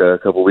Africa a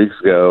couple weeks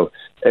ago,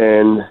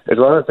 and there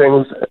are a lot of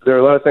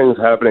things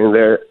happening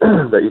there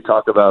that you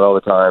talk about all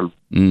the time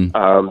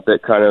that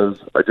kind of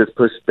are just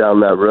pushed down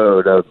that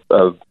road of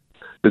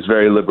this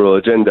very liberal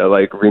agenda,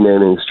 like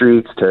renaming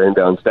streets, tearing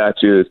down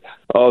statues,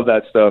 all of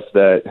that stuff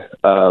that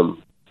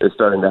is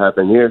starting to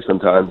happen here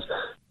sometimes.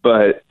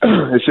 But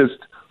it's just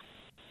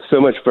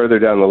so much further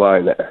down the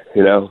line there,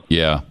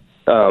 Yeah.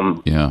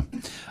 Yeah.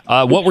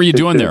 What were you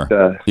doing there?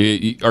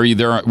 Are you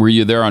there? Were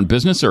you there on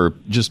business or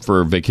just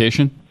for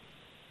vacation?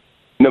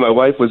 No, my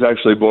wife was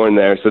actually born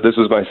there, so this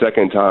was my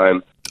second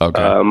time.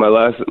 Okay. My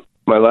last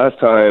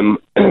time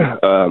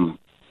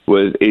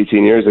was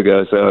 18 years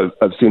ago, so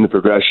I've seen the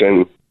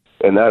progression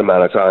in that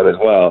amount of time as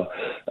well.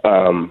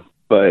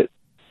 But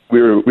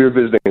we were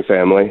visiting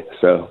family,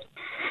 so.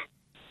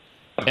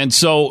 And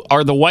so,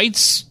 are the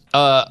whites?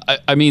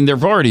 I mean,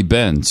 there've already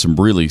been some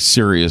really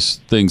serious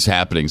things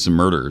happening, some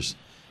murders.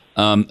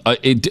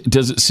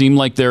 Does it seem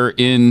like they're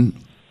in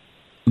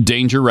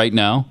danger right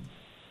now?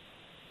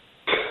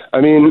 I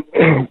mean,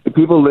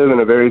 people live in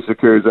a very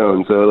secure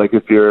zone. So, like,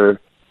 if you're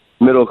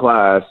middle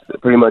class,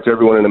 pretty much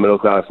everyone in a middle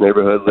class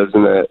neighborhood lives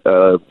in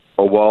a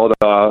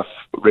walled-off,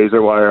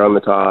 razor wire on the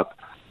top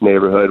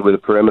neighborhood with a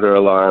perimeter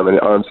alarm and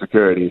armed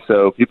security.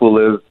 So people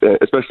live,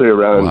 especially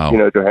around,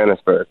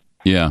 Johannesburg.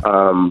 Yeah.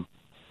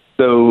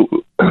 So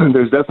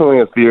there's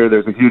definitely a fear.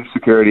 There's a huge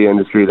security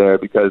industry there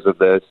because of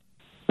this.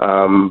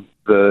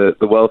 The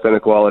wealth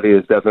inequality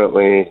is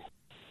definitely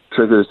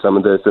triggers some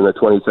of this in a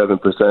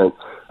 27%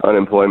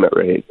 unemployment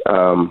rate.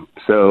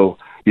 So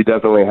you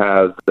definitely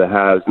have the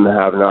haves and the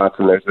have-nots,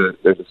 and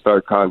there's a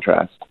stark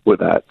contrast with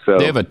that. So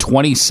they have a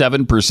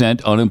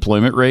 27%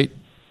 unemployment rate?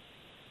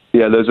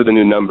 Yeah, those are the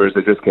new numbers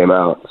that just came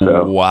out.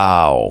 So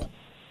wow.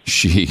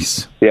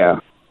 Jeez. Yeah.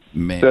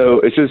 Man. So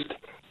it's just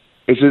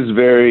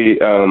very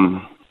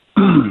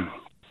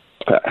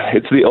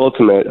it's the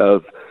ultimate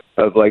of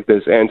like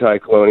this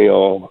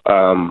anti-colonial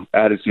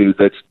attitude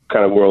that's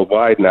kind of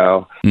worldwide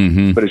now,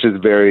 but it's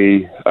just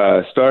very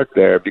stark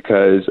there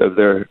because of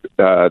their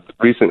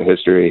recent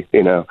history,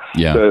 Yeah.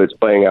 So it's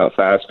playing out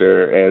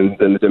faster, and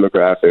then the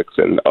demographics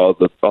and all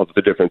the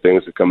different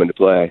things that come into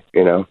play,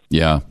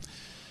 Yeah,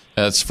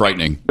 that's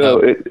frightening.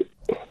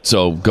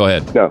 So, go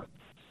ahead. No,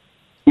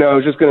 I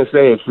was just going to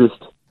say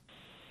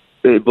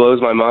it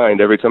blows my mind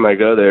every time I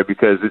go there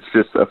because it's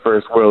just a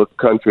first world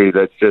country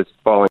that's just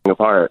falling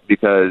apart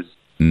because.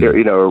 It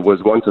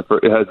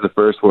has the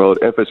first world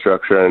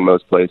infrastructure in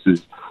most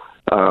places,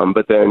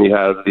 but then you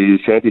have these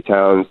shanty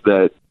towns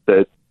that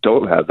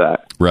don't have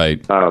that.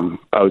 Right. I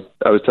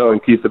was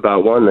telling Keith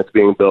about one that's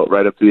being built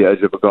right up to the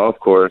edge of a golf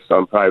course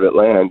on private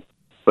land,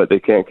 but they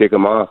can't kick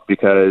them off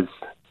because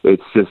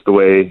it's just the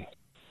way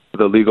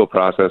the legal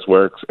process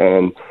works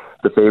and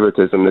the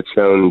favoritism that's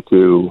shown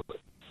to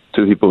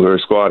people who are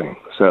squatting.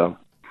 So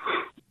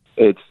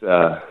it's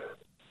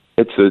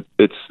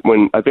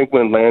when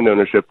land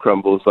ownership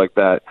crumbles like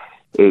that,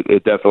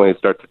 it definitely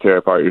starts to tear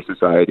apart your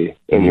society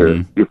and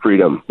your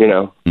freedom,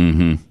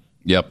 Mm-hmm.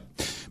 Yep.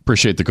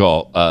 Appreciate the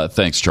call.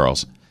 Thanks,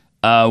 Charles.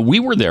 We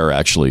were there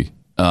actually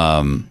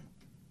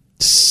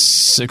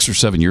 6 or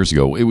 7 years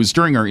ago. It was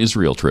during our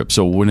Israel trip.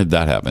 So when did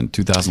that happen?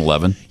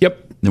 2011?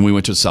 Yep. Then we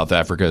went to South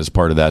Africa as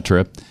part of that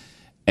trip.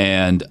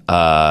 And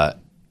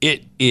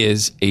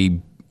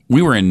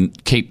we were in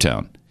Cape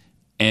Town,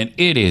 and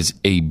it is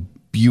a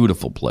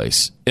beautiful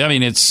place. I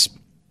mean, it's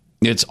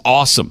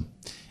awesome.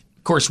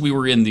 Of course, we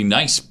were in the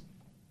nice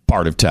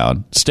part of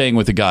town, staying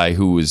with a guy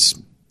who was,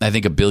 I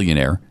think, a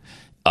billionaire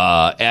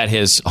at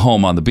his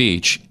home on the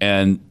beach,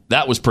 and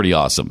that was pretty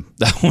awesome.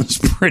 That was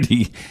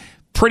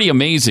pretty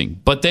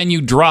amazing. But then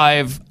you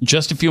drive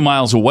just a few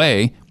miles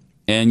away,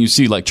 and you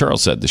see, like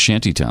Charles said, the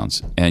shanty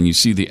towns, and you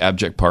see the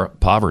abject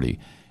poverty,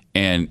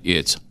 and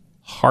it's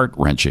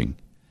heart-wrenching.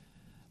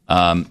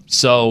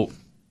 So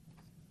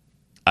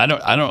I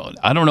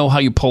don't know how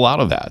you pull out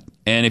of that.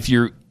 And if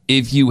you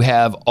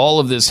have all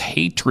of this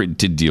hatred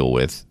to deal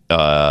with,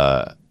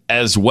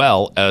 as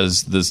well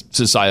as the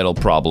societal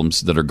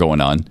problems that are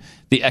going on,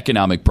 the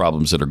economic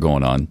problems that are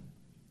going on,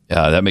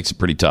 that makes it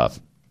pretty tough.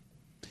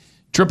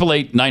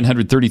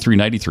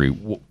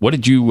 888-900-3393. What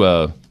did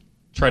you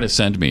try to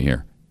send me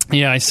here?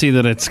 Yeah, I see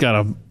that it's got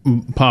a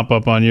pop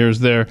up on yours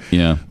there.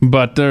 Yeah,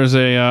 but there's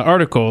a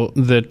article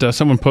that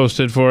someone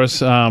posted for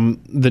us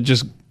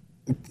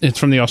it's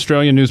from the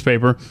Australian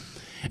newspaper,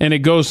 and it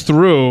goes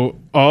through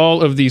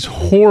all of these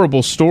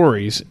horrible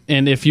stories.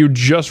 And if you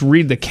just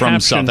read the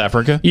caption... From South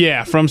Africa?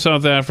 Yeah, from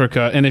South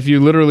Africa. And if you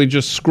literally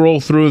just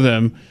scroll through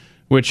them,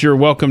 which you're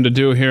welcome to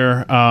do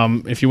here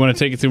if you want to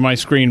take it through my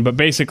screen, but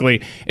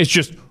basically it's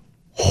just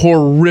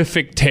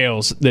horrific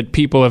tales that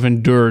people have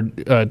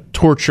endured,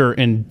 torture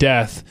and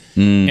death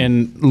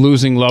and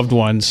losing loved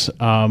ones.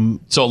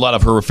 So a lot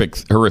of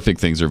horrific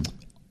things have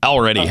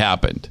already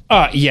happened.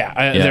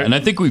 And I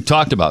think we've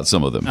talked about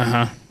some of them.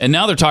 And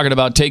now they're talking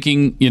about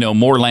taking,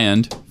 more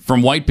land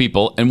from white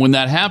people. And when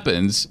that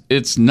happens,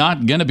 it's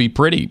not going to be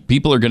pretty.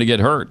 People are going to get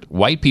hurt.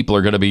 White people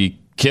are going to be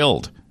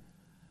killed.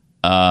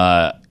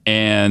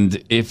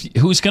 And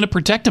who's going to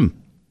protect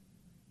them?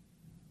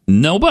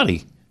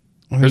 Nobody.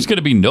 There's going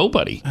to be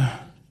nobody.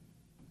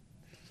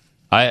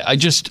 I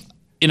just,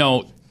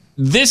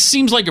 this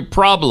seems like a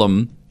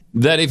problem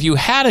that if you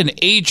had an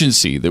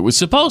agency that was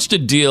supposed to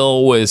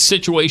deal with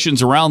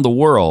situations around the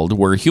world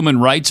where human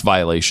rights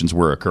violations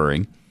were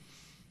occurring,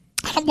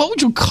 what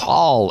would you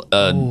call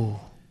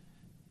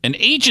an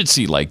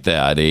agency like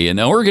that, an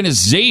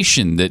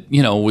organization that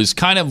was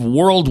kind of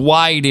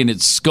worldwide in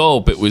its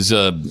scope. It was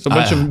a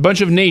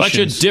bunch of nations, bunch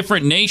of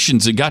different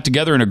nations that got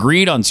together and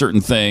agreed on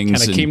certain things.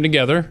 Kind of came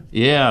together.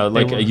 Yeah,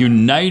 like a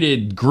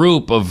united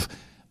group of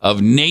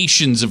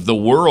nations of the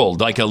world,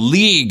 like a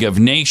league of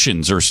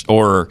nations,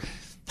 or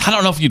I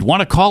don't know if you'd want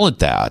to call it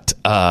that,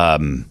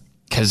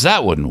 because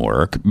that wouldn't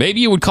work.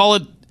 Maybe you would call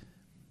it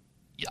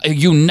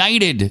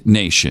United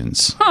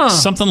Nations,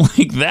 something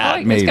like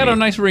that. Maybe it's got a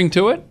nice ring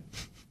to it.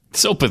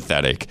 So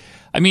pathetic.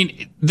 I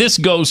mean, this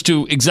goes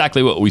to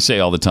exactly what we say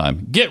all the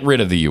time. Get rid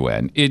of the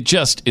UN.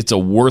 It's a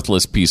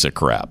worthless piece of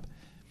crap.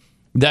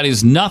 That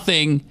is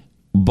nothing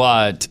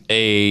but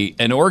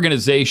an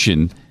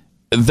organization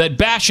that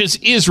bashes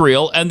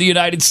Israel and the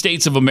United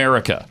States of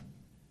America.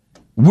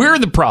 We're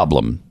the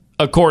problem,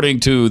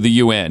 according to the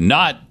UN,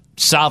 not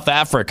South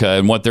Africa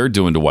and what they're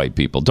doing to white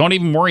people. Don't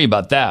even worry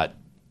about that.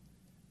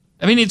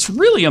 I mean, it's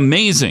really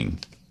amazing.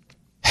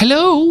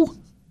 Hello,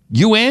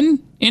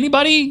 UN?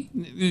 Anybody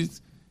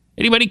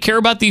care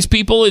about these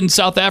people in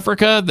South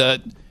Africa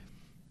that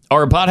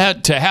are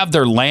about to have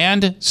their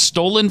land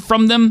stolen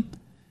from them?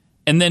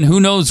 And then who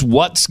knows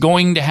what's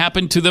going to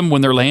happen to them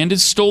when their land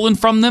is stolen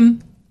from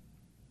them?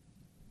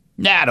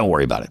 Nah, don't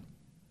worry about it.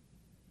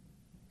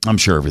 I'm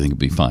sure everything will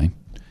be fine.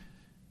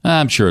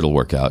 I'm sure it'll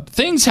work out.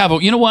 Things have a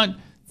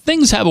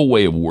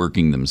way of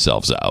working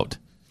themselves out.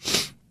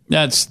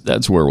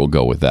 That's where we'll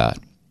go with that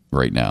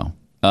right now.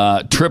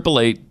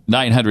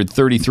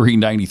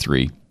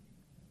 888-900-3393.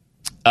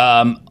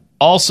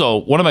 Also,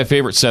 one of my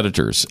favorite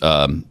senators,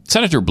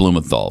 Senator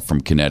Blumenthal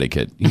from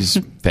Connecticut. He's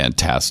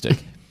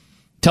fantastic.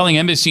 Telling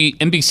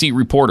NBC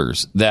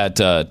reporters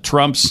that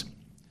Trump's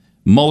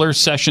Mueller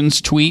Sessions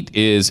tweet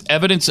is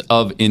evidence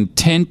of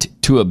intent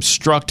to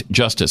obstruct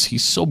justice.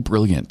 He's so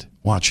brilliant.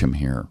 Watch him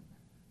here.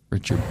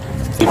 Richard.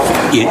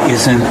 It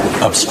isn't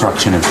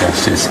obstruction of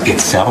justice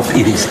itself.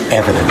 It is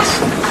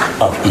evidence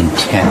of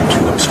intent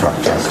to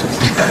obstruct justice.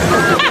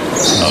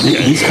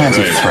 Okay. These kinds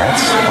of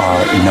threats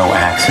are no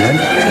accident.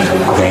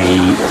 They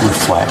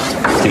reflect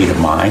state of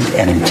mind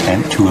and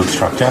intent to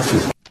obstruct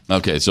justice.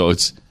 Okay, so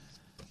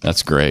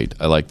that's great.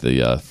 I like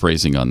the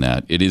phrasing on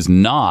that. It is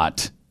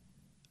not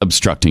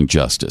obstructing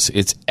justice.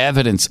 It's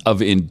evidence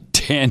of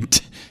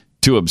intent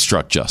to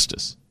obstruct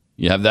justice.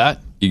 You have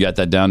that? You got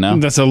that down now?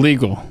 That's a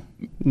legal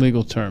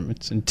term.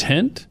 It's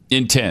intent?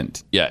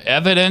 Intent. Yeah,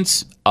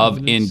 evidence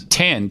of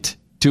intent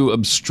to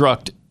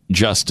obstruct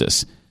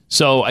justice.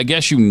 So I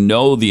guess you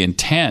know the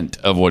intent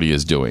of what he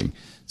is doing.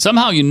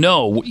 Somehow you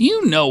know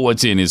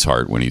what's in his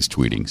heart when he's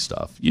tweeting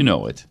stuff. You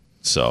know it.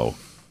 So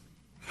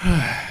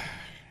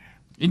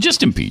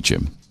just impeach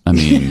him. I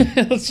mean,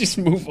 let's just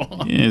move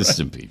on. Just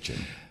impeach him.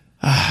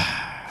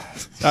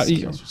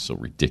 These guys are so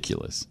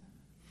ridiculous.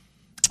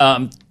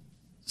 But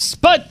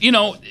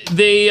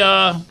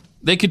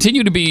they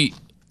continue to be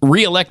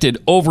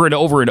reelected over and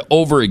over and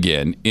over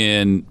again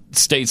in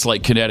states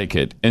like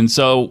Connecticut. And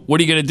so what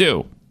are you going to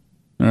do?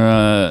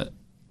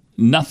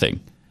 Nothing.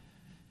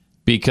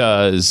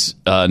 Because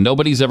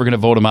nobody's ever going to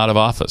vote him out of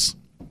office.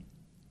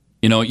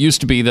 It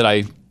used to be that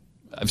I've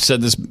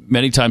said this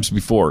many times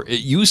before.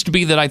 It used to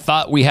be that I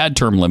thought we had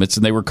term limits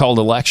and they were called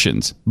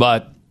elections.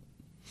 But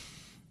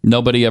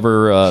nobody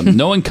ever,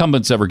 no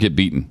incumbents ever get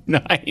beaten.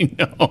 I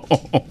know.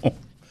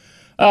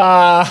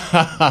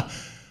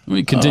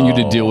 We continue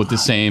to deal with the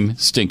same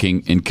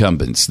stinking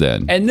incumbents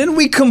then. And then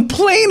we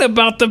complain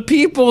about the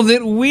people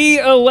that we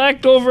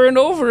elect over and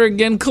over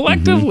again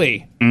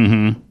collectively.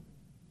 Mm-hmm.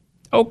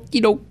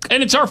 Okie doke.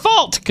 And it's our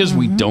fault because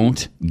we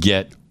don't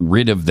get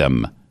rid of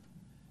them.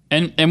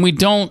 And we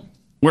don't,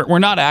 we're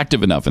not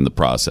active enough in the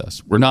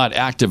process. We're not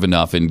active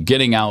enough in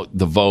getting out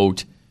the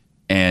vote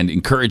and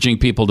encouraging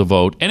people to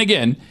vote. And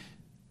again,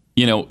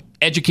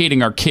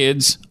 educating our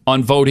kids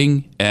on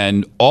voting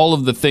and all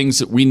of the things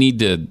that we need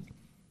to,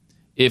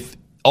 if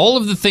all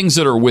of the things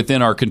that are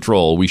within our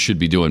control, we should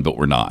be doing, but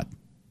we're not.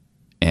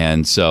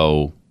 And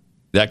so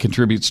that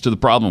contributes to the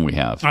problem we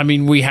have. I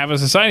mean, we have a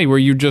society where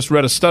you just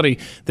read a study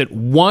that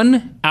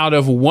 1 out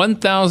of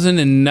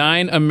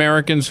 1,009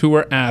 Americans who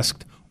were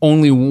asked,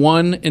 only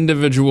one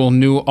individual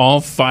knew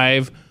all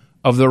 5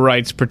 of the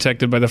rights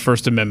protected by the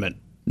First Amendment.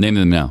 Name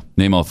them now.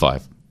 Name all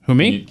 5. Who,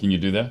 me? Can you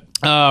do that?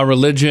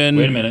 Religion.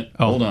 Wait a minute.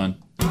 Hold on.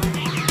 All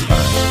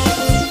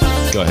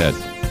right. Go ahead.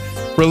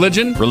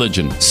 Religion.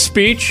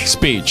 Speech.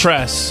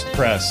 Press.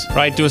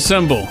 Right to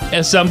assemble.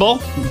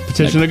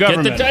 Petition the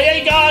government. Yeah,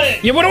 you got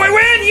it. Yeah, what do I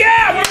win?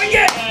 Yeah, what do I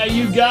get? Yeah,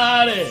 you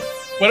got it.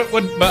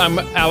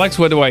 Alex,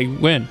 what do I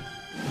win?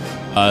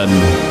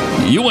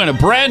 You win a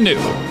brand new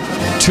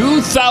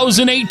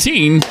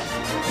 2018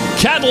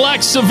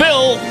 Cadillac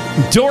Seville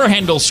door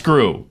handle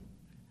screw.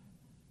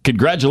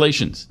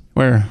 Congratulations.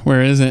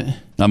 Where is it?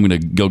 I'm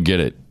going to go get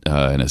it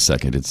in a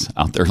second. It's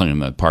out there in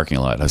the parking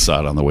lot. I saw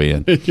it on the way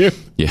in. Did you?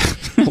 Yeah.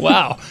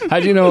 Wow.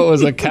 How'd you know it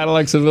was a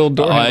Cadillac Seville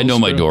door handle I know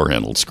screw? my door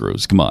handle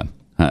screws. Come on.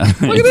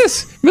 Look at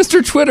this.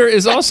 Mr. Twitter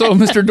is also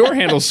Mr. Door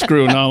Handle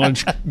Screw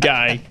knowledge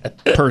guy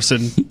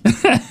person.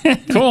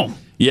 Cool.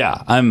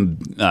 Yeah, I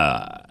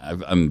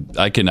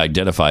can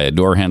identify a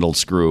door handle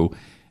screw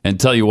and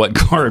tell you what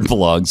car it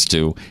belongs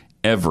to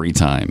every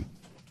time.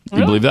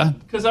 You believe that?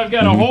 Because I've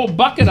got a whole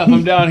bucket of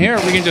them down here.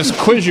 We can just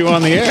quiz you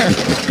on the air.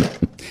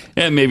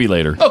 And maybe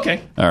later.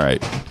 Okay. All right.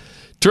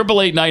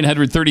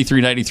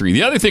 888-900-3393.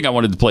 The other thing I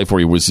wanted to play for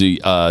you was the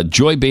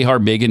Joy Behar,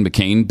 Meghan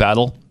McCain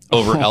battle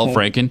over Al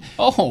Franken.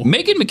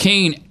 Meghan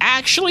McCain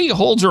actually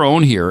holds her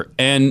own here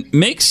and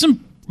makes a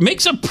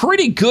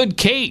pretty good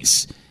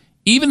case.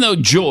 Even though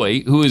Joy,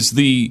 who is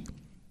the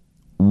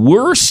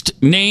worst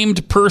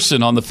named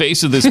person on the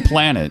face of this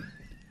planet,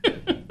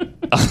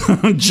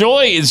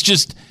 Joy is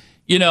just,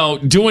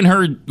 doing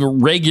her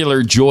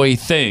regular Joy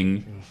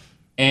thing,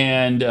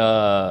 and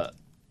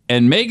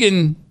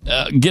Meghan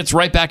gets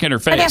right back in her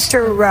face. But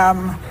after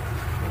Al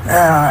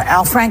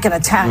Franken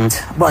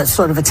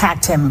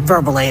attacked him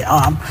verbally,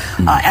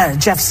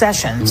 Jeff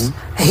Sessions,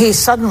 he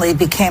suddenly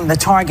became the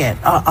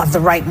target of the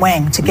right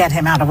wing to get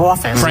him out of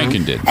office.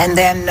 Franken did. And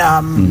then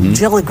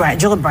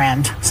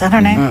Gillibrand, is that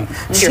her name?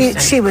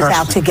 She was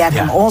out to get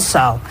him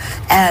also.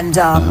 And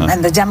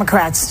the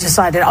Democrats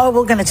decided,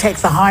 we're going to take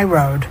the high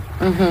road.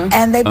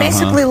 And they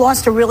basically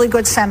lost a really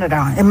good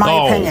senator, in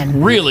my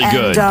opinion. Really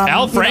good.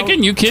 Al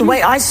Franken, you kidding? The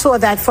way I saw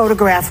that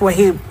photograph where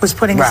he was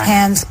putting his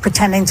hands,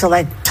 pretending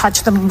to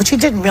touch them, but he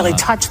didn't really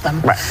touch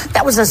them.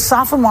 That was a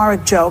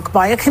sophomoric joke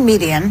by a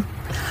comedian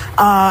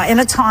in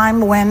a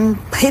time when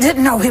he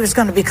didn't know he was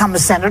going to become a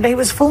senator. He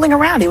was fooling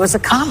around. He was a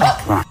comic.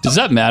 Does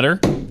that matter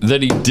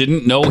that he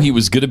didn't know he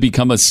was going to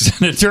become a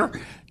senator?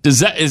 Does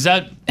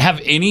that have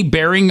any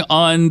bearing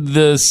on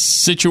the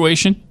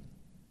situation?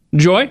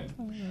 Joy?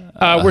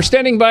 We're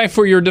standing by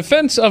for your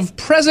defense of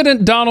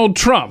President Donald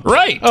Trump.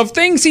 Right. Of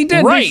things he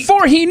did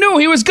before he knew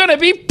he was going to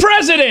be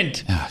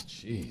president.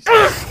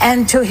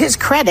 And to his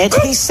credit,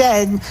 he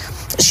said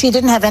she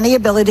didn't have any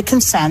ability to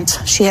consent.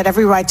 She had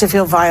every right to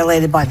feel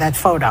violated by that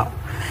photo.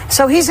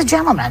 So he's a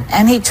gentleman,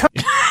 and he took...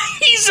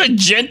 He's a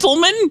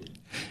gentleman?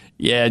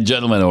 Yeah,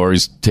 gentlemen are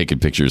always taking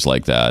pictures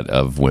like that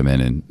of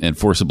women and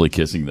forcibly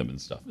kissing them and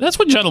stuff. That's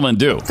what gentlemen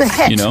do. The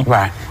hit.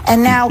 Right.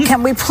 And now,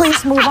 can we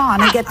please move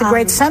on and get the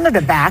great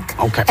senator back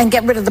and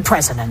get rid of the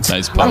president?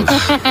 Nice pose. Well,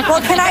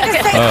 can I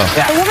just say,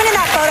 the woman in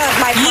that photo is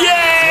my friend.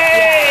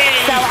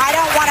 Yay! So I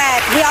don't want to...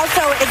 He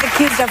also is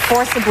accused of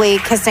forcibly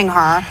kissing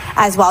her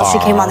as well. She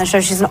came on the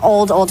show. She's an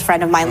old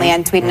friend of mine,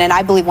 Leanne tweeted, and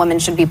I believe women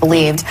should be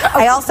believed.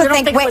 I also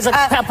think it wasn't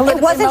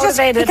just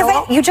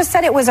because you just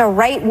said it was a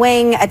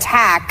right-wing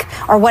attack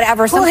or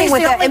whatever, something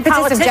with the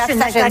impetus of Jeff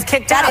Sessions.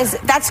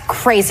 That's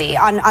crazy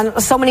on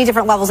so many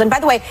different levels. And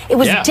by the way, it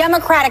was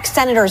Democratic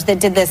senators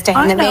that did this to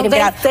him that made him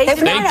get out.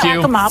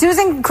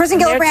 Susan, Kristen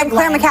Gillibrand,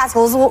 Claire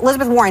McCaskill,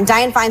 Elizabeth Warren,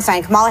 Dianne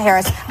Feinstein, Kamala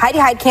Harris, Heidi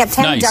Heitkamp,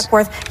 Tammy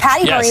Duckworth,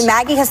 Patty Murray,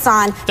 Maggie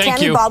Hassan,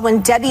 Tammy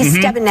Baldwin, Debbie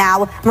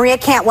Stabenow, Maria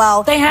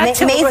Cantwell. They had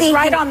to. It was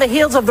right on the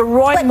heels of the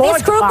Roy Moore.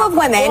 This group of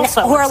women,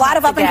 who are a lot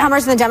of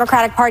up-and-comers in the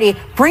Democratic Party,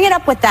 bring it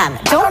up with them.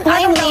 Don't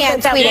blame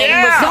Leanne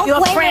tweeting.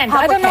 Don't blame Republicans.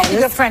 I don't know if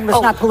your friend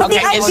was not political.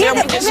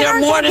 Is there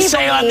more to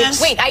say on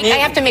this? Wait, I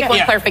have to make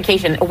one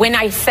clarification. When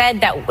I said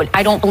that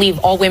I don't believe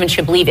all women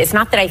should believe, it's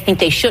not that I think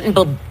they shouldn't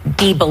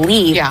be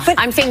believed.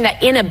 I'm saying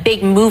that in a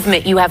big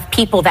movement, you have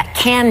people that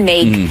can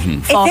make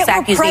false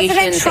accusations.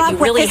 President Trump that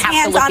you really with his have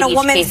hands to look on at a each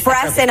woman's case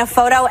breast in a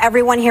photo,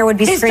 everyone here would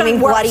be screaming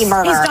bloody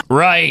murder.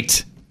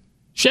 Right.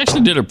 She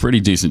actually did a pretty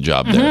decent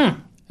job there.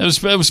 It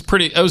was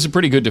a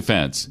pretty good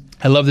defense.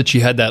 I love that she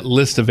had that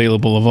list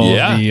available of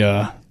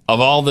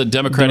all the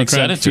Democratic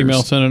senators,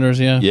 female senators.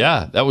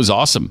 Yeah, that was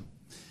awesome.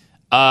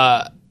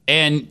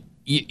 And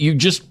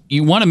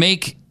you want to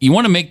make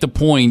the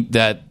point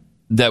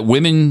that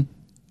women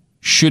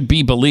should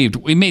be believed.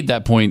 We made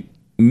that point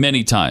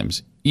many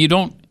times. You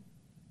don't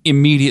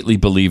immediately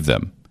believe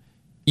them.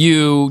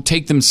 You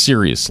take them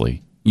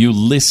seriously. You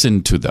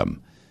listen to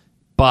them.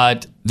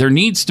 But there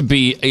needs to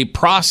be a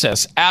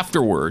process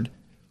afterward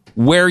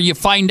where you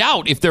find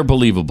out if they're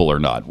believable or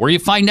not, where you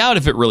find out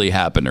if it really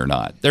happened or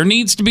not. There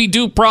needs to be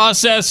due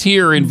process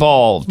here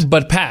involved.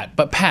 But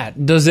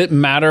Pat, does it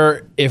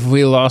matter if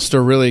we lost a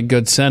really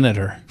good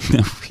senator?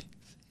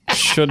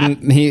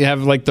 Shouldn't he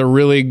have the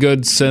really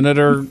good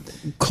senator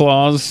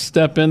clause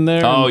step in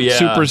there? And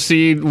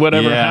supersede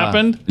whatever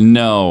happened?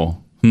 No.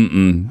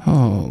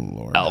 Oh,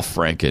 Lord. Al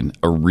Franken,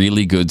 a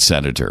really good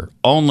senator.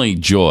 Only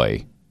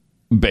Joy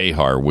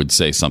Behar would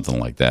say something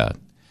like that.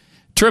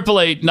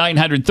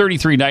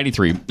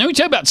 888-900-3393. Let me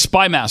tell you about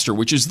Spy Master,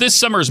 which is this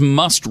summer's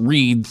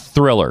must-read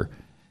thriller.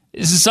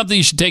 This is something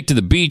you should take to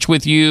the beach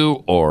with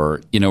you,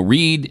 or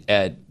read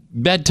at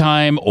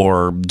bedtime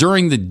or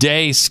during the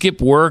day.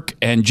 Skip work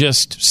and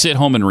just sit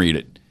home and read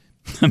it.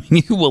 I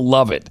mean, you will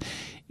love it.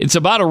 It's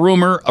about a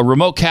rumor, a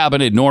remote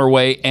cabin in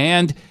Norway,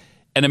 and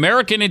an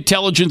American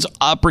intelligence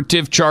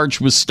operative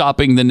charged with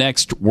stopping the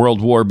next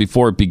world war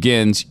before it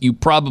begins. You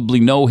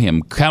probably know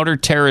him,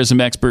 counterterrorism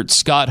expert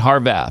Scott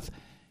Harvath.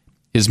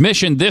 His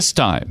mission this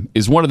time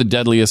is one of the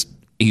deadliest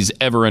he's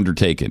ever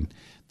undertaken.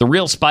 The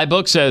Real Spy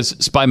book says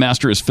Spy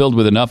Master is filled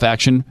with enough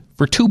action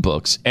for 2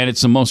 books, and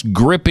it's the most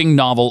gripping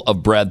novel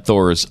of Brad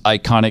Thor's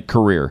iconic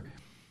career.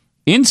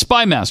 In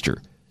Spy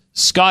Master,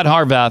 Scott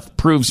Harvath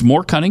proves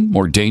more cunning,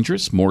 more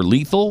dangerous, more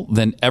lethal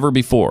than ever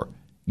before.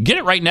 Get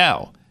it right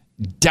now.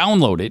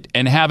 Download it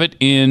and have it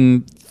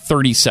in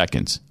 30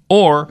 seconds.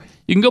 Or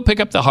you can go pick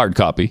up the hard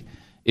copy.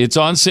 It's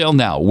on sale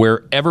now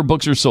wherever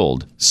books are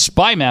sold.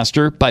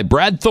 Spymaster by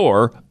Brad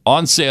Thor,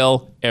 on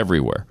sale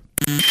everywhere.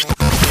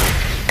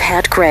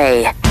 Pat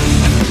Gray,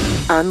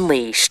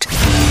 Unleashed.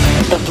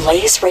 The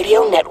Blaze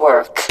Radio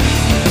Network.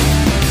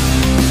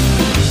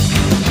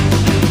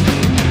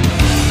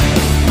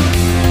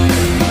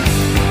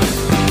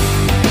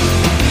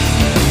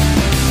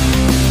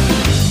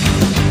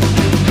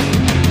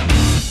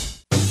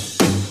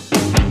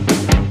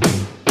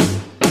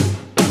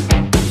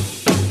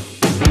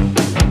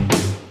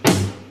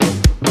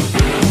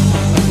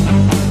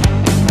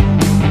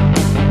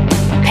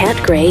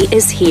 Pat Gray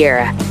is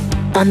here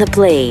on the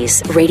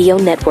Blaze Radio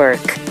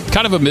Network.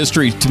 Kind of a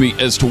mystery to me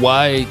as to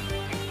why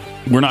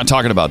we're not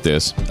talking about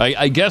this.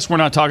 I guess we're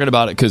not talking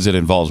about it because it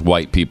involves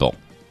white people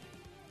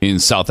in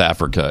South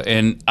Africa.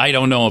 And I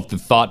don't know if the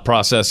thought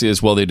process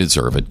is, well, they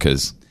deserve it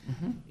because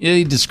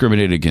they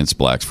discriminated against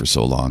blacks for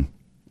so long.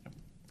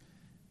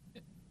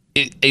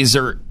 Is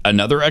there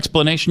another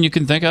explanation you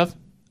can think of?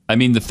 I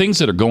mean, the things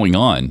that are going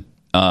on,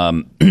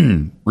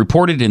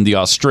 reported in The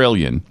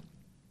Australian,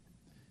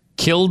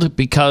 killed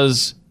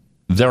because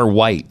they're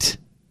white.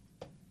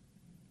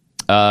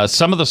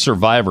 Some of the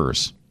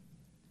survivors,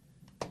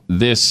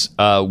 this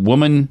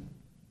woman,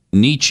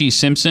 Nietzsche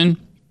Simpson,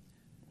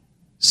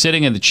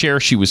 sitting in the chair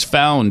she was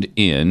found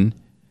in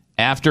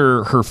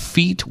after her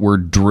feet were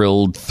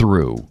drilled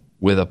through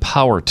with a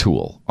power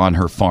tool on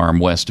her farm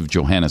west of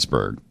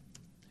Johannesburg.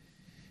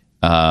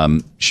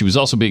 She was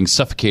also being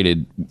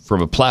suffocated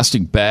from a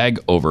plastic bag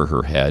over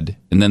her head,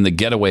 and then the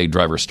getaway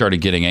driver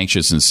started getting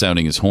anxious and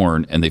sounding his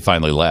horn, and they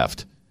finally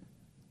left.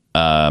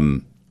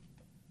 Then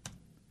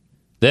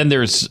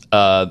there's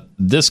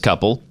this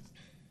couple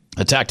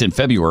attacked in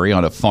February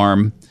on a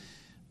farm.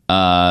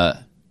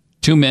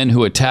 Two men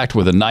who attacked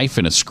with a knife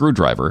and a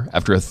screwdriver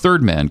after a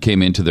third man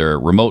came into their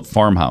remote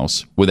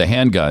farmhouse with a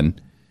handgun,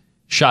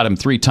 shot him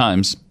 3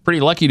 times. Pretty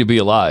lucky to be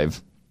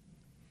alive.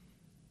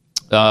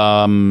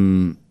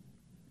 In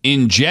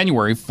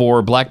January,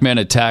 4 black men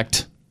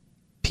attacked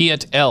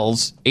Piet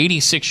Els,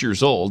 86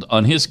 years old,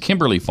 on his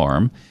Kimberley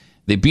farm.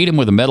 They beat him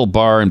with a metal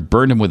bar and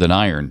burned him with an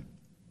iron.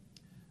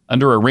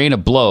 Under a rain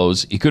of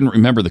blows, he couldn't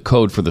remember the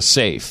code for the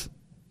safe.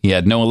 He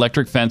had no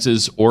electric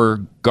fences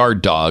or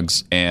guard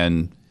dogs,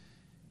 and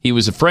he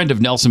was a friend of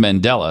Nelson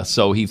Mandela,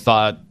 so he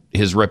thought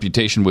his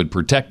reputation would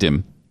protect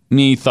him. And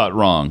he thought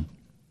wrong.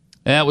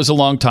 That was a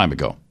long time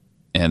ago,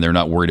 and they're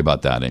not worried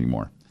about that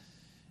anymore.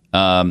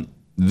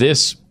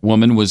 This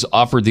woman was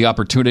offered the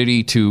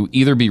opportunity to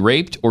either be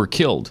raped or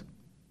killed.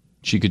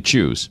 She could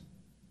choose.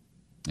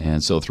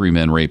 And so 3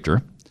 men raped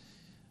her.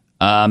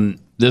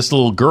 This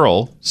little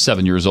girl,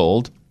 7 years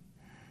old,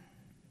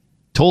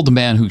 told the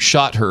man who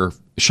shot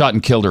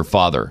and killed her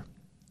father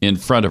in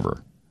front of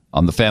her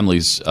on the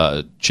family's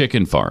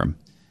chicken farm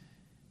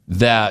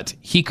that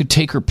he could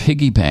take her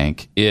piggy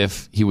bank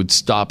if he would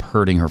stop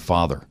hurting her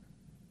father.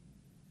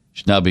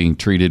 She's now being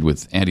treated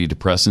with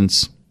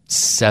antidepressants,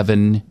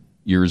 7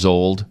 years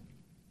old.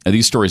 And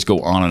these stories go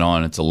on and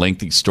on. It's a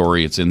lengthy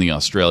story. It's in The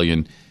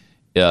Australian.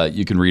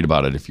 You can read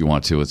about it if you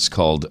want to. It's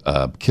called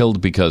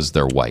Killed Because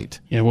They're White.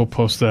 Yeah, we'll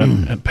post that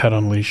at Pet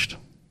Unleashed.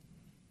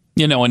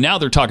 You know, and now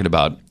they're talking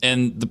about,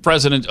 and the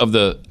president of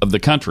the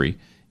country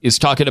is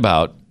talking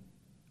about,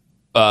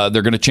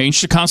 they're going to change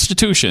the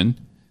Constitution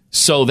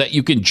so that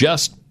you can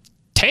just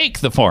take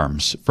the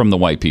farms from the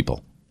white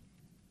people.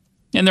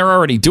 And they're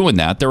already doing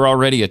that. They're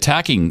already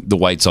attacking the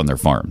whites on their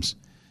farms.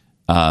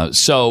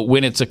 So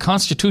when it's a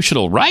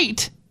constitutional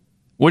right,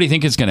 what do you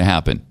think is going to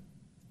happen?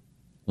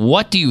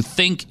 What do you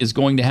think is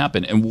going to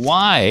happen? And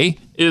why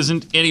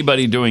isn't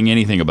anybody doing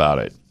anything about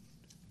it?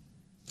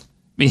 I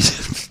mean,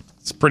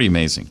 it's pretty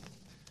amazing.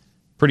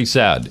 Pretty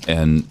sad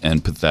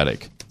and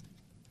pathetic.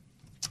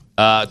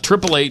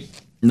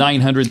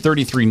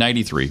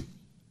 888-900-3393.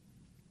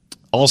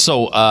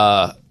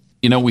 Also,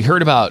 we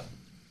heard about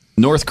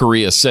North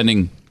Korea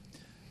sending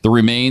the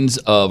remains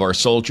of our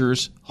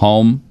soldiers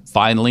home,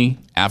 finally,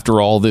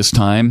 after all this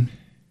time.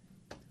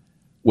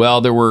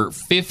 Well, there were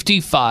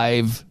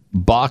 55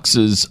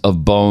 boxes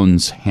of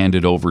bones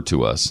handed over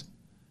to us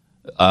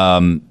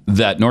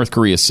that North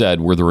Korea said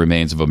were the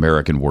remains of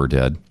American war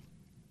dead.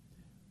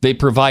 They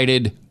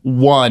provided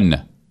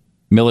 1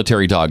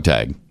 military dog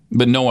tag,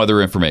 but no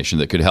other information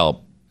that could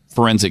help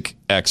forensic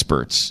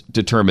experts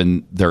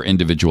determine their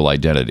individual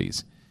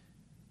identities.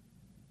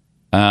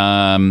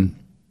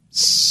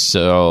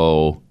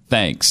 So,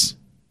 thanks.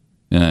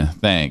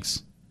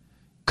 Thanks.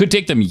 Could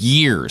take them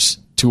years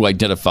to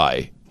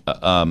identify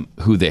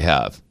who they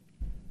have.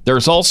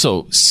 There's also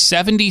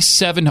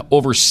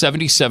over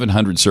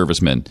 7,700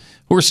 servicemen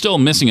who are still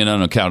missing and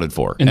unaccounted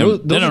for. And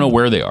they don't know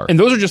where they are. And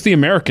those are just the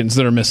Americans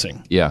that are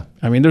missing. Yeah.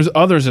 I mean, there's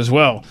others as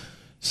well.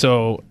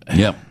 So,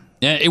 yeah.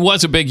 It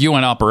was a big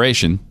UN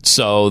operation.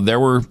 So there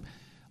were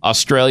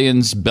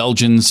Australians,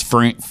 Belgians,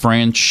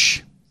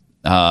 French,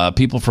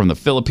 people from the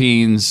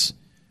Philippines,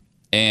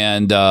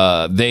 and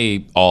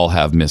they all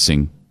have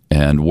missing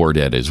and war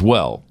dead as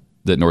well.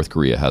 that North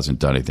Korea hasn't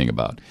done anything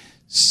about.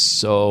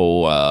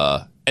 So,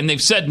 and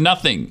they've said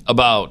nothing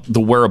about the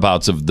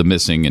whereabouts of the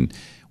missing. And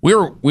we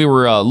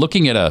were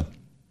looking at a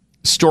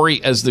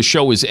story as the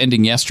show was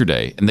ending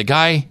yesterday, and the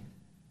guy,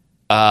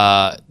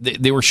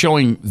 they were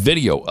showing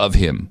video of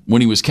him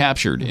when he was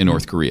captured in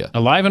North Korea.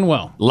 Alive and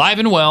well. Alive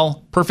and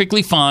well,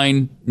 perfectly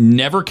fine,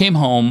 never came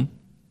home,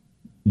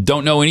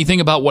 don't know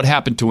anything about what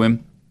happened to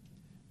him.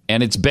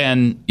 And it's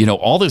been,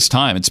 all this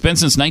time. It's been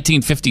since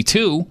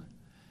 1952.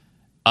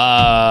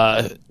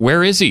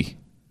 Where is he?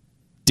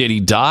 Did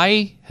he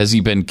die? Has he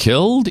been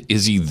killed?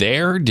 Is he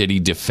there? Did he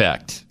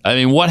defect? I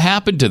mean, what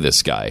happened to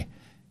this guy?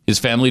 His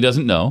family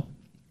doesn't know.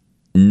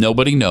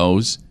 Nobody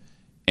knows.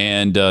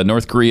 And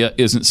North Korea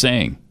isn't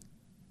saying.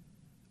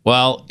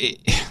 Well,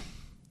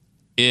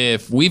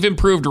 if we've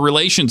improved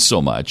relations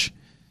so much,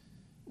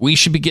 we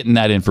should be getting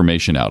that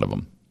information out of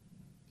them.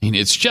 I mean,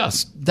 it's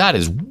just, that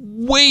is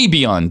way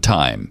beyond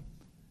time.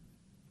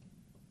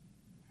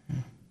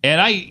 And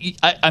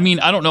I mean,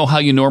 I don't know how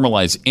you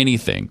normalize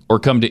anything or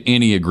come to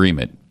any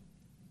agreement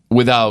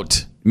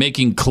without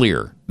making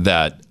clear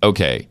that,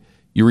 okay,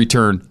 you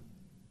return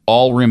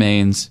all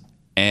remains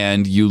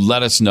and you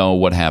let us know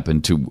what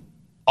happened to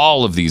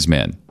all of these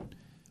men.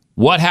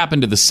 What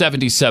happened to the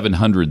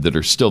 7,700 that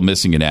are still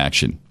missing in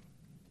action?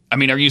 I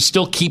mean, are you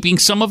still keeping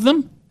some of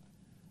them?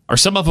 Are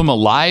some of them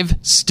alive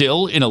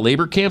still in a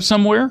labor camp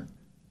somewhere?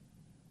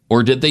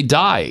 Or did they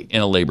die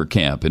in a labor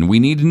camp? And we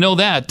need to know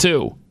that,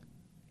 too.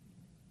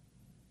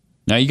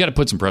 Now, you got to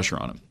put some pressure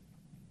on them,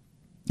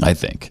 I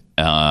think.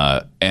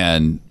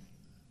 And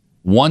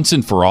once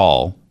and for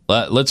all,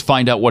 let's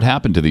find out what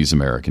happened to these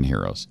American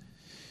heroes.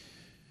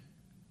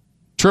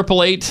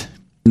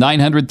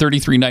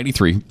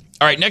 888-933-93.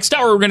 All right, next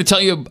hour, we're going to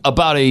tell you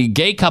about a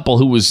gay couple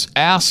who was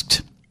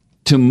asked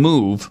to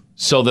move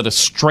so that a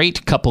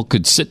straight couple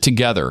could sit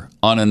together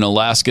on an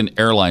Alaskan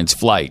Airlines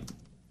flight.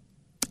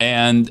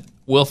 And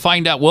we'll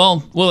find out,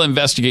 we'll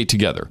investigate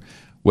together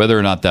whether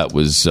or not that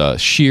was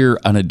sheer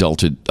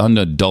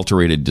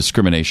unadulterated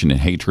discrimination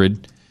and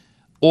hatred,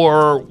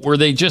 or were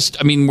they just,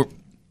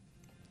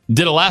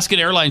 did Alaskan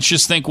Airlines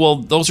just think, well,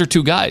 those are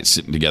two guys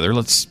sitting together.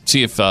 Let's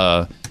see if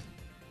they'll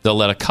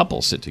let a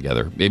couple sit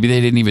together. Maybe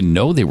they didn't even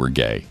know they were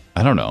gay.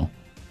 I don't know.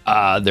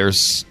 But they're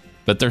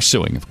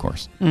suing, of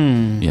course.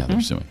 Mm-hmm. Yeah,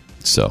 they're suing.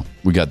 So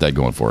we got that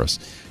going for us.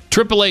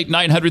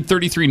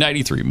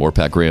 888-933-93. More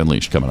Pat Gray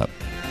Unleashed coming up.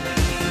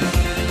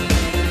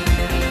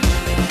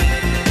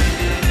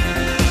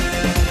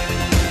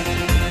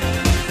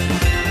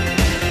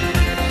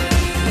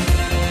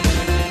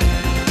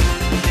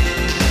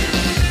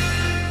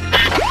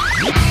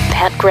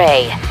 Pat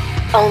Gray,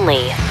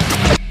 only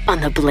on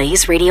the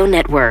Blaze Radio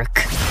Network.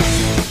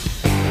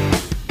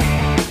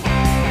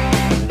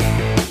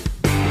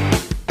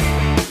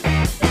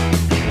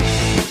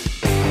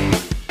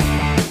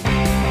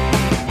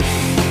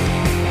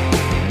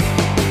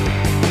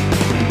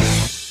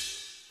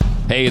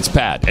 Hey, it's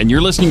Pat, and you're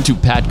listening to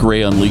Pat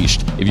Gray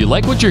Unleashed. If you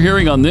like what you're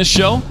hearing on this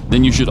show,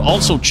 then you should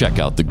also check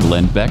out the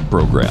Glenn Beck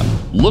program.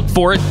 Look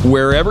for it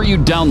wherever you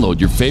download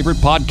your favorite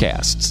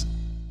podcasts.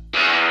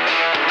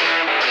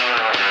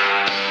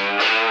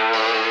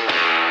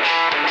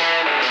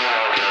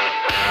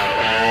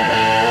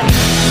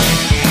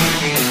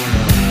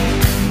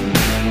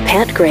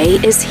 Pat Gray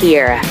is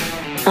here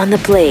on the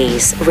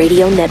Blaze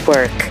Radio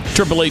Network.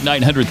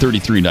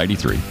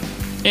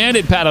 888-933-93. And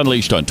at Pat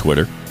Unleashed on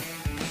Twitter.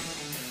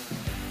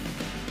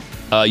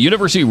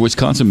 University of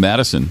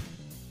Wisconsin-Madison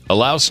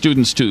allows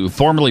students to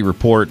formally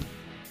report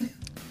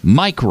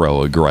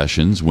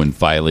microaggressions when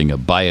filing a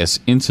bias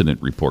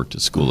incident report to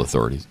school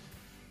authorities.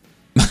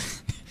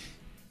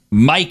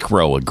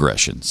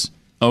 Microaggressions.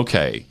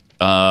 Okay.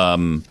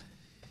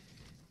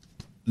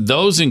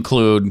 Those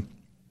include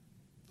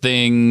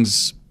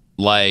things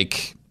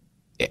like,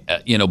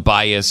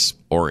 bias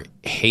or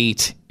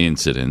hate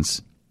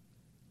incidents.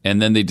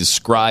 And then they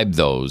describe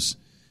those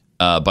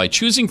by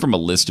choosing from a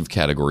list of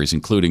categories,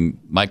 including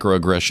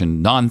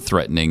microaggression,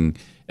 non-threatening,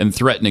 and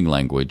threatening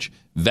language,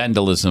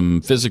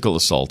 vandalism, physical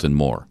assault, and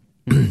more.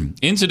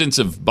 Incidents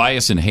of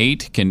bias and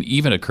hate can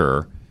even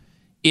occur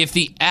if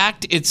the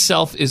act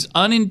itself is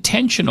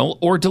unintentional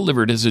or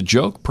delivered as a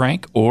joke,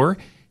 prank, or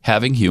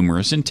having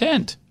humorous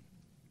intent.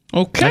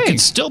 Okay. That could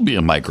still be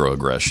a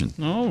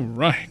microaggression. All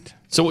right.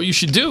 So what you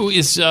should do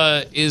is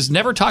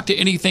never talk to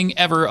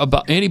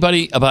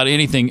anybody about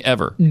anything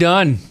ever.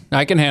 Done.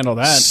 I can handle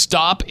that.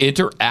 Stop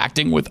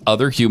interacting with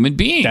other human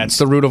beings. That's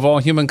the root of all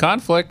human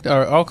conflict,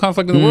 or all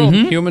conflict in the world.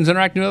 Humans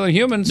interacting with other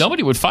humans.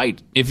 Nobody would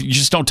fight if you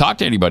just don't talk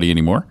to anybody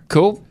anymore.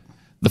 Cool.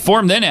 The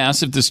form then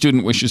asks if the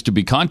student wishes to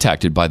be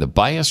contacted by the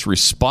Bias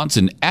Response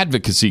and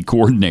Advocacy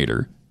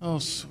Coordinator. Oh,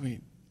 sweet.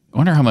 I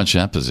wonder how much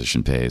that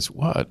position pays.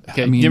 What?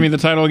 Okay, give me the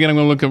title again. I'm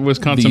going to look at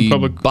Wisconsin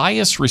Public.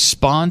 Bias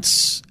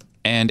Response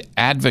and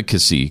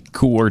Advocacy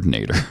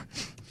Coordinator.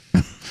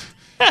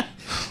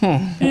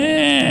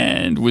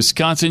 And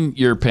Wisconsin,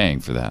 you're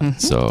paying for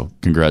that. So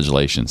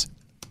congratulations.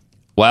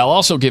 While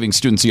also giving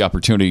students the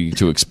opportunity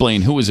to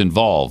explain who was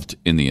involved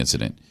in the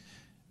incident.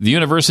 the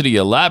university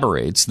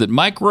elaborates that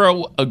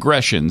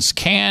microaggressions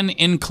can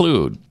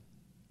include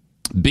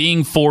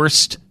being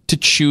forced to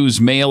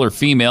choose male or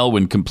female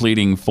when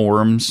completing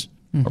forms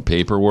or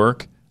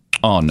paperwork.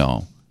 Oh,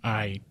 no.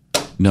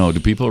 No, do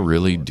people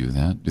really do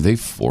that? Do they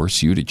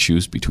force you to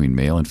choose between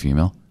male and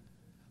female?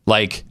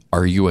 Like,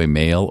 are you a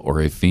male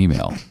or a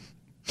female?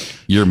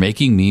 You're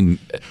making me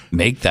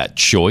make that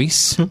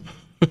choice?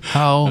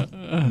 How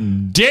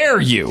dare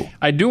you?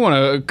 I do want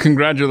to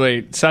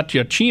congratulate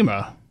Satya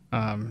Chima.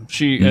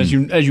 She, as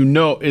you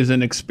know, is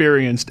an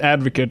experienced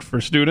advocate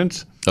for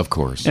students. Of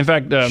course. In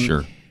fact,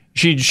 sure.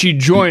 She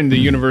joined the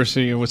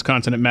University of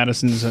Wisconsin at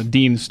Madison's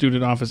Dean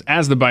Student Office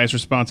as the Bias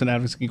Response and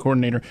Advocacy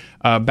Coordinator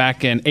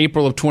back in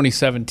April of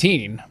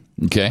 2017.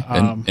 Okay,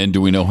 and do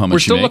we know how much we're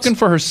still she makes? Looking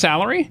for her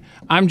salary.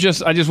 I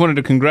just wanted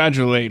to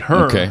congratulate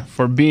her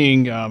for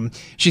being.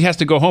 She has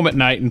to go home at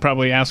night and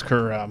probably ask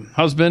her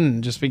husband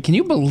and just be. Can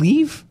you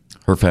believe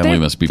her family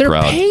must be they're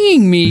proud? They're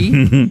paying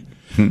me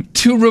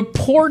to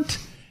report.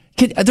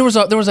 There was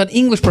an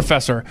English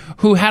professor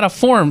who had a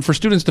form for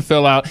students to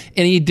fill out,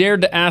 and he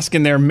dared to ask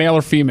in there male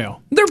or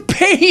female. They're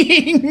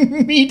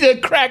paying me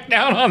to crack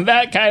down on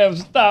that kind of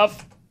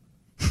stuff.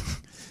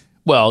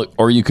 Well,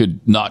 or you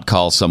could not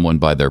call someone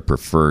by their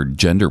preferred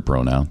gender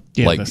pronoun,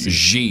 like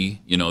she,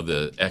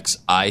 the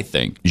XI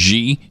thing.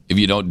 She, if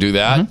you don't do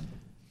that,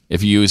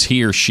 if you use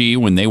he or she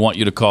when they want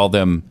you to call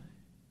them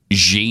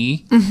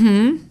she,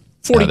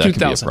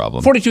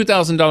 $42,000.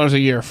 $42,000 a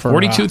year for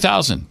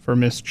 $42,000 for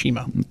Miss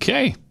Chima.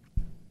 Okay.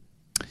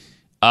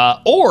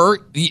 Or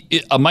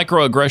a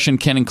microaggression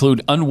can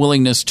include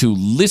unwillingness to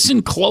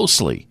listen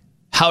closely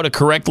how to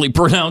correctly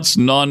pronounce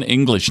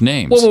non-English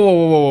names.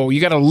 Whoa. You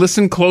got to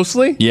listen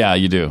closely? Yeah,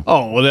 you do.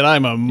 Oh, well, then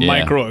I'm a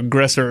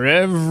microaggressor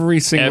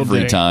every single day.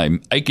 Every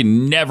time. I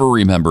can never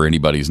remember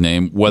anybody's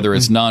name, whether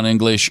it's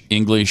non-English,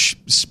 English,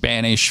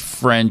 Spanish,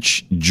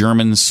 French,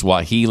 German,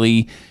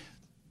 Swahili,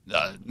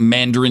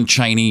 Mandarin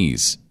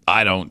Chinese.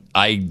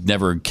 I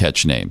never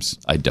catch names.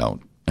 I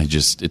don't.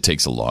 It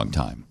takes a long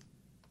time.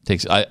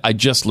 I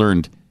just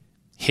learned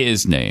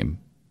his name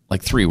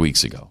like 3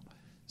 weeks ago.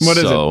 What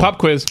is it? Pop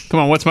quiz. Come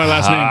on, what's my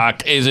last name?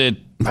 Is it?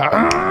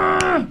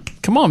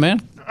 Come on,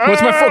 man.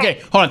 What's my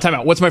okay? Hold on, time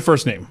out. What's my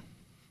first name?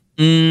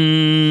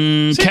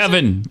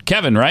 Kevin.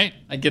 Kevin, right?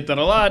 I get that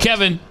a lot.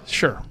 Kevin.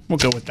 Sure, we'll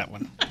go with that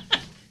one.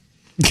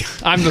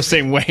 I'm the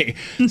same way.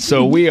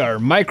 So we are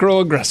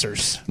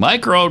microaggressors.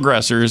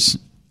 Microaggressors,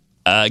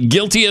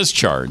 guilty as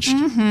charged.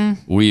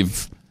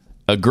 We've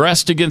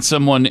aggressed against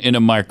someone in a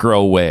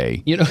micro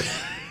way.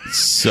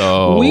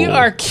 So we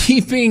are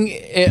keeping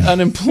an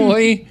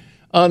employee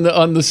on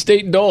the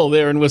state dole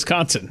there in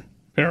Wisconsin,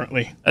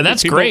 apparently. And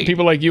that's great.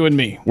 People like you and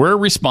me. We're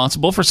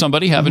responsible for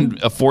somebody having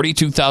a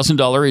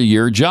 $42,000 a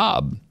year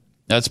job.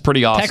 That's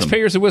pretty awesome.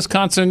 Taxpayers of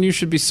Wisconsin, you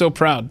should be so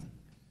proud.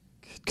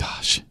 Good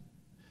gosh.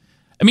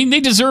 I mean, they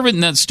deserve it in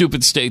that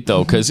stupid state,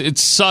 though, because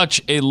it's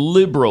such a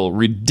liberal,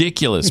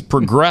 ridiculous,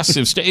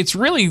 progressive state. It's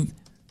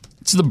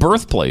the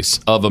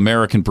birthplace of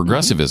American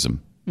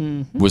progressivism,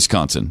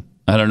 Wisconsin.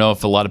 I don't know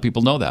if a lot of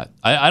people know that.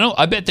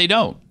 I bet they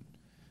don't.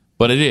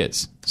 But it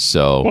is.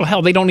 So, well,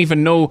 hell, they don't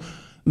even know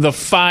the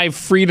 5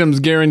 freedoms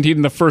guaranteed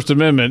in the First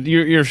Amendment.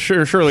 You're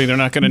surely they're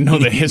not going to know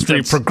the history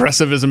of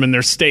progressivism in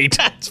their state.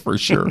 That's for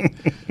sure.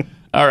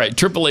 All right,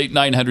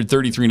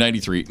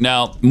 888-900-3393.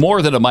 Now,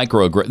 more than a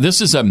microaggression, this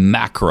is a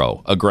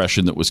macro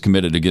aggression that was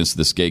committed against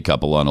this gay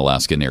couple on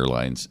Alaskan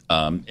Airlines.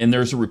 And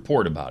there's a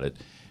report about it.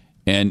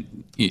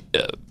 And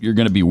you're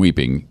going to be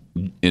weeping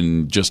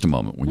in just a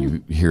moment when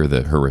you hear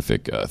the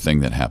horrific thing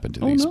that happened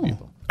to these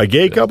people. A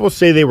gay couple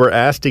say they were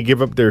asked to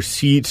give up their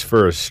seats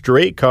for a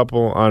straight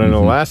couple on an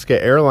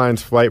Alaska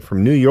Airlines flight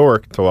from New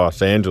York to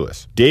Los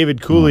Angeles.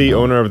 David Cooley,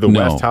 owner of the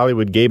West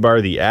Hollywood gay bar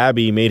The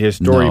Abbey, made his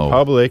story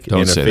public in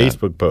a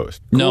Facebook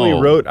post. Cooley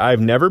wrote, "I've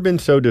never been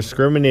so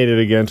discriminated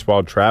against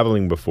while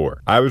traveling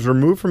before. I was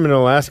removed from an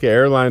Alaska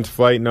Airlines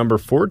flight number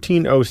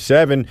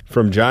 1407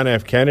 from John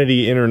F.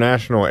 Kennedy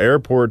International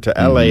Airport to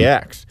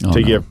LAX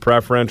to give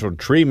preferential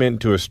treatment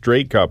to a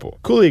straight couple."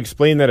 Cooley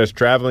explained that his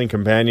traveling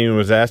companion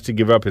was asked to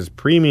give up his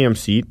premium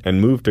seat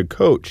and move to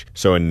coach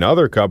so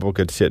another couple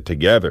could sit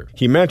together.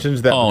 He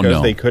mentions that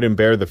because they couldn't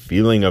bear the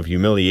feeling of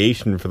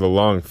humiliation for the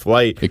long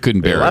flight,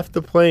 they left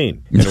the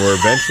plane and were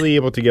eventually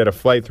able to get a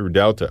flight through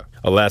Delta.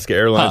 Alaska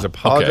Airlines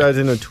apologized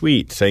in a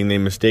tweet, saying they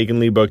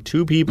mistakenly booked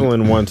 2 people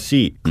in one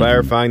seat,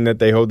 clarifying that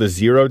they hold a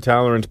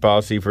zero-tolerance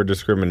policy for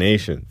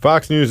discrimination.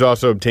 Fox News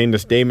also obtained a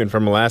statement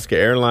from Alaska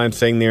Airlines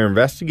saying they are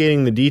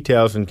investigating the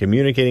details and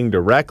communicating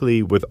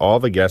directly with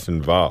all the guests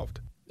involved.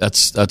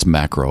 That's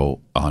macro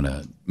on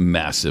a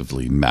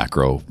massively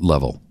macro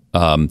level.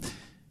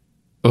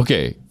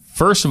 Okay,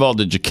 first of all,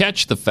 did you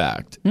catch the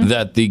fact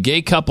that the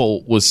gay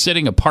couple was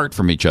sitting apart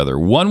from each other?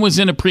 One was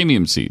in a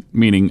premium seat,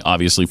 meaning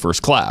obviously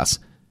first class.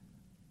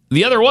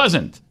 The other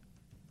wasn't.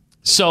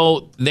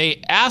 So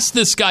they asked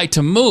this guy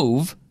to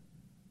move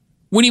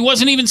when he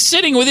wasn't even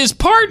sitting with his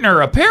partner,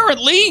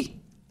 apparently.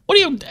 What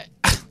do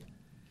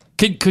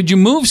you... Could you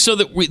move so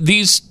that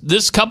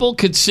this couple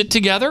could sit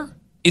together?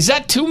 Is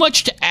that too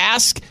much to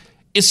ask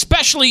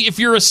especially if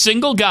you're a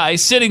single guy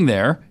sitting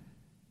there.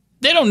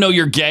 They don't know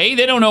you're gay.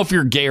 They don't know if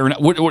you're gay or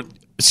not.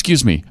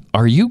 Excuse me.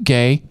 Are you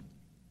gay?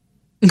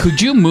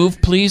 Could you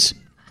move, please?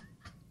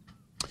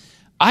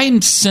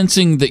 I'm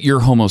sensing that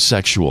you're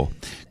homosexual.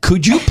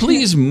 Could you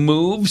please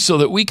move so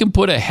that we can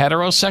put a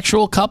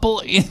heterosexual couple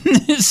in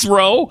this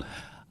row?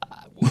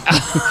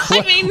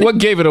 I mean, what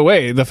gave it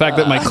away? The fact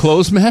that my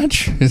clothes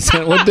match? Is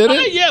that what did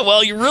it? Yeah,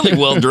 well, you're really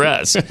well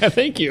dressed.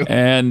 Thank you.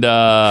 And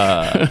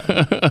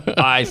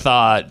I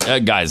thought,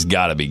 that guy's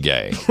got to be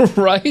gay.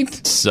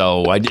 Right?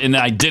 So, I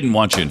didn't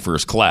want you in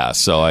first class,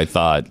 so I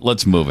thought,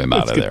 let's move him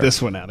out of there. Let's get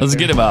this one out of there. Let's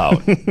get him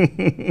out.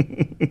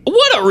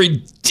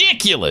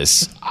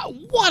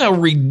 What a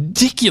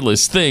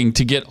ridiculous thing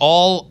to get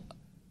all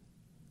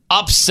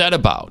upset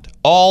about.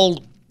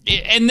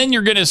 And then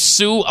you're going to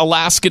sue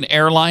Alaskan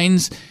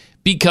Airlines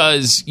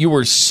because you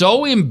were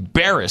so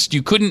embarrassed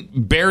you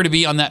couldn't bear to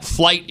be on that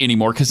flight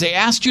anymore because they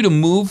asked you to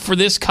move for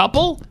this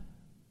couple?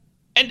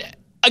 And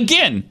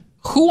again,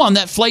 who on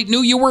that flight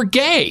knew you were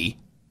gay?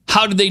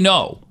 How did they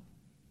know?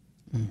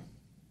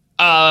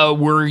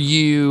 Were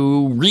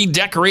you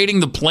redecorating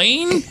the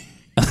plane?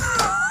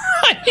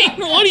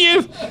 I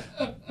mean,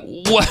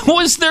 what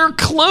was their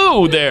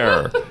clue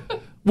there?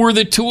 Were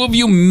the two of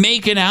you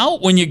making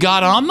out when you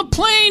got on the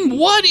plane?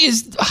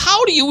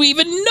 How do you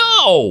even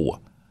know?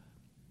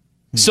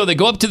 So they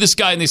go up to this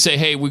guy and they say,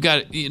 hey, we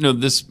got,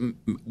 this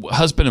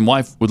husband and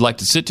wife would like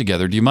to sit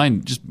together. Do you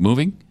mind just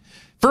moving?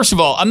 First of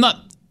all,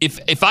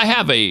 if I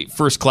have a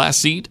first class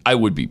seat, I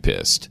would be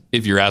pissed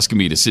if you're asking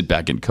me to sit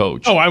back and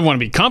coach. Oh, I want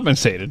to be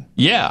compensated.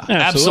 Yeah,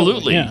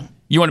 absolutely. Yeah.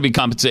 You want to be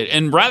compensated.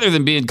 And rather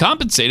than being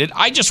compensated,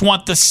 I just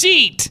want the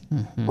seat,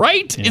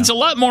 right? Yeah. It's a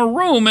lot more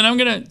room,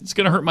 and it's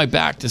going to hurt my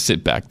back to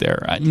sit back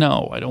there.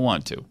 No, I don't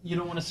want to. You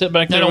don't want to sit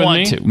back there I don't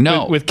want to.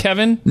 No. With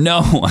Kevin?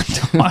 No,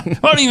 I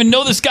don't even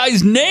know this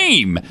guy's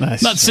name.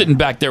 Nice. Not sitting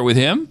back there with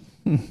him.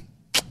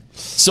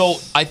 So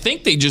I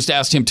think they just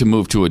asked him to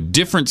move to a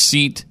different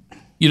seat,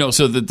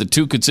 so that the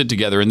two could sit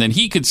together, and then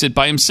he could sit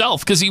by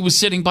himself, because he was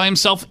sitting by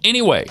himself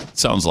anyway, it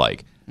sounds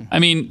like. I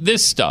mean,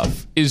 this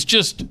stuff is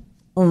just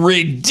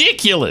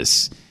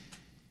ridiculous,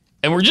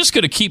 and we're just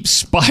going to keep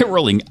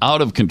spiraling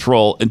out of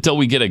control until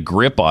we get a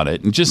grip on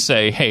it and just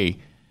say, hey,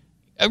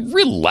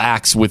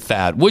 relax with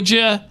that, would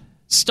you?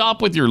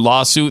 Stop with your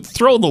lawsuit.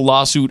 Throw the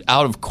lawsuit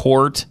out of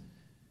court.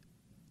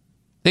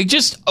 They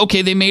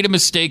made a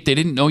mistake. They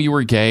didn't know you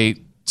were gay.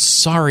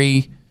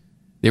 Sorry.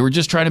 They were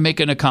just trying to make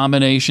an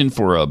accommodation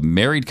for a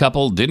married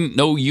couple. Didn't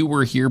know you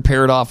were here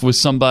paired off with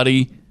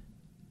somebody.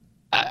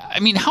 I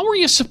mean, how are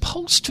you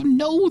supposed to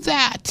know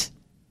that?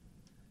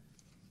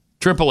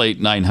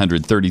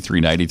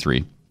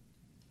 888-900-3393.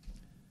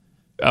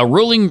 A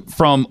ruling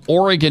from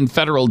Oregon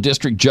federal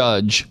district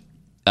judge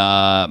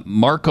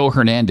Marco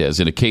Hernandez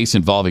in a case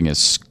involving a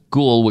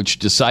school which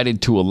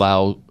decided to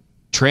allow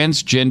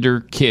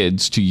transgender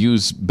kids to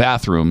use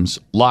bathrooms,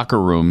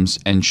 locker rooms,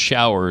 and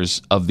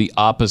showers of the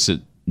opposite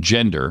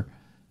gender.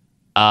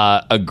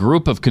 A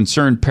group of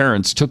concerned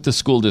parents took the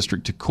school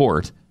district to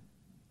court,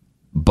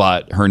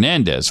 but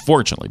Hernandez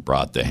fortunately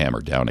brought the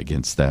hammer down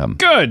against them.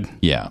 Good.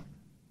 Yeah.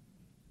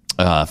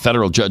 A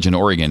federal judge in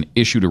Oregon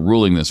issued a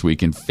ruling this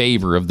week in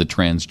favor of the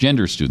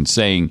transgender students,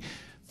 saying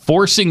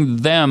forcing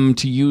them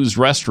to use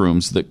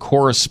restrooms that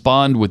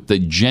correspond with the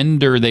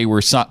gender they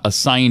were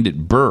assigned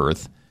at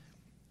birth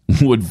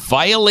would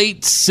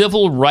violate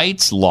civil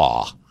rights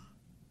law.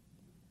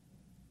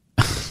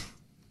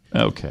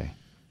 Okay.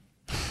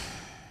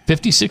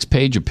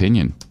 56-page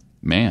opinion.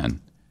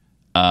 Man.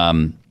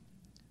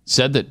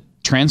 Said that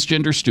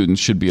transgender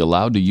students should be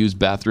allowed to use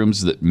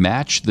bathrooms that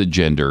match the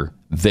gender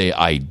they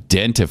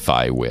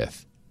identify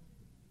with.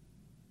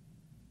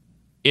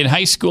 In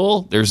high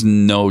school, there's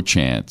no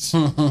chance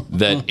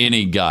that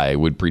any guy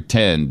would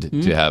pretend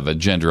to have a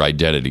gender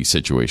identity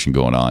situation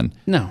going on.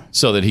 No.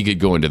 So that he could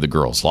go into the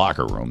girls'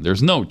 locker room.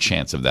 There's no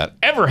chance of that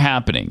ever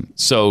happening.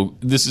 So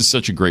this is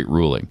such a great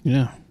ruling.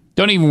 Yeah.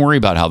 Don't even worry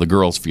about how the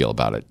girls feel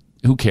about it.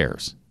 Who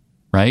cares?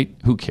 Right?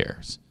 Who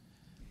cares?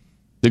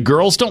 The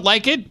girls don't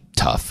like it?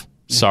 Tough.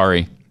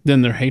 Sorry.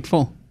 Then they're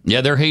hateful.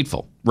 Yeah, they're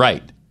hateful.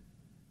 Right.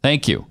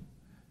 Thank you.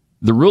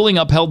 The ruling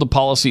upheld the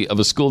policy of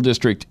a school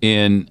district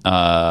in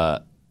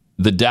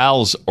the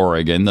Dalles,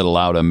 Oregon, that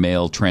allowed a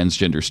male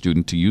transgender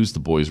student to use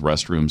the boys'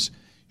 restrooms,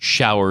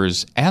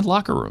 showers, and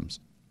locker rooms.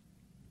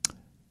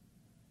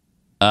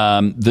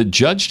 The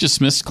judge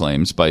dismissed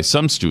claims by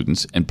some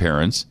students and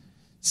parents,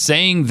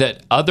 saying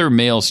that other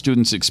male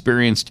students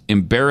experienced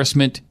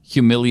embarrassment,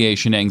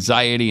 humiliation,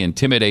 anxiety,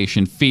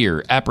 intimidation,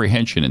 fear,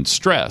 apprehension, and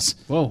stress.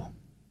 Whoa.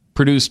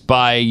 Produced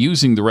by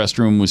using the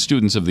restroom with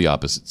students of the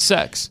opposite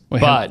sex.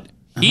 Wait, but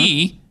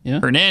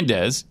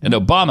Hernandez, an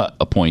Obama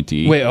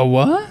appointee. Wait, a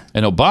what?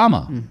 An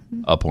Obama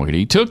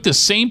appointee took the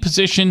same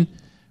position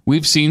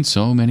we've seen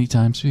so many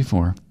times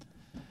before.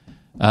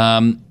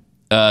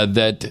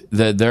 That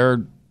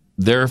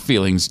their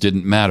feelings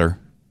didn't matter,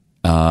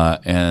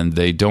 and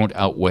they don't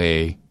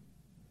outweigh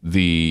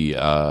the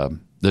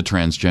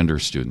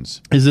transgender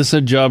students. Is this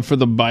a job for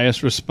the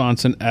bias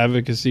response and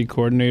advocacy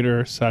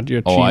coordinator,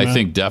 Satya Chima? Oh, I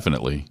think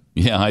definitely.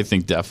 Yeah, I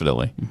think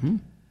definitely.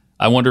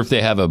 I wonder if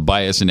they have a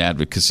bias and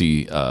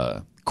advocacy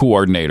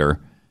coordinator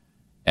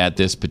at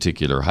this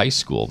particular high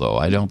school, though.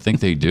 I don't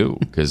think they do,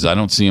 because I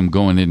don't see them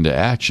going into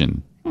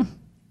action.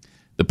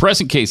 The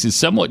present case is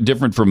somewhat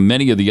different from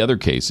many of the other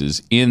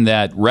cases in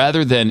that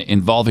rather than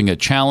involving a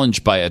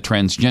challenge by a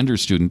transgender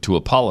student to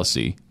a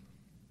policy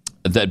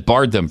that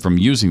barred them from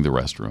using the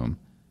restroom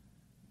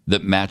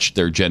that matched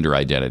their gender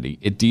identity,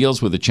 it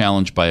deals with a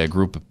challenge by a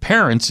group of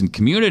parents and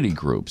community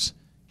groups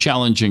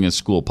challenging a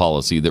school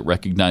policy that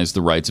recognized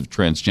the rights of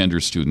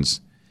transgender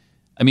students.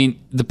 I mean,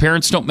 the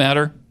parents don't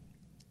matter.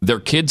 Their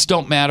kids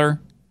don't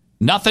matter.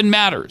 Nothing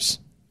matters.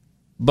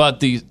 But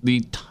the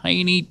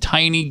tiny,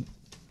 tiny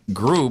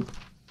group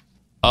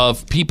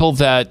of people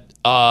that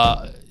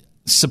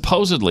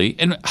supposedly,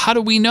 and how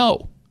do we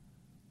know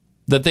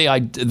that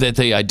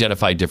they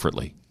identify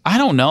differently? I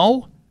don't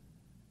know.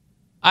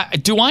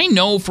 Do I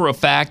know for a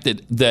fact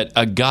that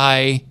a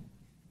guy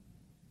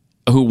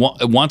who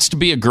wants to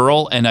be a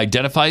girl and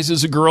identifies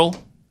as a girl,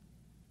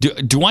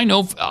 do I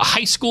know a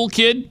high school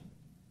kid?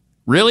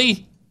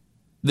 Really?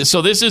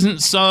 So this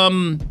isn't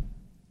some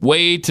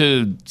way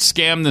to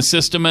scam the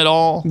system at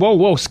all?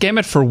 Whoa, scam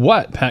it for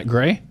what, Pat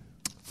Gray?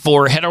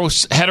 For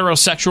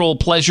heterosexual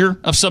pleasure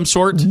of some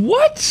sort?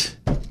 What?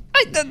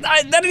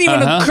 That didn't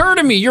even occur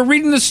to me. You're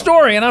reading the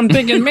story, and I'm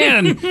thinking,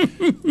 man,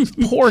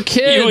 poor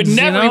kids. You would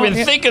never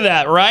even think of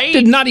that, right?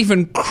 Did not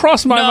even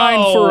cross my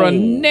mind for a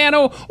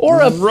nano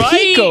or a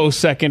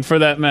picosecond, for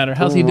that matter.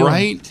 How's he doing?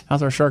 Right?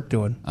 How's our shark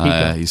doing?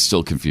 He's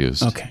still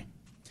confused. Okay.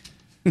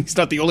 He's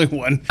not the only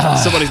one.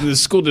 Somebody in the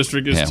school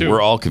district is too.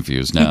 We're all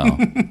confused now.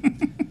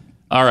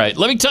 All right.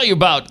 Let me tell you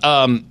about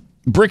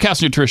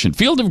Brickhouse Nutrition.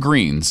 Field of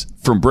Greens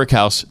from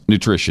Brickhouse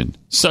Nutrition.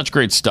 Such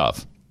great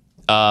stuff.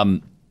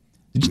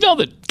 Did you know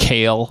that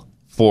kale,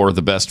 for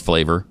the best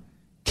flavor,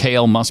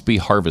 kale must be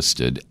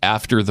harvested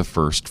after the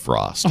first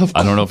frost?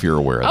 I don't know if you're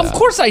aware of that. Of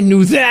course I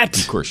knew that.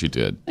 Of course you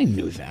did. I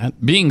knew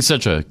that. Being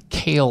such a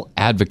kale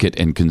advocate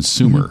and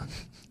consumer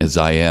as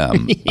I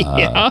am,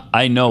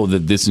 I know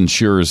that this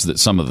ensures that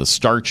some of the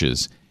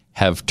starches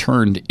have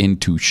turned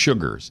into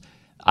sugars.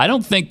 I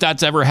don't think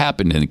that's ever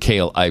happened in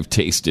kale I've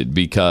tasted,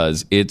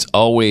 because it's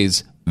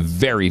always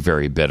very,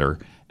 very bitter.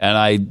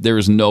 And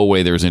there's no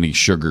way there's any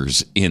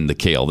sugars in the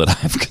kale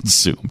that I've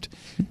consumed.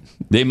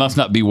 They must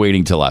not be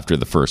waiting till after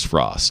the first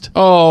frost.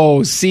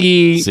 Oh,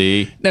 see?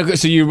 See? Now,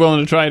 so you're willing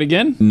to try it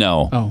again?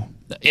 No. Oh.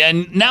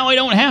 And now I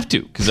don't have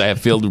to, because I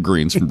have Field of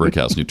Greens from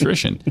Brickhouse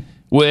Nutrition,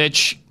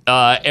 which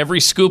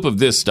every scoop of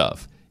this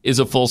stuff is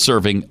a full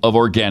serving of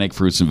organic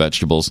fruits and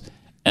vegetables,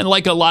 and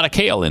like a lot of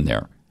kale in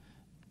there.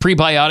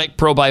 Prebiotic,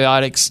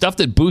 probiotic, stuff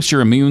that boosts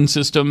your immune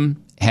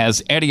system,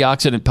 has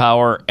antioxidant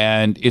power,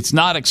 and it's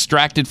not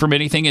extracted from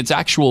anything. It's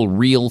actual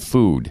real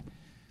food.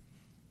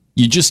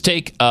 You just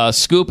take a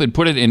scoop and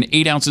put it in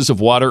 8 ounces of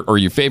water or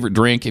your favorite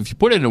drink. If you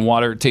put it in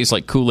water, it tastes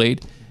like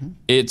Kool-Aid.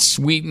 It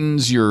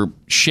sweetens your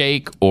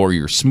shake or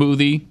your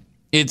smoothie.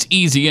 It's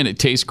easy and it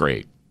tastes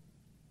great.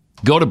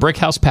 Go to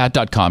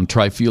brickhousepat.com,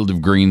 try Field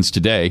of Greens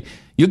today.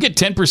 You'll get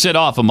 10%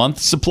 off a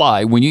month's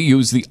supply when you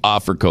use the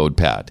offer code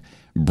PAT.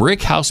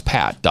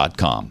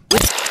 brickhousepat.com.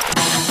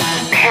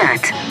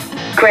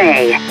 Pat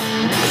Gray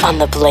on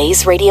the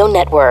Blaze Radio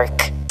Network.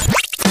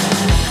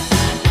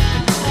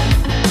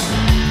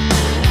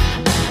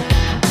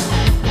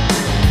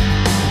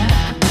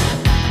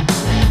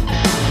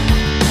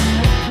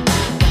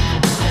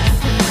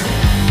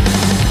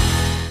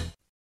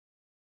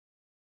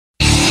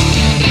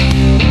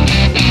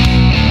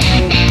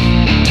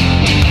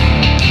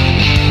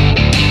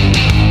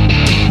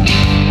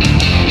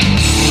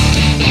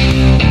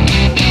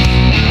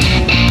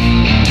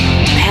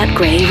 Pat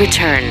Gray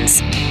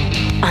returns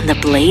on the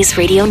Blaze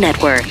Radio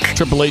Network.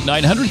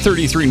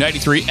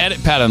 888-933-93 and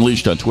at Pat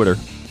Unleashed on Twitter.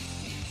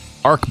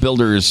 Arc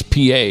Builders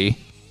PA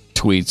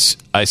tweets,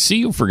 I see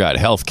you forgot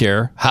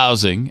healthcare,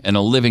 housing, and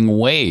a living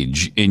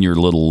wage in your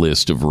little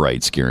list of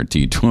rights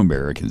guaranteed to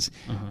Americans.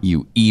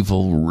 You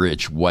evil,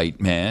 rich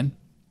white man.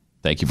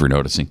 Thank you for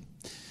noticing.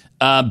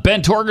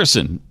 Ben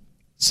Torgerson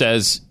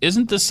says,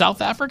 isn't the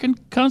South African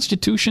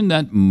Constitution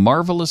that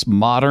marvelous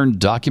modern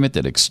document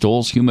that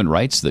extols human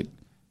rights that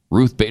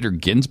Ruth Bader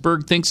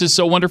Ginsburg thinks is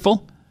so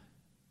wonderful?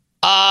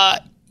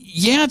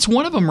 Yeah, it's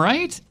one of them,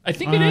 right? I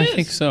think it is. I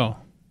think so.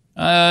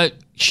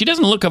 She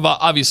doesn't look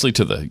obviously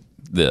to the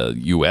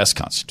U.S.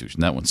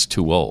 Constitution. That one's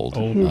too old.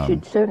 You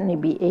should certainly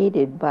be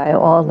aided by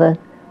all the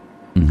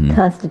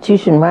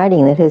Constitution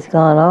writing that has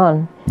gone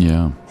on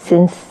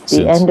since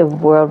the end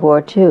of World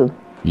War II.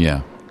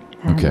 Yeah.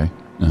 Okay.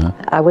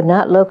 I would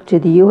not look to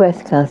the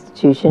U.S.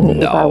 Constitution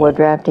if I were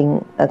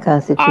drafting a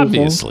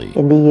Constitution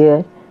in the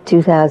year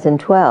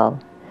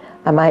 2012.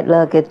 I might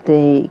look at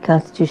the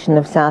Constitution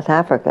of South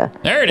Africa.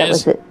 There it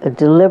is. That was a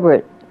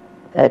deliberate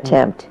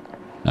attempt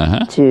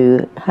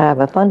to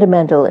have a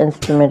fundamental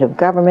instrument of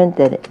government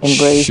that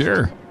embraced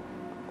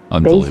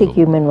basic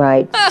human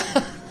rights,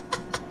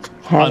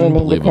 had an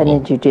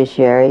independent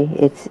judiciary.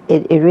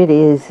 It really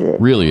is.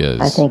 Really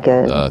is. I think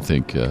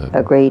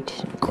a great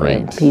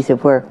piece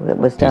of work that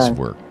was done. Piece of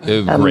work.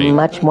 Great.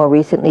 Much more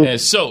recently. Yeah,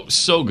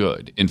 so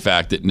good. In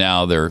fact, that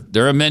now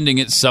they're amending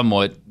it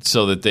somewhat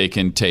so that they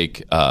can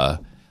take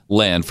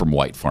land from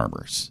white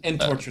farmers and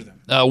torture them.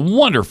 A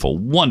wonderful,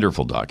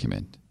 wonderful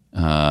document.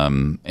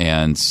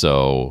 And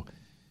so,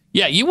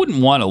 yeah, you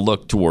wouldn't want to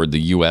look toward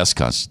the U.S.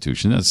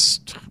 Constitution. That's,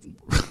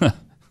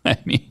 I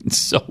mean, it's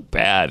so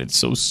bad. It's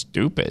so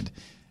stupid.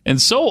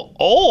 And so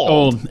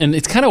old. And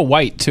it's kind of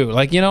white, too.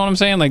 Like, you know what I'm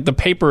saying? Like the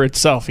paper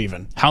itself,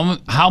 even.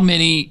 How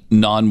many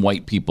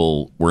non-white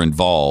people were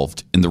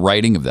involved in the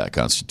writing of that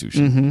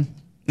Constitution?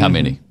 Mm-hmm. How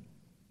many?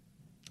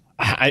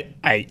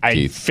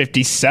 I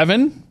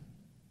 57?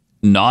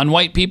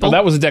 Non-white people? Oh,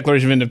 that was the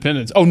Declaration of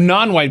Independence. Oh,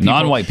 non-white people.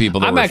 Non-white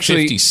people. There were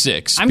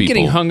 56 I'm people.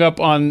 getting hung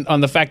up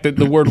on the fact that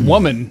the word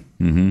woman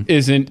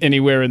isn't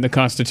anywhere in the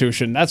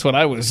Constitution. That's what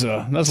I was.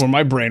 That's where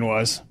my brain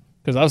was,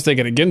 because I was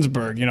thinking of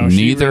Ginsburg. You know,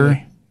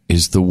 neither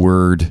is the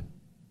word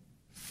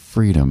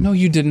freedom. No,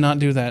 you did not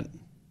do that,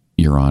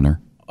 Your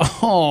Honor.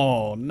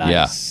 Oh,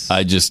 nice. Yeah,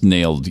 I just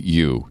nailed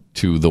you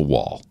to the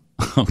wall.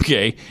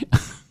 Okay.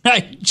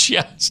 I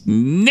just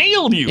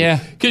nailed you. Yeah.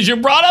 Because you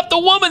brought up the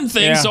woman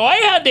thing, so I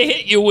had to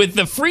hit you with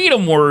the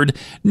freedom word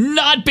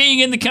not being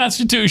in the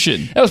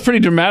Constitution. That was pretty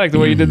dramatic the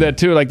way you did that,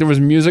 too. Like there was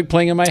music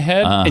playing in my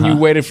head, and you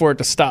waited for it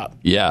to stop.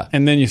 Yeah.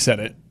 And then you said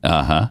it.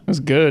 Uh-huh. It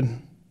was good.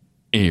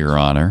 Your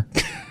Honor.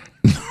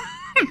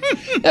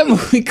 That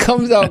movie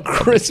comes out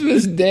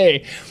Christmas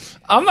Day.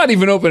 I'm not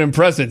even opening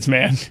presents,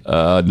 man.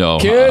 No.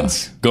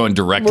 Kids. Going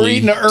directly we're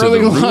eating an early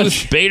to the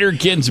lunch. Ruth Bader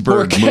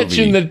Ginsburg We're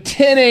catching movie. the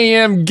 10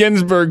 a.m.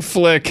 Ginsburg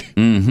flick.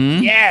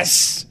 Mm-hmm.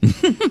 Yes.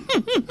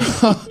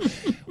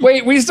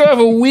 Wait, we still have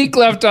a week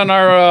left on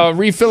our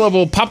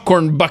refillable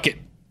popcorn bucket.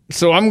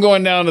 So I'm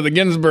going down to the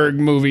Ginsburg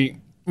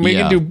movie. We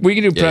can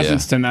do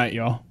presents tonight,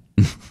 y'all.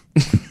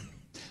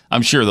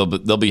 I'm sure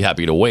they'll be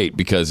happy to wait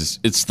because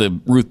it's the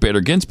Ruth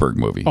Bader Ginsburg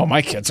movie. Oh,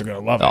 my kids are going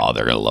to love it. Oh,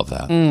 they're going to love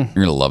that. They're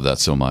going to love that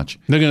so much.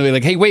 They're going to be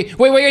like, hey, wait,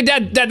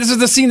 Dad, this is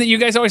the scene that you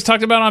guys always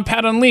talked about on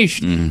Pat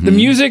Unleashed. Mm-hmm. The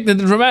music, the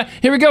dramatic,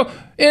 here we go.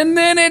 And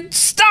then it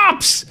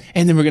stops.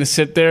 And then we're going to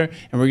sit there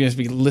and we're going to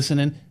be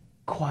listening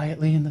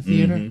quietly in the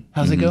theater. Mm-hmm.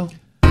 How's it go?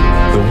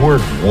 The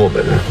word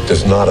woman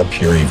does not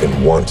appear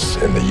even once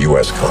in the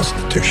U.S.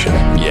 Constitution.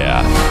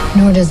 Yeah.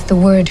 Nor does the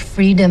word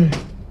freedom.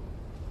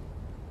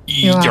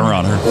 Your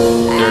Honor.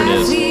 There it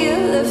is.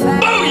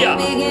 Booyah!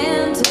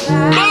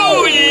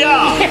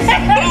 Booyah!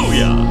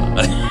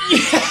 Booyah!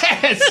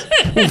 Yes!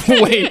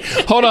 Wait,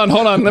 hold on.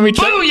 Let me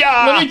check.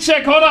 Booyah! Let me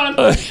check, hold on.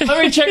 Let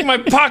me check my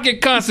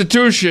pocket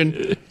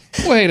Constitution.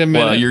 Wait a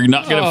minute. Well, you're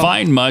not going to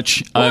find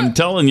much. What? I'm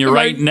telling you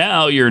right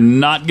now, you're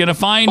not going to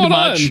find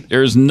much. On.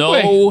 There's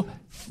no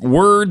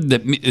word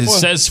that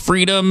says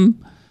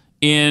freedom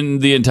in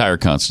the entire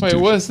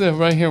Constitution. Wait, what's that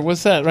right here?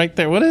 What's that right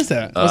there? What is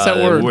that? What's that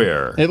word?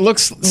 Where? It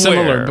looks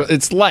similar, but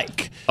it's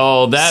like.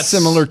 Oh, that's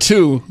similar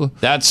to.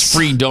 That's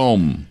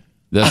freedom.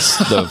 That's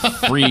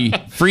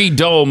the free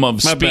dome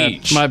of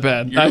speech. My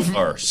bad. I'm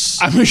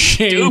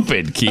ashamed.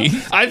 Stupid,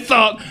 Keith. I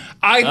thought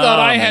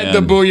I had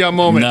the booyah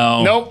moment.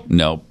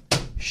 Nope.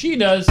 She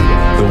does.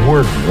 The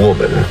word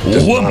woman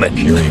does not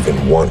appear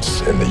even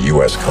once in the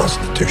U.S.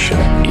 Constitution.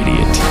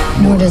 Idiot.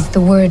 Nor does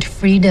the word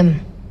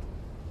freedom.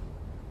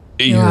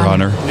 Your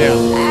Honor. Yeah.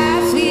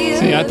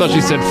 See, I thought she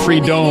said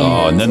freedom.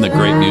 Oh, and then the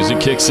great music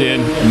kicks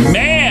in.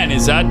 Man,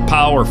 is that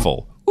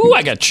powerful. Ooh,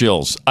 I got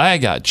chills.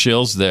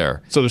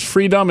 There. So there's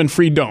freedom and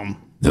freedom.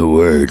 The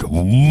word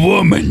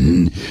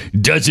woman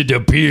doesn't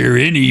appear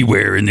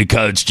anywhere in the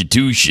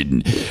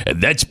Constitution. And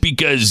that's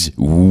because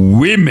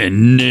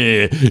women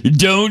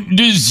don't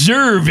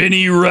deserve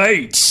any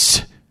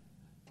rights.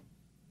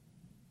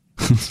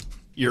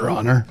 Your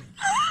Honor.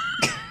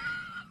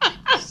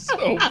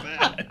 So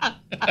bad.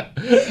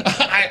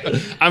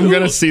 I'm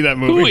going to see that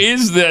movie. Who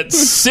is that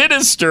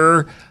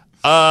sinister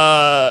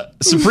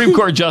Supreme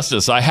Court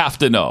justice? I have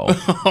to know.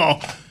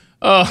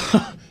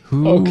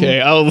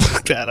 Okay, I'll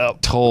look that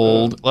up.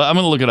 I'm going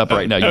to look it up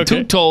right now.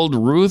 Who told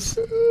Ruth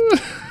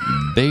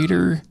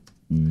Bader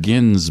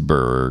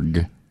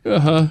Ginsburg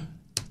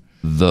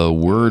the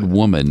word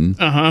woman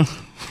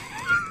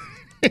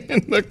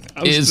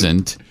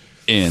isn't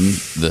in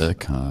the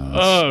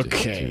Constitution?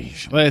 Okay,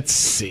 let's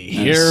see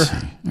here.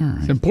 Right.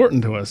 It's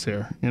important to us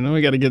here. You know,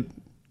 we got to get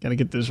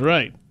this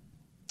right.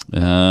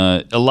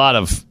 A lot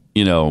of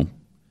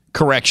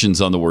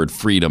corrections on the word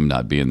freedom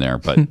not being there,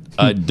 but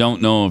I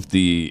don't know if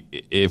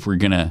we're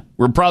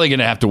probably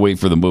gonna have to wait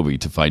for the movie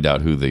to find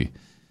out who the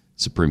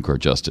Supreme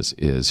Court justice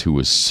is, who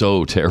was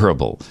so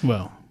terrible.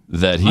 Well,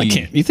 that I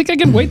can't. You think I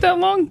can wait that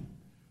long?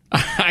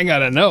 I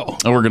gotta know.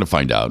 Oh, we're gonna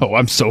find out. Oh,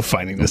 I'm so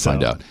finding this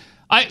out. Find out.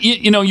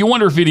 You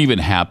wonder if it even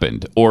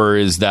happened, or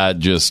is that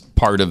just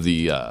part of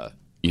the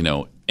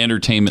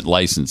entertainment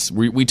license?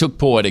 We took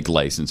poetic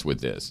license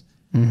with this.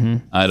 Mm-hmm.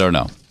 I don't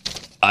know.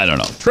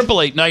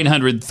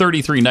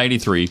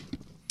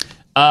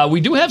 888-900-3393.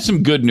 We do have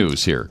some good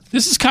news here.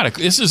 This is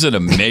an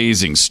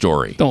amazing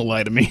story. Don't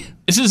lie to me.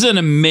 This is an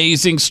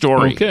amazing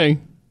story. Okay.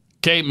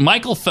 Okay,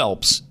 Michael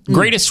Phelps,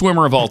 greatest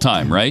swimmer of all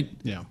time, right?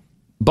 Yeah.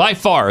 By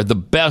far the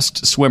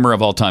best swimmer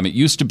of all time. It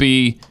used to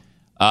be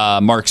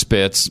Mark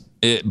Spitz,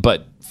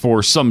 but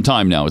for some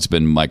time now it's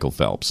been Michael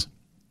Phelps.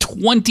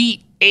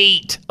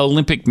 28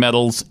 Olympic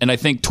medals, and I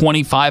think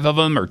 25 of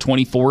them or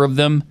 24 of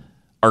them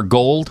are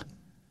gold.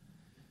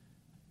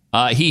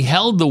 He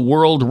held the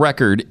world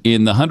record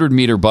in the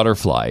 100-meter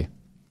butterfly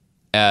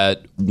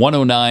at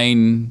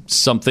 109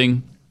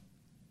 something.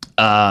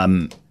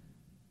 A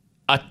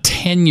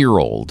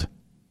 10-year-old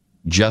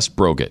just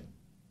broke it.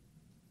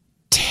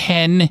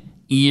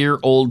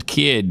 10-year-old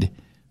kid,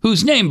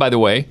 whose name, by the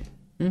way,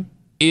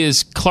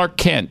 is Clark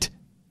Kent.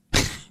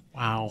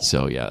 Wow.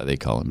 So, yeah, they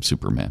call him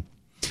Superman.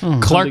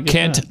 Clark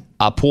Kent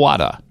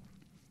Apuada.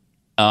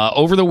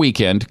 Over the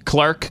weekend,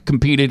 Clark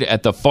competed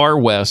at the Far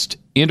West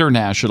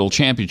International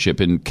Championship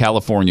in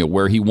California,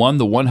 where he won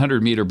the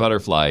 100-meter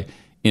butterfly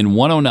in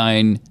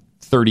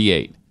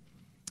 109.38.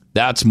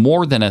 That's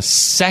more than a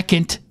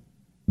second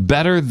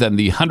better than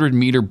the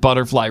 100-meter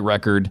butterfly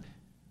record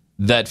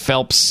that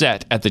Phelps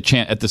set at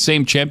the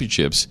same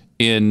championships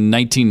in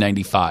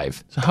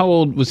 1995. So how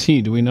old was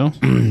he? Do we know?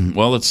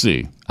 Well, let's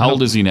see. How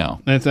old is he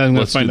now? Let's do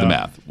the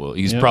math. Well,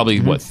 he's probably,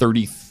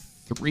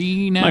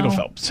 33 now? Michael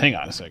Phelps. Hang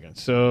on a second.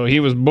 So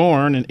he was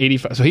born in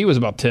 85. So he was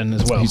about 10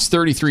 as well. He's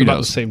 33 so now. About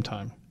the same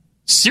time.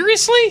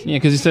 Seriously? Yeah,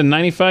 because he said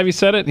 95 he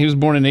said it. He was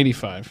born in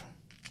 85.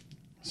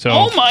 So.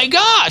 Oh, my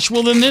gosh.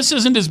 Well, then this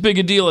isn't as big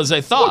a deal as I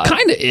thought. Well,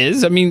 kind of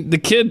is. I mean, the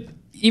kid...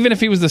 Even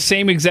if he was the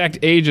same exact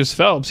age as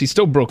Phelps, he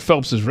still broke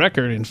Phelps'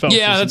 record, and Phelps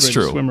is the greatest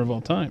swimmer of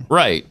all time.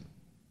 Right.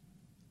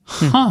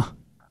 Huh.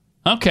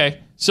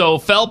 Okay. So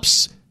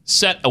Phelps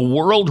set a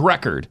world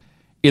record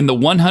in the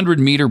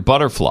 100-meter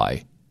butterfly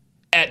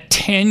at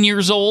 10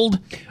 years old,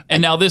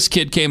 and now this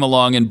kid came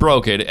along and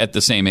broke it at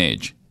the same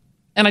age.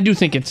 And I do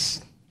think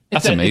that's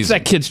amazing. It's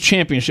that kid's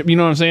championship. You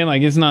know what I'm saying?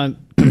 Like, it's not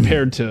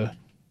compared to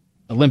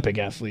Olympic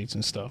athletes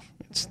and stuff.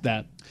 It's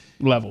that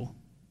level.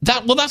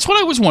 That's what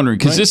I was wondering,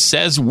 because this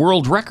says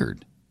world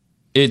record.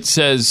 It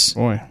says...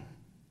 Boy,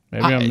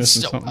 maybe I'm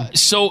missing something.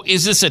 So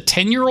is this a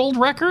 10-year-old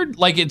record?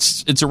 Like,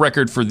 it's a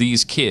record for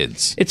these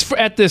kids? It's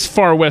at this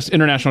Far West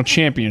International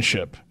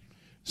Championship.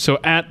 So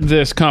at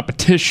this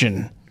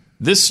competition...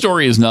 This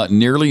story is not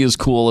nearly as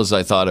cool as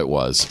I thought it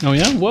was. Oh,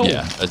 yeah? Whoa.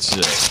 Yeah, it's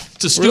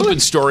a stupid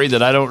story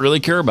that I don't really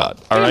care about.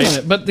 All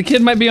right? But the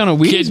kid might be on a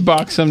Wheaties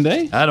box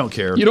someday. I don't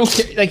care. You don't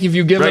care? Like, if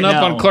you've given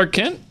up on Clark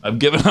Kent? I've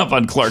given up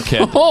on Clark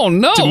Kent. Oh,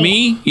 no. To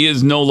me, he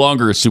is no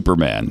longer a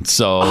Superman.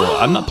 So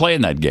I'm not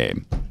playing that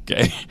game.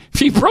 Okay?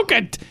 He broke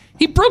a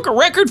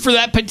record for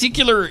that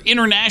particular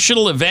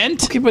international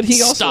event. Okay, but he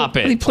Stop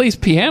it. He plays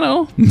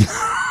piano.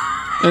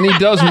 And he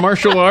does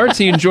martial arts.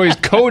 He enjoys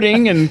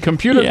coding and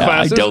computer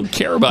classes. I don't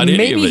care about any of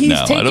it now. Maybe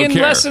he's taking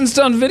lessons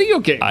on video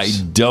games. I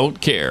don't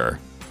care.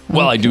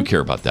 Well, I do care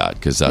about that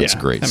because that's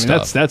great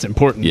stuff. That's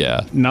important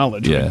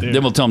knowledge right there.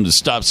 Then we'll tell him to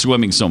stop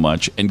swimming so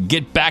much and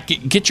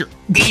get your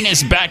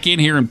anus back in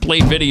here and play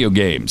video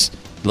games,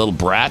 little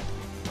brat.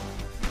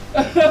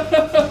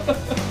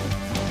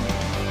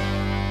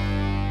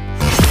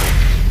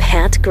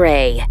 Pat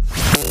Gray,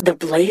 the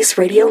Blaze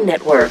Radio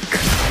Network.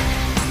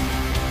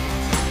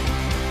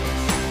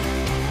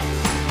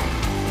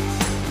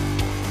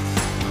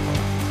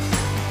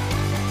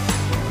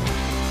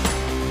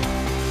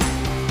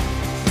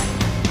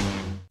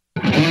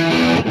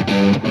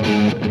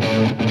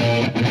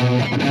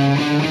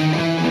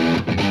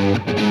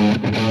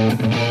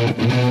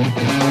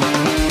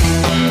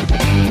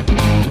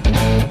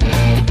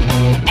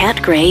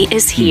 Pat Gray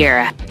is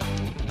here.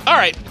 All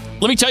right,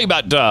 let me tell you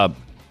about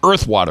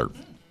Earth Water.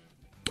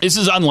 This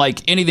is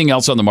unlike anything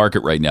else on the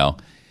market right now.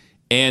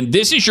 And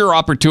this is your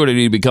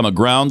opportunity to become a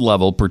ground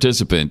level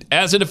participant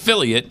as an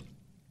affiliate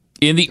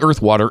in the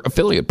Earth Water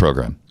affiliate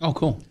program. Oh,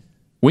 cool.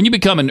 When you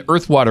become an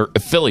Earth Water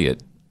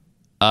affiliate,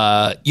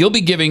 you'll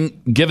be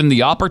given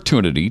the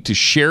opportunity to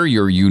share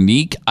your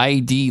unique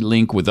ID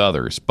link with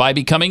others. By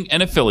becoming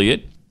an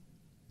affiliate,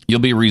 you'll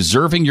be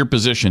reserving your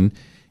position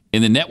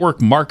in the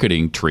network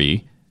marketing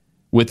tree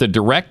with a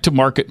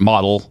direct-to-market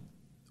model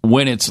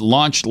when it's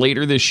launched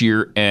later this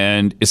year,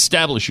 and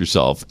establish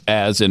yourself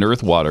as an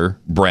Earth Water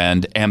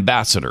brand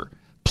ambassador.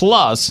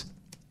 Plus,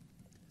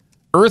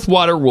 Earth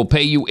Water will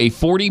pay you a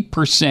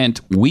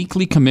 40%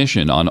 weekly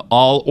commission on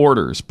all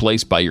orders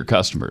placed by your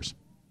customers.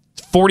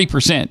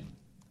 40%.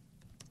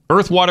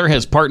 Earth Water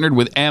has partnered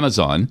with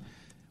Amazon,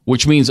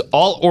 which means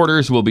all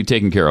orders will be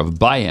taken care of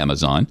by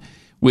Amazon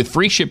with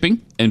free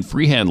shipping and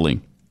free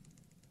handling,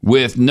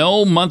 with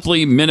no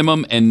monthly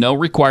minimum and no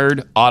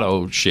required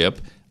auto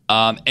ship.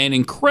 An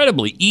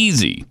incredibly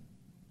easy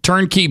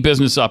turnkey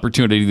business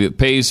opportunity that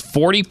pays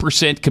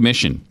 40%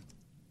 commission.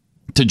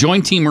 To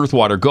join Team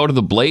Earthwater, go to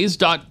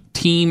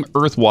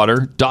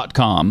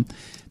theblaze.teamearthwater.com.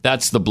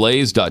 That's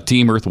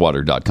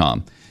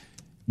theblaze.teamearthwater.com.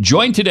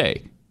 Join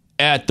today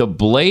at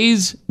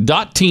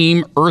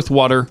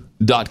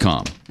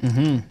theblaze.teamearthwater.com.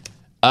 Mm-hmm.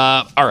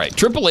 All right,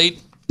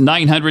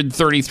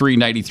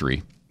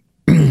 888-900-3393.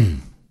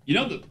 You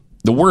know,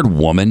 the word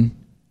woman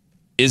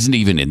isn't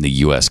even in the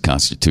U.S.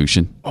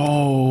 Constitution.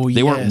 Oh, yes.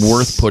 They weren't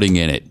worth putting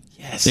in it.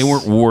 Yes. They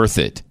weren't worth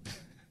it.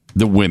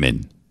 The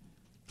women.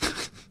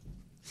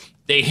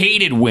 They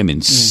hated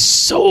women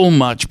so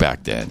much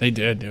back then. They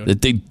did, dude.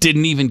 That they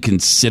didn't even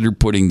consider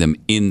putting them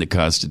in the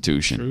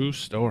Constitution. True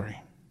story.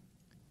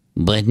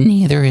 But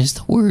neither is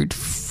the word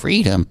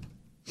freedom,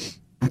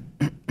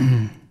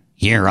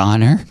 Your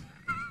Honor.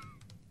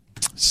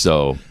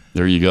 So,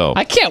 there you go.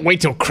 I can't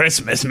wait till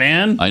Christmas,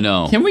 man. I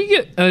know. Can we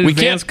get an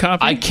advance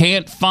copy? I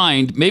can't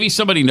find. Maybe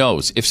somebody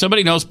knows. If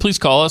somebody knows, please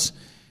call us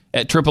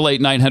at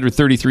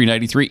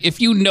 888-900-3393.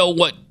 If you know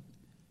what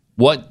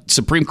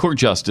Supreme Court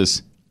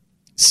Justice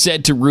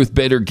said to Ruth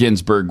Bader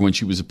Ginsburg when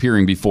she was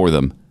appearing before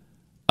them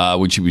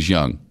when she was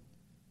young,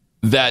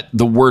 that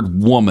the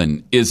word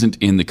woman isn't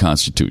in the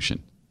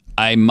Constitution.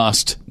 I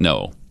must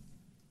know.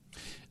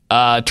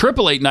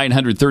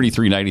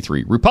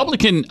 888-900-3393.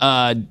 Republican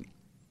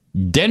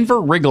Denver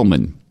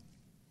Riggleman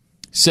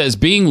says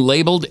being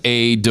labeled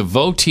a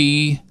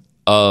devotee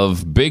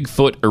of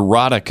Bigfoot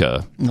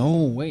erotica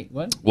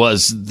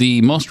was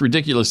the most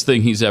ridiculous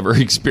thing he's ever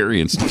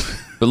experienced.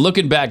 But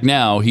looking back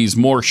now, he's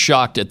more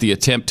shocked at the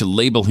attempt to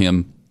label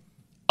him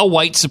a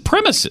white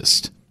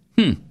supremacist.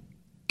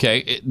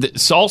 Okay,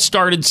 this all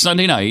started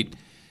Sunday night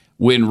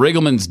when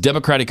Riggleman's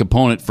Democratic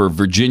opponent for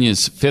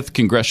Virginia's 5th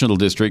Congressional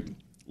District,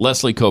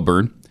 Leslie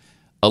Coburn,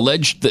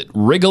 alleged that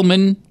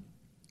Riggleman,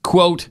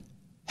 quote,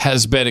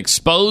 has been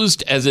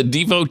exposed as a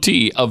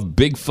devotee of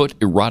Bigfoot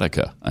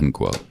erotica,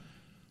 unquote.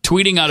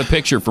 Tweeting out a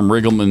picture from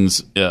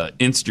Riggleman's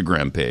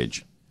Instagram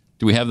page.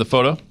 Do we have the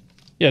photo?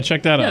 Yeah,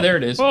 check that out. Yeah, there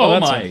it is. Oh,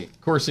 my.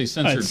 Of course, they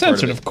censored it's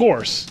censored, part of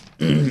course.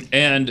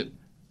 And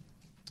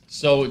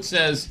so it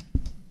says,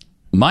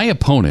 my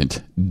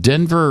opponent,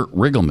 Denver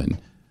Riggleman,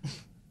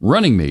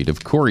 running mate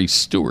of Corey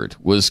Stewart,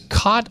 was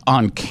caught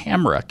on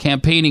camera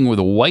campaigning with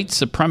a white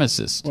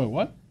supremacist. Wait,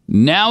 what?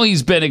 Now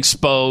he's been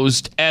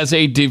exposed as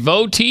a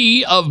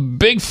devotee of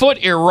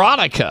Bigfoot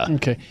erotica.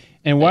 Okay.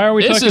 And why are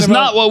we talking about... This is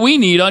not what we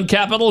need on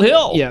Capitol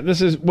Hill. Yeah,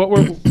 this is what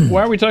we're...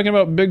 Why are we talking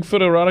about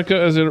Bigfoot erotica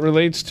as it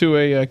relates to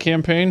a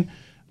campaign?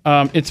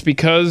 It's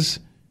because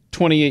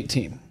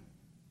 2018.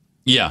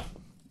 Yeah.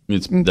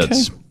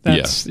 That's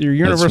your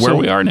universal... That's where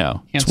we are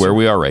now. It's where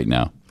we are right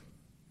now.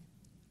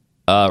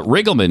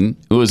 Riggleman,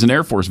 who is an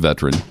Air Force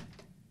veteran,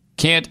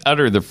 can't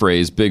utter the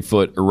phrase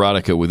Bigfoot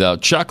erotica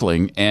without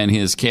chuckling, and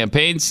his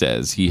campaign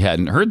says he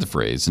hadn't heard the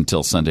phrase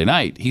until Sunday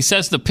night. He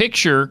says the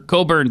picture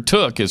Coburn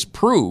took as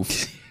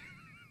proof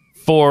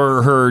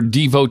for her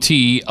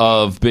devotee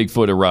of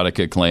Bigfoot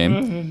erotica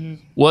claim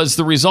was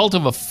the result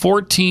of a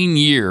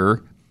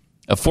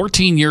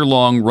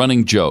 14-year-long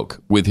running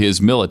joke with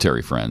his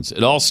military friends.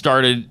 It all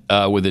started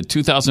with a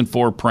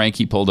 2004 prank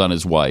he pulled on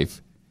his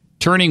wife,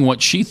 turning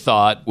what she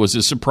thought was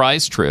a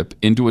surprise trip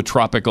into a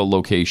tropical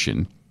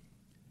location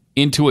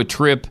into a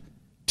trip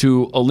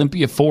to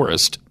Olympia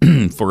Forest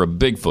for a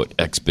Bigfoot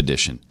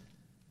expedition.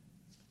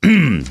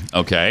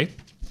 Okay.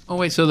 Oh,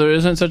 wait, so there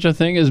isn't such a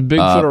thing as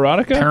Bigfoot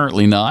erotica?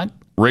 Apparently not.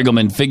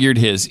 Riggleman figured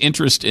his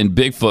interest in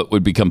Bigfoot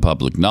would become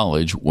public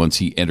knowledge once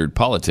he entered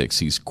politics.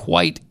 He's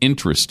quite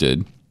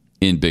interested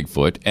in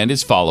Bigfoot and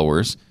his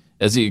followers,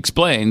 as he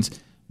explains,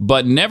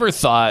 but never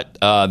thought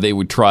they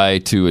would try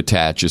to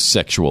attach a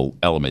sexual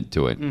element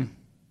to it.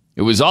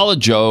 It was all a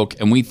joke,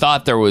 and we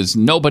thought there was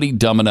nobody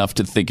dumb enough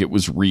to think it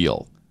was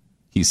real,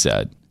 he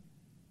said.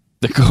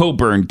 The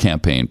Coburn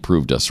campaign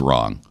proved us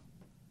wrong.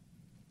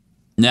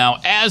 Now,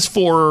 as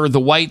for the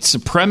white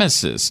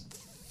supremacist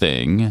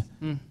thing,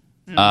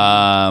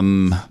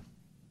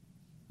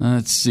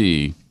 let's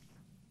see.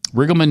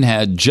 Riggleman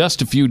had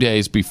just a few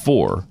days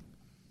before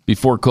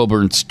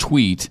Coburn's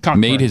tweet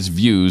made his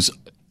views...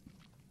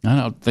 I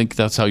don't think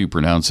that's how you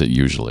pronounce it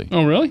usually.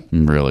 Oh, really?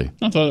 Really?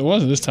 I thought it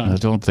was this time. I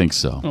don't think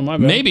so. Oh, my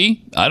bad.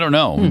 Maybe. I don't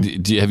know.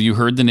 Have you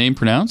heard the name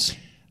pronounced?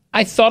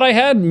 I thought I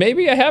had.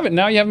 Maybe I haven't.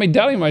 Now you have me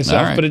doubting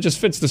myself, right. But it just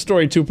fits the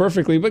story too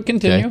perfectly. But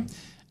continue.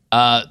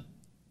 Okay.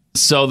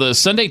 So the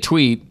Sunday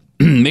tweet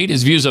made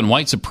his views on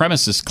white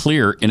supremacists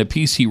clear in a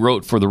piece he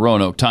wrote for the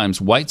Roanoke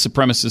Times. White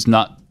supremacists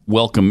not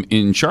welcome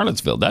in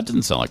Charlottesville. That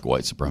doesn't sound like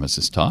white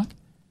supremacist talk.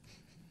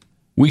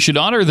 We should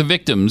honor the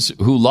victims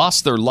who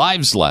lost their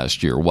lives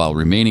last year while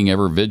remaining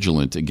ever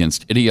vigilant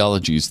against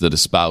ideologies that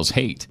espouse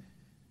hate.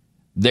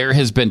 There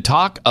has been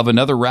talk of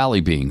another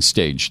rally being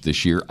staged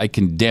this year. I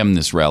condemn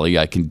this rally.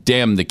 I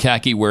condemn the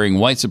khaki-wearing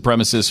white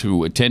supremacists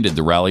who attended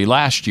the rally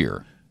last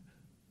year.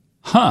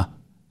 Huh.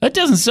 That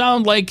doesn't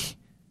sound like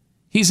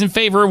he's in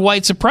favor of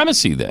white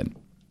supremacy then.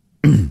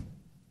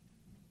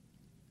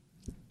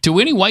 To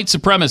any white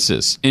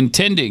supremacists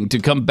intending to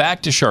come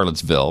back to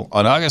Charlottesville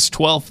on August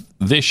 12th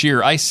this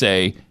year, I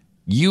say,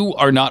 you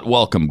are not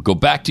welcome. Go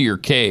back to your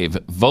cave.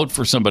 Vote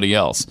for somebody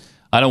else.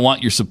 I don't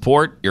want your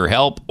support, your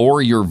help, or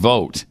your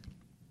vote.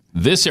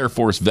 This Air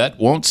Force vet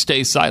won't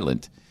stay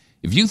silent.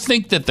 If you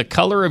think that the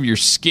color of your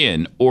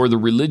skin or the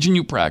religion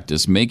you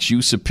practice makes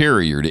you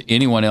superior to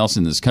anyone else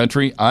in this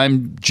country,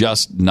 I'm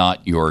just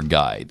not your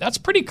guy. That's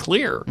pretty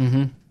clear.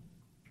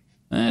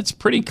 That's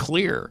pretty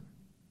clear.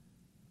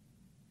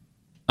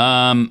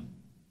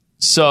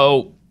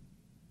 So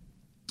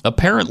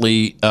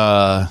apparently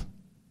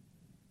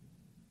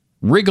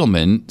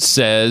Riggleman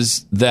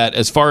says that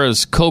as far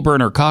as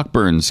Coburn or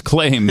Cockburn's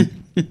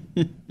claim,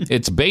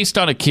 it's based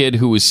on a kid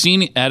who was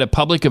seen at a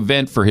public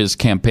event for his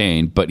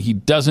campaign, but he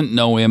doesn't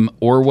know him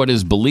or what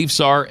his beliefs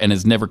are and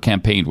has never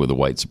campaigned with a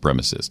white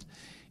supremacist.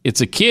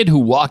 It's a kid who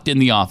walked in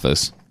the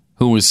office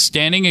who was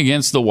standing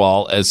against the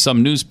wall as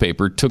some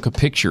newspaper took a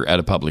picture at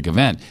a public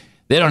event.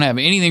 They don't have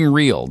anything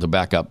real to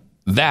back up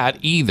that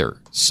either.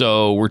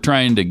 So we're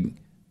trying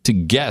to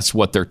guess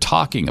what they're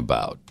talking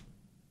about.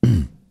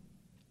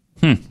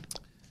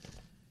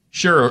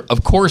 Sure,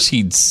 of course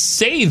he'd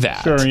say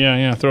that. Sure,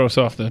 yeah. Throw us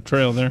off the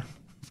trail there.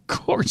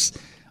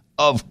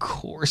 Of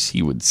course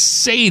he would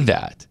say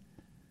that.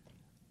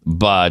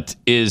 But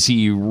is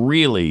he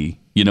really,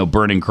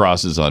 burning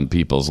crosses on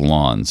people's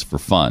lawns for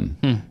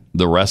fun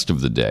the rest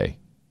of the day?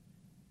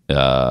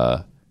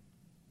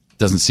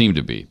 Doesn't seem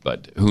to be,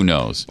 but who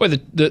knows? Boy,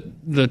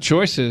 the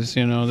choices,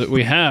 that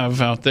we have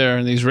out there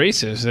in these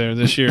races there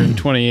this year in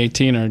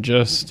 2018 are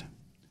just...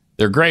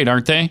 They're great,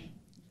 aren't they?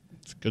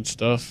 It's good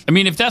stuff. I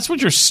mean, if that's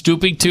what you're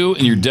stooping to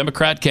in your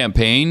Democrat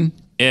campaign,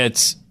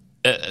 it's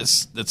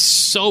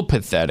so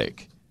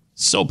pathetic.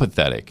 So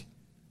pathetic.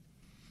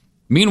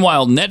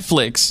 Meanwhile,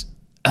 Netflix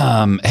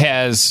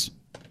has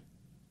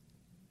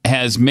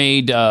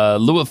made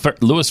Louis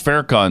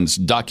Farrakhan's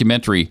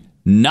documentary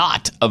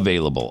not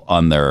available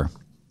on their...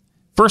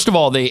 First of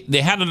all, they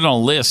had it on a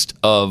list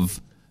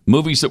of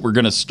movies that were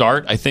going to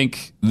start, I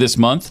think, this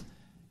month.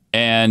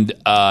 And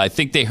I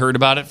think they heard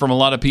about it from a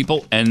lot of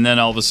people. And then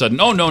all of a sudden,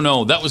 oh,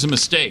 no, that was a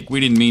mistake. We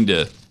didn't mean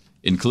to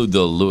include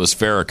the Louis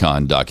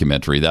Farrakhan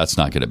documentary. That's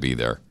not going to be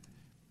there.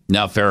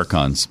 Now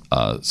Farrakhan's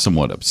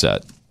somewhat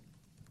upset.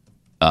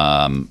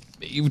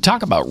 You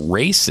talk about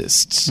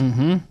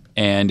racists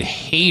and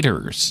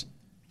haters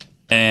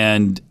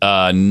and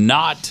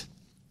not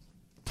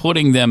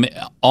putting them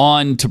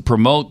on to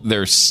promote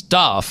their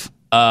stuff.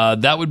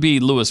 That would be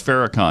Louis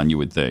Farrakhan, you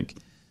would think.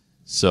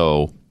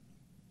 So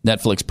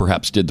Netflix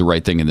perhaps did the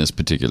right thing in this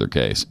particular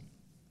case.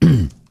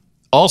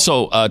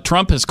 Also,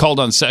 Trump has called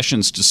on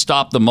Sessions to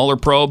stop the Mueller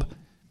probe,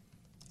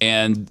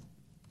 and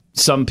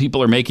some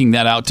people are making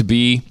that out to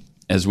be,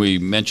 as we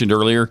mentioned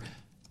earlier,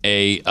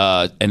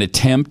 an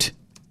attempt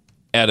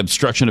at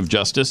obstruction of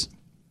justice.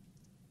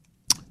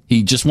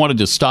 He just wanted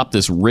to stop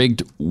this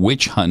rigged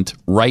witch hunt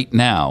right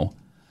now,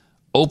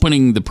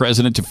 opening the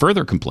president to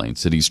further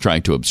complaints that he's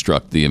trying to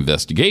obstruct the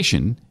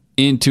investigation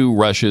into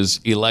Russia's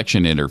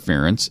election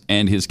interference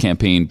and his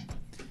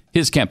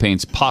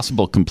campaign's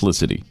possible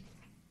complicity.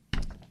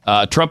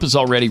 Trump is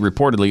already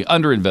reportedly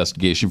under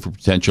investigation for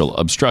potential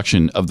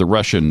obstruction of the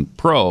Russian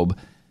probe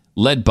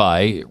led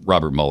by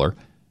Robert Mueller.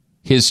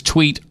 His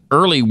tweet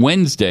early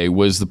Wednesday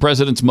was the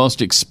president's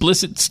most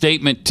explicit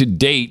statement to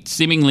date,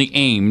 seemingly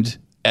aimed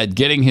at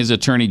getting his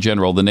attorney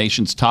general, the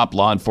nation's top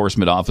law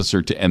enforcement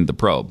officer, to end the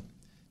probe.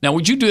 Now,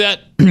 would you do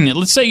that?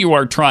 Let's say you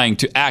are trying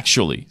to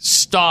actually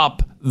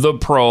stop the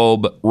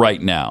probe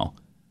right now.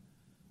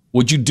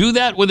 Would you do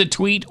that with a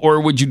tweet, or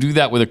would you do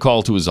that with a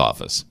call to his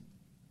office?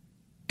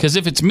 Because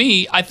if it's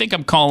me, I think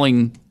I'm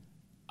going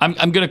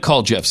to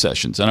call Jeff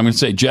Sessions, and I'm going to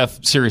say,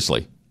 Jeff,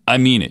 seriously, I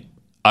mean it.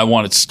 I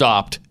want it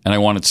stopped, and I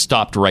want it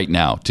stopped right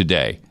now,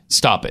 today.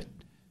 Stop it.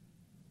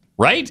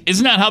 Right?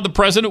 Isn't that how the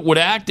president would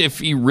act if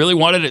he really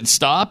wanted it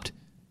stopped?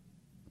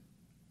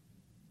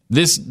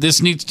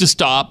 This needs to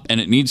stop, and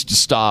it needs to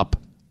stop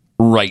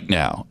right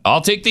now.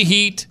 I'll take the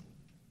heat.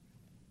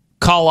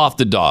 Call off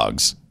the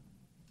dogs.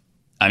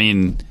 I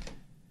mean,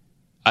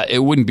 it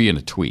wouldn't be in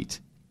a tweet.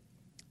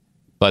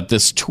 But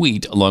this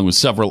tweet, along with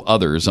several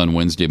others on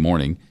Wednesday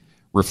morning,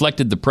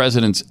 reflected the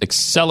president's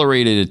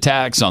accelerated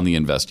attacks on the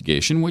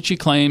investigation, which he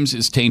claims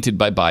is tainted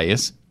by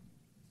bias.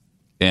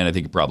 And I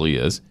think it probably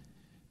is.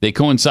 They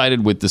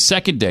coincided with the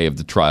second day of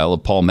the trial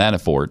of Paul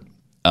Manafort,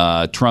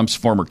 Trump's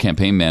former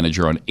campaign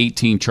manager, on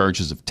 18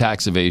 charges of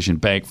tax evasion,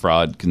 bank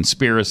fraud,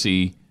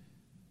 conspiracy.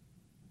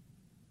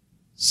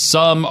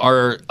 Some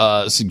are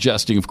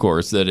suggesting, of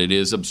course, that it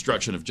is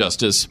obstruction of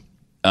justice.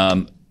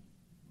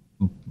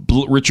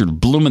 Richard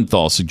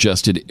Blumenthal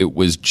suggested it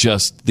was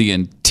just the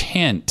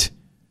intent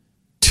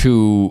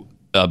to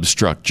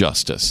obstruct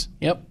justice.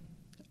 Yep.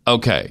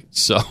 Okay,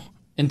 so...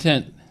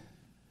 Intent.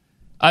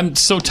 I'm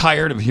so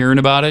tired of hearing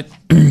about it.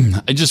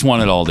 I just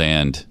want it all to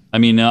end. I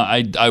mean,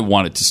 I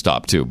want it to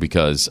stop, too,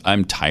 because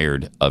I'm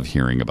tired of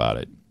hearing about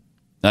it.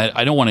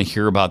 I don't want to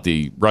hear about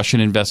the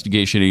Russian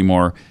investigation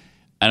anymore.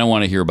 I don't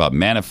want to hear about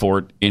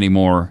Manafort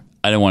anymore.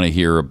 I don't want to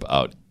hear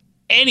about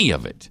any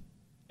of it.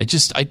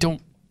 I don't...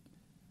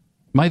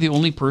 Am I the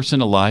only person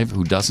alive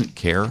who doesn't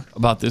care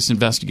about this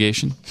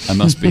investigation? I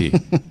must be.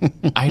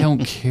 I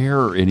don't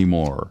care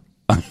anymore.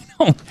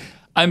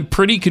 I'm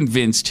pretty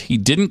convinced he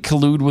didn't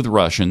collude with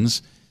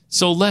Russians,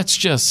 so let's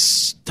just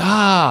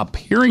stop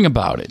hearing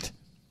about it.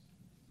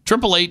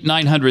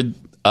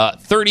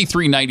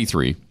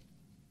 888-900-3393.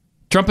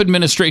 Trump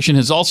administration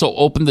has also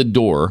opened the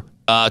door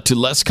to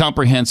less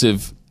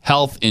comprehensive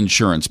health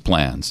insurance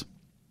plans,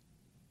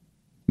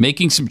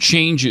 making some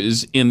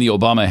changes in the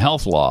Obama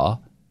health law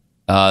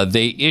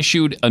They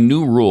issued a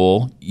new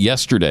rule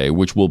yesterday,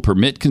 which will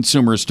permit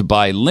consumers to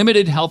buy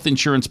limited health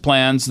insurance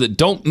plans that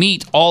don't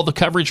meet all the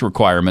coverage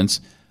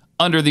requirements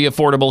under the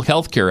Affordable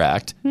Health Care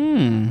Act,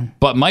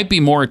 but might be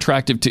more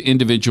attractive to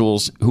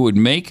individuals who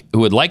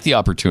would like the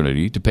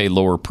opportunity to pay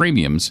lower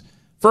premiums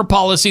for a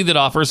policy that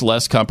offers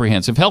less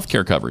comprehensive health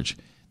care coverage.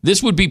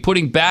 This would be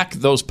putting back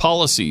those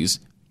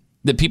policies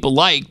that people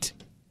liked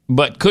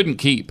but couldn't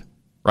keep,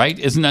 right?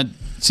 Isn't that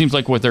seems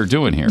like what they're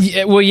doing here?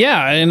 Yeah, well,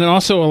 yeah, and it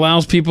also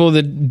allows people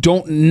that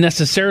don't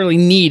necessarily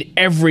need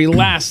every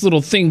last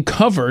little thing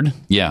covered.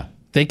 Yeah.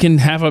 They can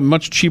have a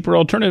much cheaper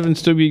alternative and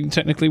still be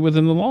technically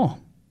within the law.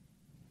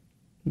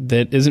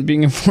 That isn't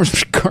being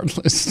enforced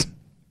regardless.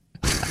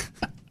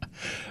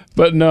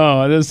 But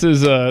no, this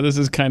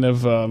is kind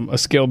of a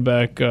scaled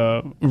back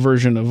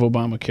version of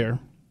Obamacare,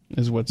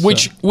 is what's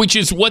which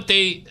is what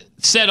they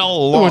said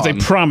all along. What they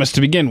promised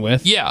to begin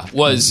with. Yeah,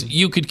 was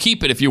you could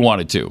keep it if you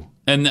wanted to,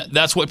 and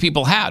that's what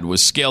people had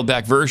was scaled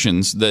back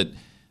versions that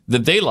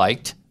they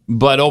liked,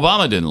 but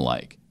Obama didn't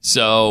like.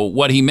 So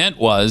what he meant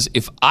was,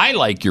 if I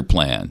like your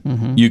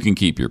plan, you can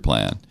keep your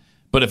plan.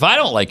 But if I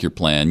don't like your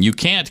plan, you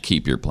can't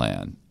keep your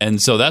plan.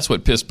 And so that's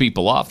what pissed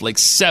people off. Like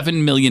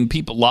 7 million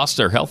people lost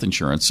their health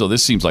insurance. So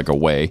this seems like a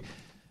way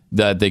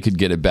that they could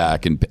get it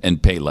back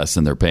and pay less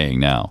than they're paying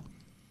now.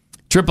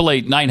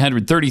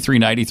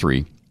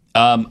 888-900-3393.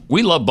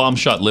 We love Bomb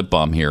Shot Lip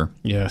Balm here.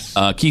 Yes.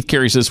 Keith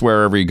carries this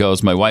wherever he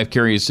goes. My wife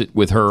carries it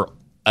with her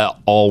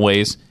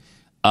always.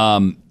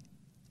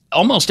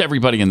 Almost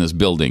everybody in this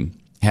building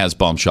has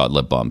Bomb Shot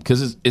Lip Balm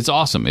because it's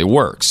awesome. It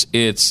works.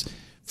 It's...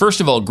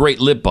 First of all,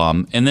 great lip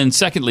balm, and then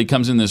secondly,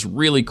 comes in this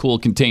really cool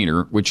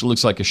container, which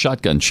looks like a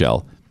shotgun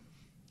shell.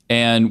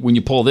 And when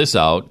you pull this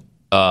out,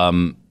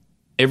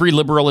 every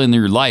liberal in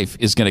your life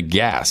is going to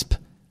gasp,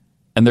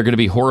 and they're going to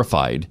be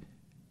horrified,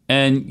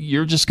 and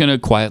you're just going to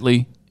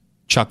quietly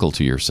chuckle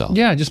to yourself.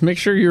 Yeah, just make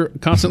sure you're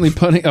constantly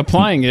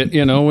applying it,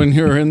 when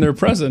you're in their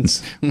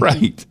presence.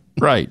 Right.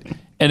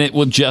 And it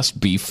will just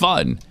be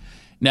fun.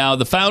 Now,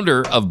 the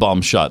founder of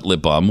Bomb Shot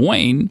Lip Balm,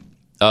 Wayne,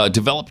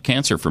 developed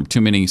cancer from too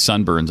many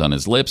sunburns on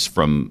his lips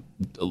from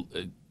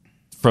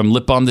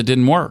lip balm that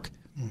didn't work.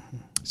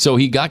 So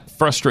he got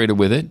frustrated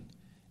with it,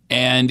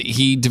 and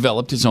he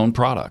developed his own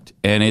product.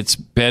 And it's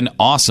been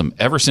awesome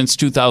ever since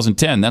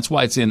 2010. That's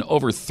why it's in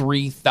over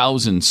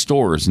 3,000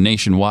 stores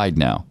nationwide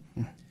now.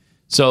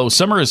 So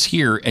summer is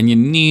here, and you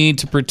need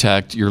to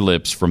protect your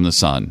lips from the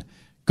sun.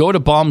 Go to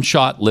Bomb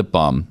Shot Lip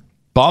Balm,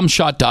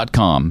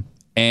 bombshot.com,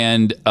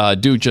 and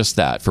do just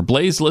that. For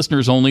Blaze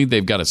listeners only,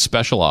 they've got a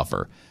special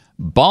offer.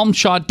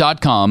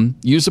 Bombshot.com,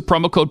 use the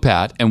promo code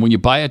PAT, and when you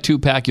buy a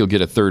 2-pack, you'll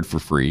get a 3rd for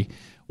free.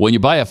 When you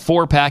buy a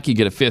 4-pack, you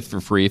get a 5th for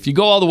free. If you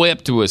go all the way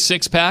up to a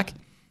 6-pack,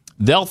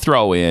 they'll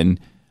throw in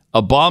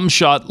a Bomb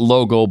Shot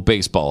logo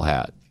baseball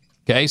hat.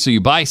 Okay, so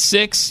you buy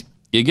 6,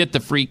 you get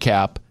the free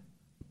cap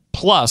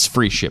plus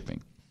free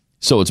shipping.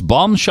 So it's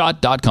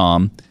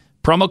bombshot.com,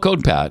 promo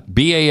code PAT,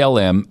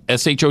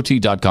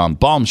 BALMSHOT.com,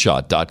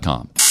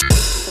 bombshot.com.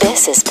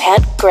 This is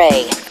Pat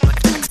Gray,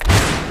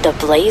 the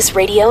Blaze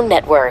Radio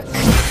Network.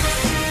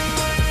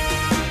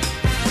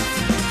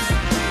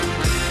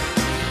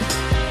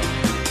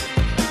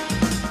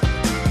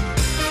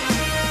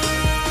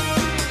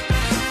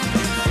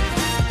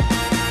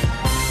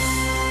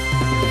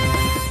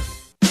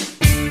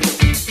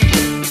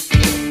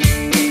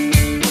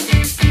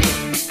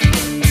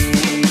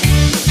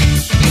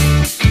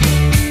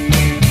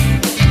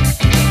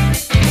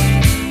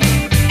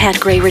 Pat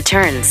Gray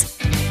returns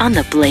on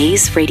the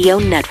Blaze Radio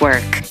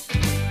Network.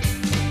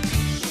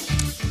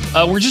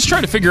 We're just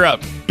trying to figure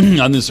out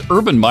on this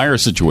Urban Meyer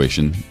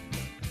situation.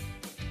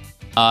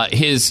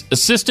 His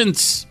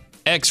assistant's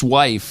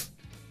ex-wife,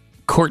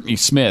 Courtney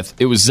Smith,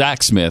 it was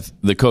Zach Smith,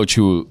 the coach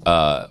who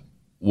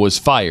was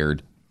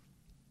fired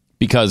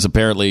because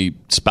apparently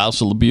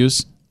spousal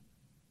abuse,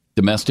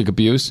 domestic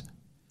abuse.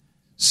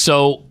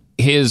 So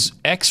his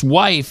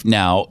ex-wife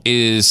now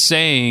is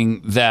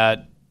saying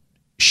that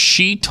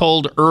she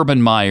told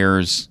Urban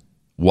Meyer's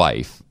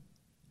wife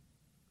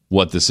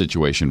what the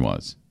situation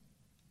was.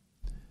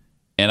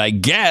 And I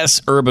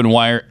guess Urban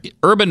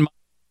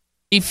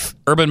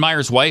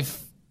Meyer's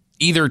wife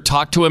either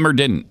talked to him or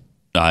didn't.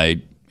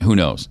 Who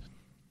knows?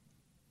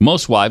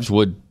 Most wives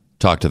would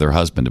talk to their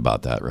husband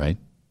about that, right?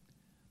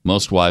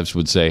 Most wives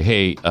would say,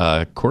 hey,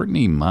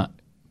 Courtney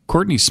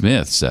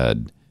Smith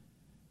said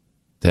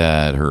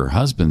that her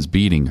husband's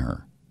beating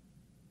her.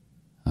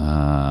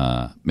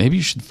 Maybe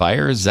you should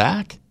fire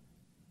Zach?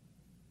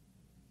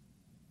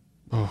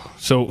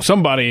 So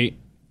somebody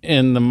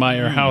in the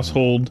Meyer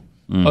household,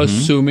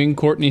 assuming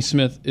Courtney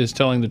Smith is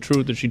telling the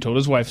truth that she told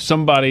his wife,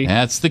 somebody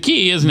that's the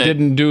key, isn't it?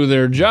 Didn't do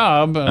their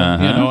job,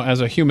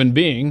 as a human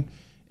being,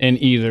 and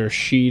either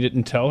she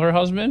didn't tell her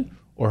husband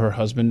or her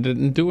husband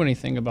didn't do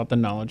anything about the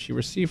knowledge he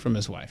received from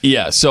his wife.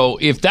 Yeah, so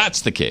if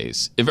that's the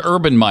case, if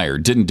Urban Meyer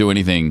didn't do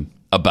anything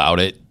about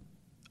it,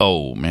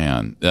 oh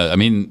man,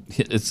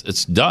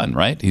 it's done,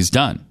 right? He's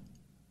done.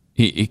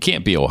 He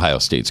can't be Ohio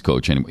State's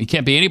coach anymore. He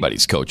can't be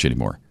anybody's coach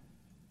anymore.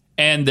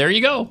 And there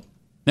you go.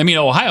 I mean,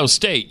 Ohio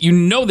State, you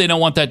know they don't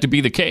want that to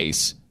be the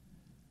case.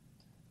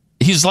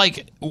 He's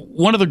like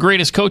one of the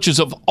greatest coaches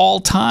of all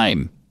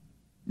time.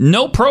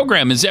 No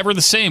program is ever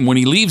the same when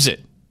he leaves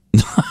it.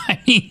 I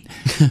mean,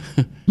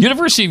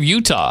 University of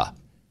Utah,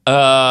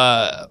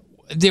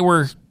 they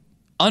were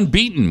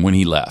unbeaten when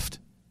he left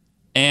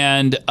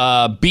and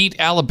beat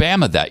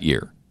Alabama that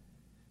year.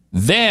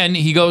 Then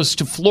he goes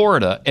to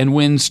Florida and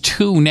wins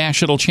 2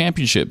 national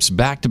championships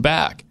back to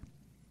back.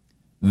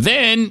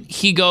 Then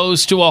he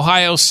goes to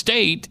Ohio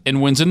State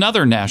and wins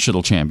another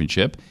national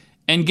championship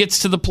and gets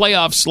to the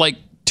playoffs like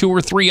 2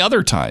 or 3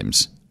 other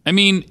times. I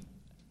mean,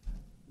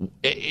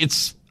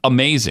 it's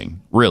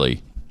amazing,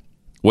 really,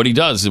 what he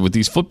does with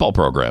these football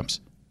programs.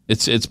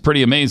 It's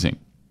pretty amazing.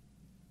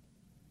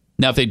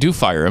 Now, if they do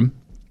fire him,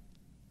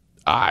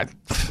 I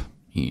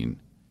mean,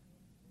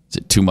 is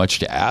it too much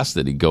to ask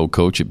that he go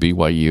coach at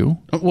BYU?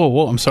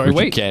 Whoa, I'm sorry.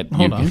 Wait,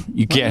 hold on.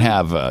 You can't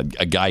have a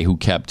guy who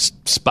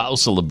kept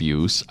spousal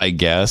abuse, I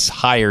guess,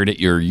 hired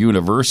at your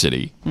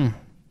university.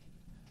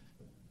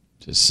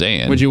 Just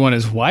saying. Would you want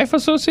his wife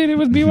associated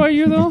with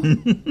BYU, though?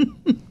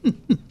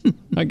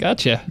 I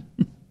gotcha.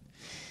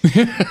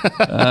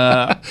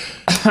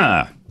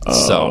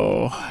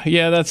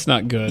 Yeah, that's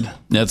not good.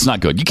 That's not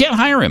good. You can't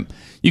hire him.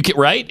 You can,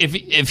 right?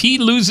 If he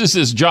loses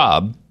his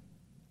job,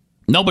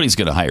 nobody's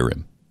going to hire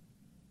him.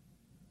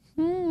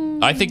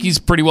 I think he's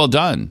pretty well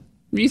done.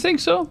 You think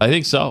so? I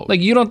think so.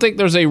 Like, you don't think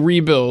there's a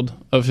rebuild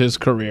of his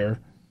career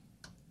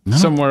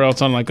somewhere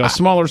else on like a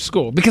smaller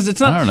school? Because it's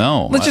not. I don't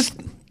know.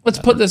 Let's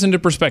put this into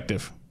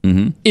perspective.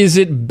 Mm-hmm. Is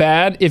it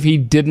bad if he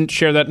didn't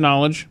share that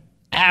knowledge?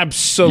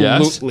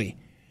 Absolutely. Yes.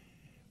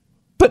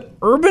 But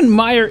Urban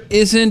Meyer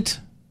isn't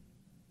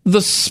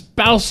the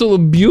spousal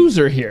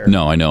abuser here.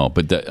 No, I know.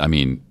 But,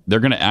 they're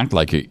going to act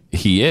like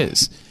he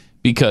is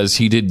because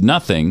he did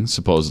nothing,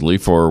 supposedly,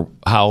 for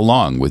how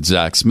long with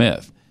Zach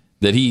Smith?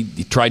 That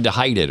he tried to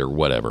hide it or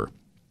whatever.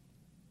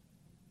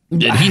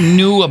 That he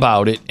knew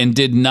about it and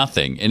did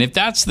nothing. And if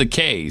that's the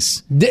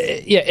case...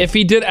 if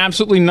he did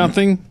absolutely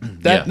nothing,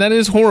 that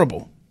is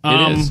horrible.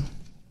 It is.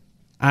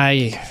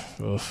 And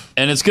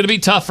it's going to be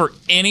tough for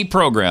any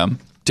program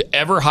to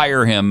ever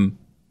hire him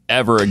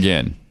ever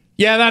again.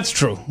 Yeah, that's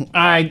true.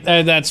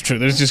 That's true.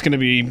 There's just going to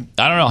be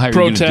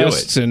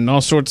protests and all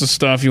sorts of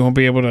stuff. You won't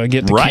be able to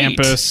get to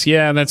campus.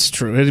 Yeah, that's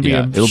true. It'll be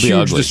a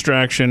huge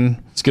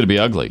distraction. It's going to be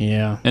ugly.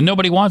 Yeah. And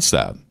nobody wants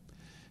that.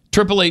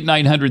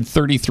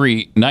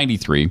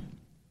 888-900-3393.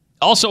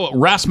 Also,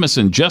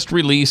 Rasmussen just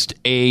released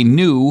a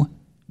new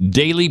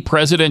daily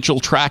presidential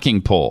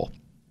tracking poll.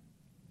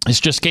 This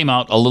just came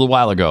out a little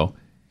while ago.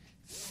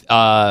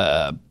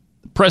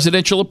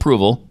 Presidential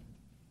approval,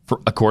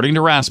 according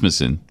to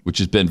Rasmussen, which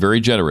has been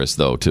very generous,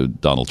 though, to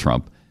Donald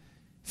Trump,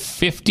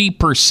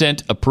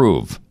 50%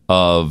 approve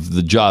of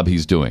the job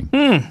he's doing.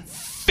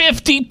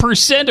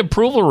 50%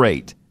 approval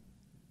rate.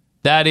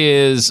 That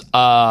is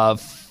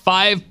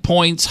 5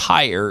 points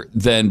higher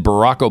than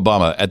Barack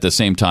Obama at the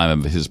same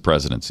time of his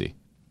presidency.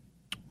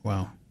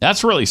 Wow.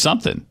 That's really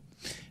something.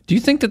 Do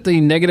you think that the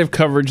negative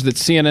coverage that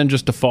CNN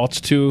just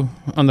defaults to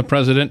on the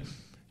president,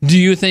 do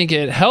you think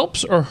it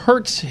helps or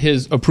hurts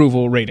his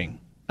approval rating?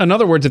 In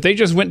other words, if they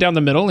just went down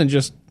the middle and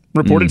just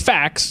reported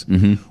facts,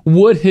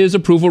 would his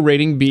approval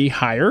rating be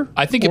higher?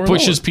 I think it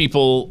pushes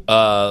people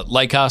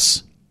like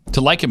us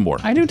to like him more.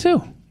 I do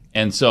too.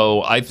 And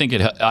so I think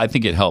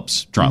it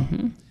helps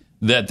Trump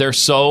that they're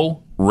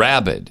so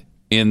rabid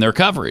in their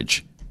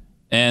coverage.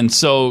 And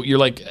so you're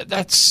like,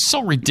 that's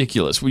so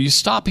ridiculous. Will you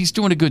stop? He's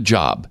doing a good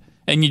job.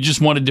 And you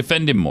just want to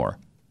defend him more.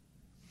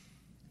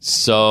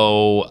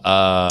 So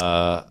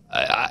I'm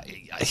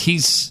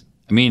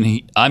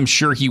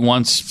sure he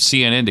wants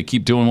CNN to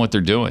keep doing what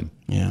they're doing.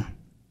 Yeah.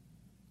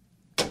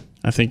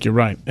 I think you're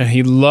right.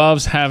 He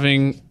loves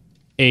having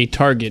a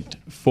target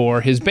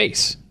for his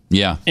base.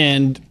 Yeah.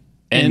 And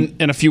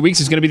in a few weeks,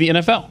 it's going to be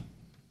the NFL.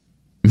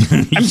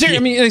 I'm serious. I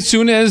mean, as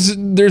soon as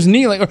there's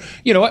kneeling, or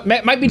you know what,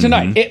 it might be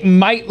tonight. It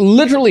might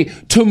literally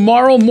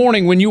tomorrow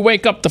morning when you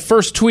wake up. The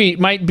first tweet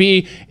might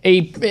be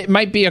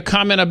a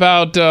comment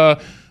about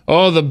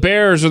the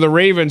Bears or the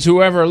Ravens,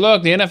 whoever.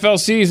 Look, the NFL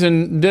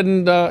season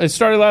didn't. It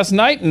started last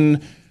night,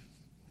 and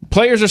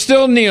players are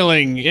still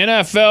kneeling.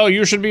 NFL,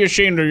 you should be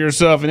ashamed of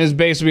yourself. And his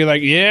base will be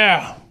like,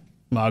 yeah,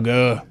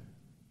 MAGA.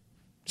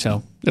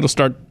 So it'll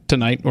start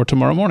tonight or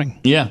tomorrow morning.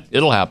 Yeah,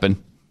 it'll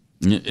happen.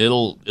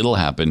 It'll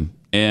happen.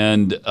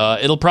 And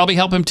it'll probably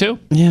help him too.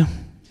 Yeah.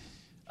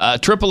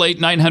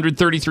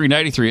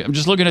 888-900-3393. I'm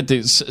just looking at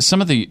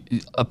some of the.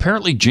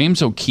 Apparently,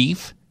 James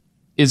O'Keefe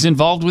is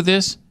involved with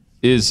this.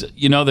 Is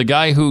the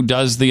guy who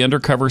does the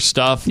undercover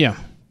stuff? Yeah.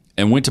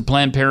 And went to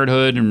Planned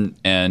Parenthood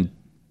and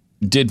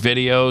did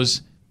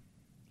videos.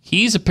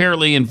 He's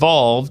apparently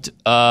involved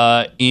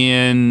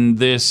in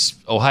this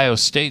Ohio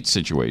State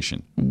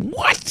situation.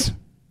 What?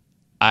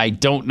 I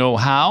don't know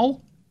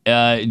how.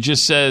 It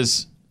just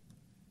says.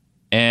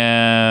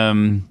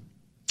 Let's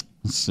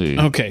see.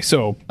 Okay,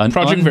 so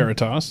Project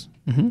Veritas.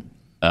 Go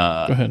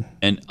ahead.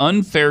 An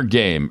unfair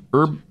game.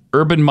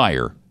 Urban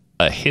Meyer,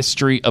 a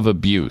history of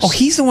abuse. Oh,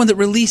 he's the one that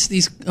released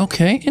these.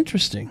 Okay,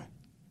 interesting.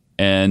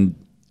 And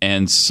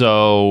And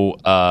so,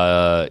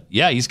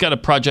 he's got a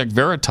Project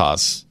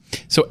Veritas.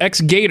 So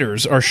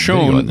ex-Gators are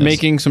shown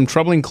making some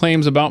troubling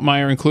claims about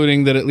Meyer,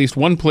 including that at least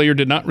one player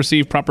did not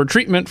receive proper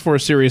treatment for a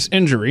serious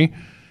injury.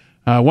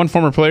 One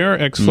former player,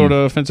 ex-Florida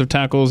offensive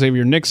tackle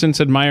Xavier Nixon,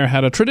 said Meyer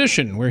had a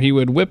tradition where he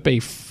would whip a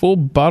full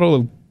bottle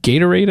of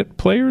Gatorade at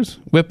players.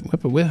 Whip. I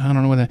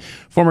don't know what that.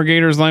 Former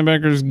Gators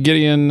linebackers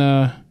Gideon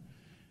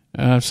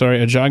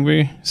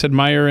Ajagbe said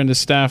Meyer and his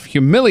staff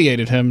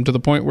humiliated him to the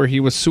point where he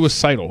was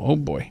suicidal. Oh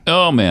boy.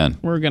 Oh man.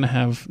 We're gonna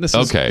have this.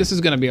 This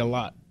is gonna be a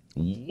lot.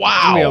 Wow.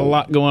 There's gonna be a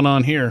lot going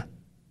on here.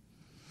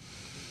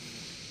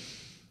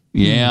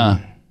 Yeah.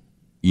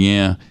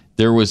 Yeah.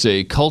 There was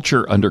a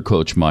culture under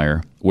Coach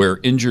Meyer where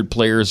injured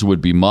players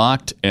would be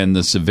mocked and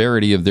the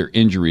severity of their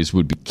injuries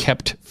would be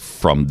kept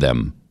from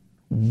them.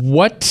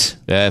 What?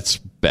 That's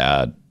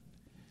bad.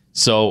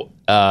 So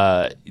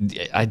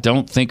I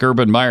don't think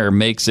Urban Meyer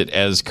makes it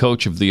as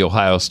coach of the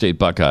Ohio State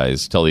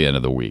Buckeyes till the end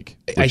of the week.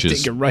 I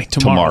think you're right.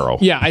 Tomorrow.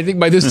 Yeah, I think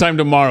by this time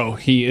tomorrow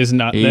he is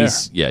not there.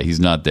 Yeah, he's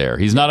not there.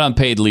 He's not on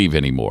paid leave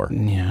anymore.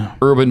 Yeah.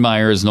 Urban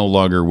Meyer is no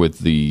longer with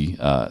the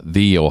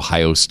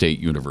Ohio State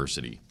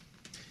University.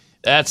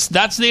 That's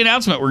the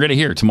announcement we're going to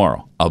hear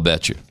tomorrow. I'll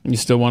bet you. You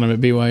still want him at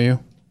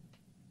BYU?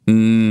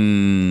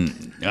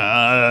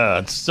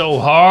 It's so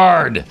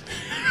hard.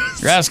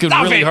 You're asking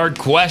really hard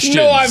questions.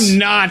 No, I'm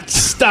not.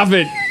 Stop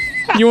it.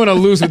 You want to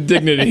lose with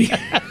dignity.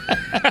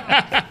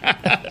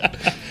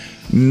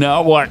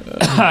 No, what?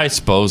 I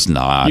suppose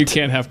not. You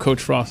can't have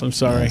Coach Frost. I'm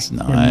sorry.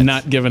 Not. We're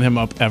not giving him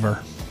up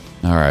ever.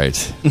 All right.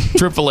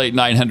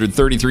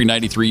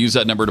 888-900-3393. Use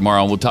that number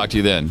tomorrow, and we'll talk to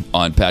you then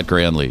on Pat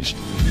Gray Unleashed.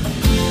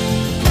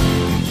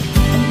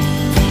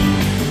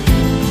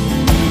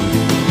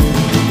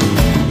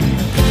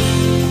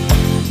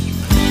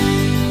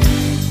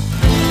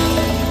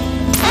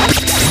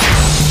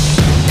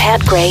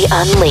 Pat Gray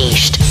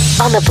Unleashed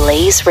on the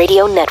Blaze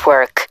Radio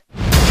Network.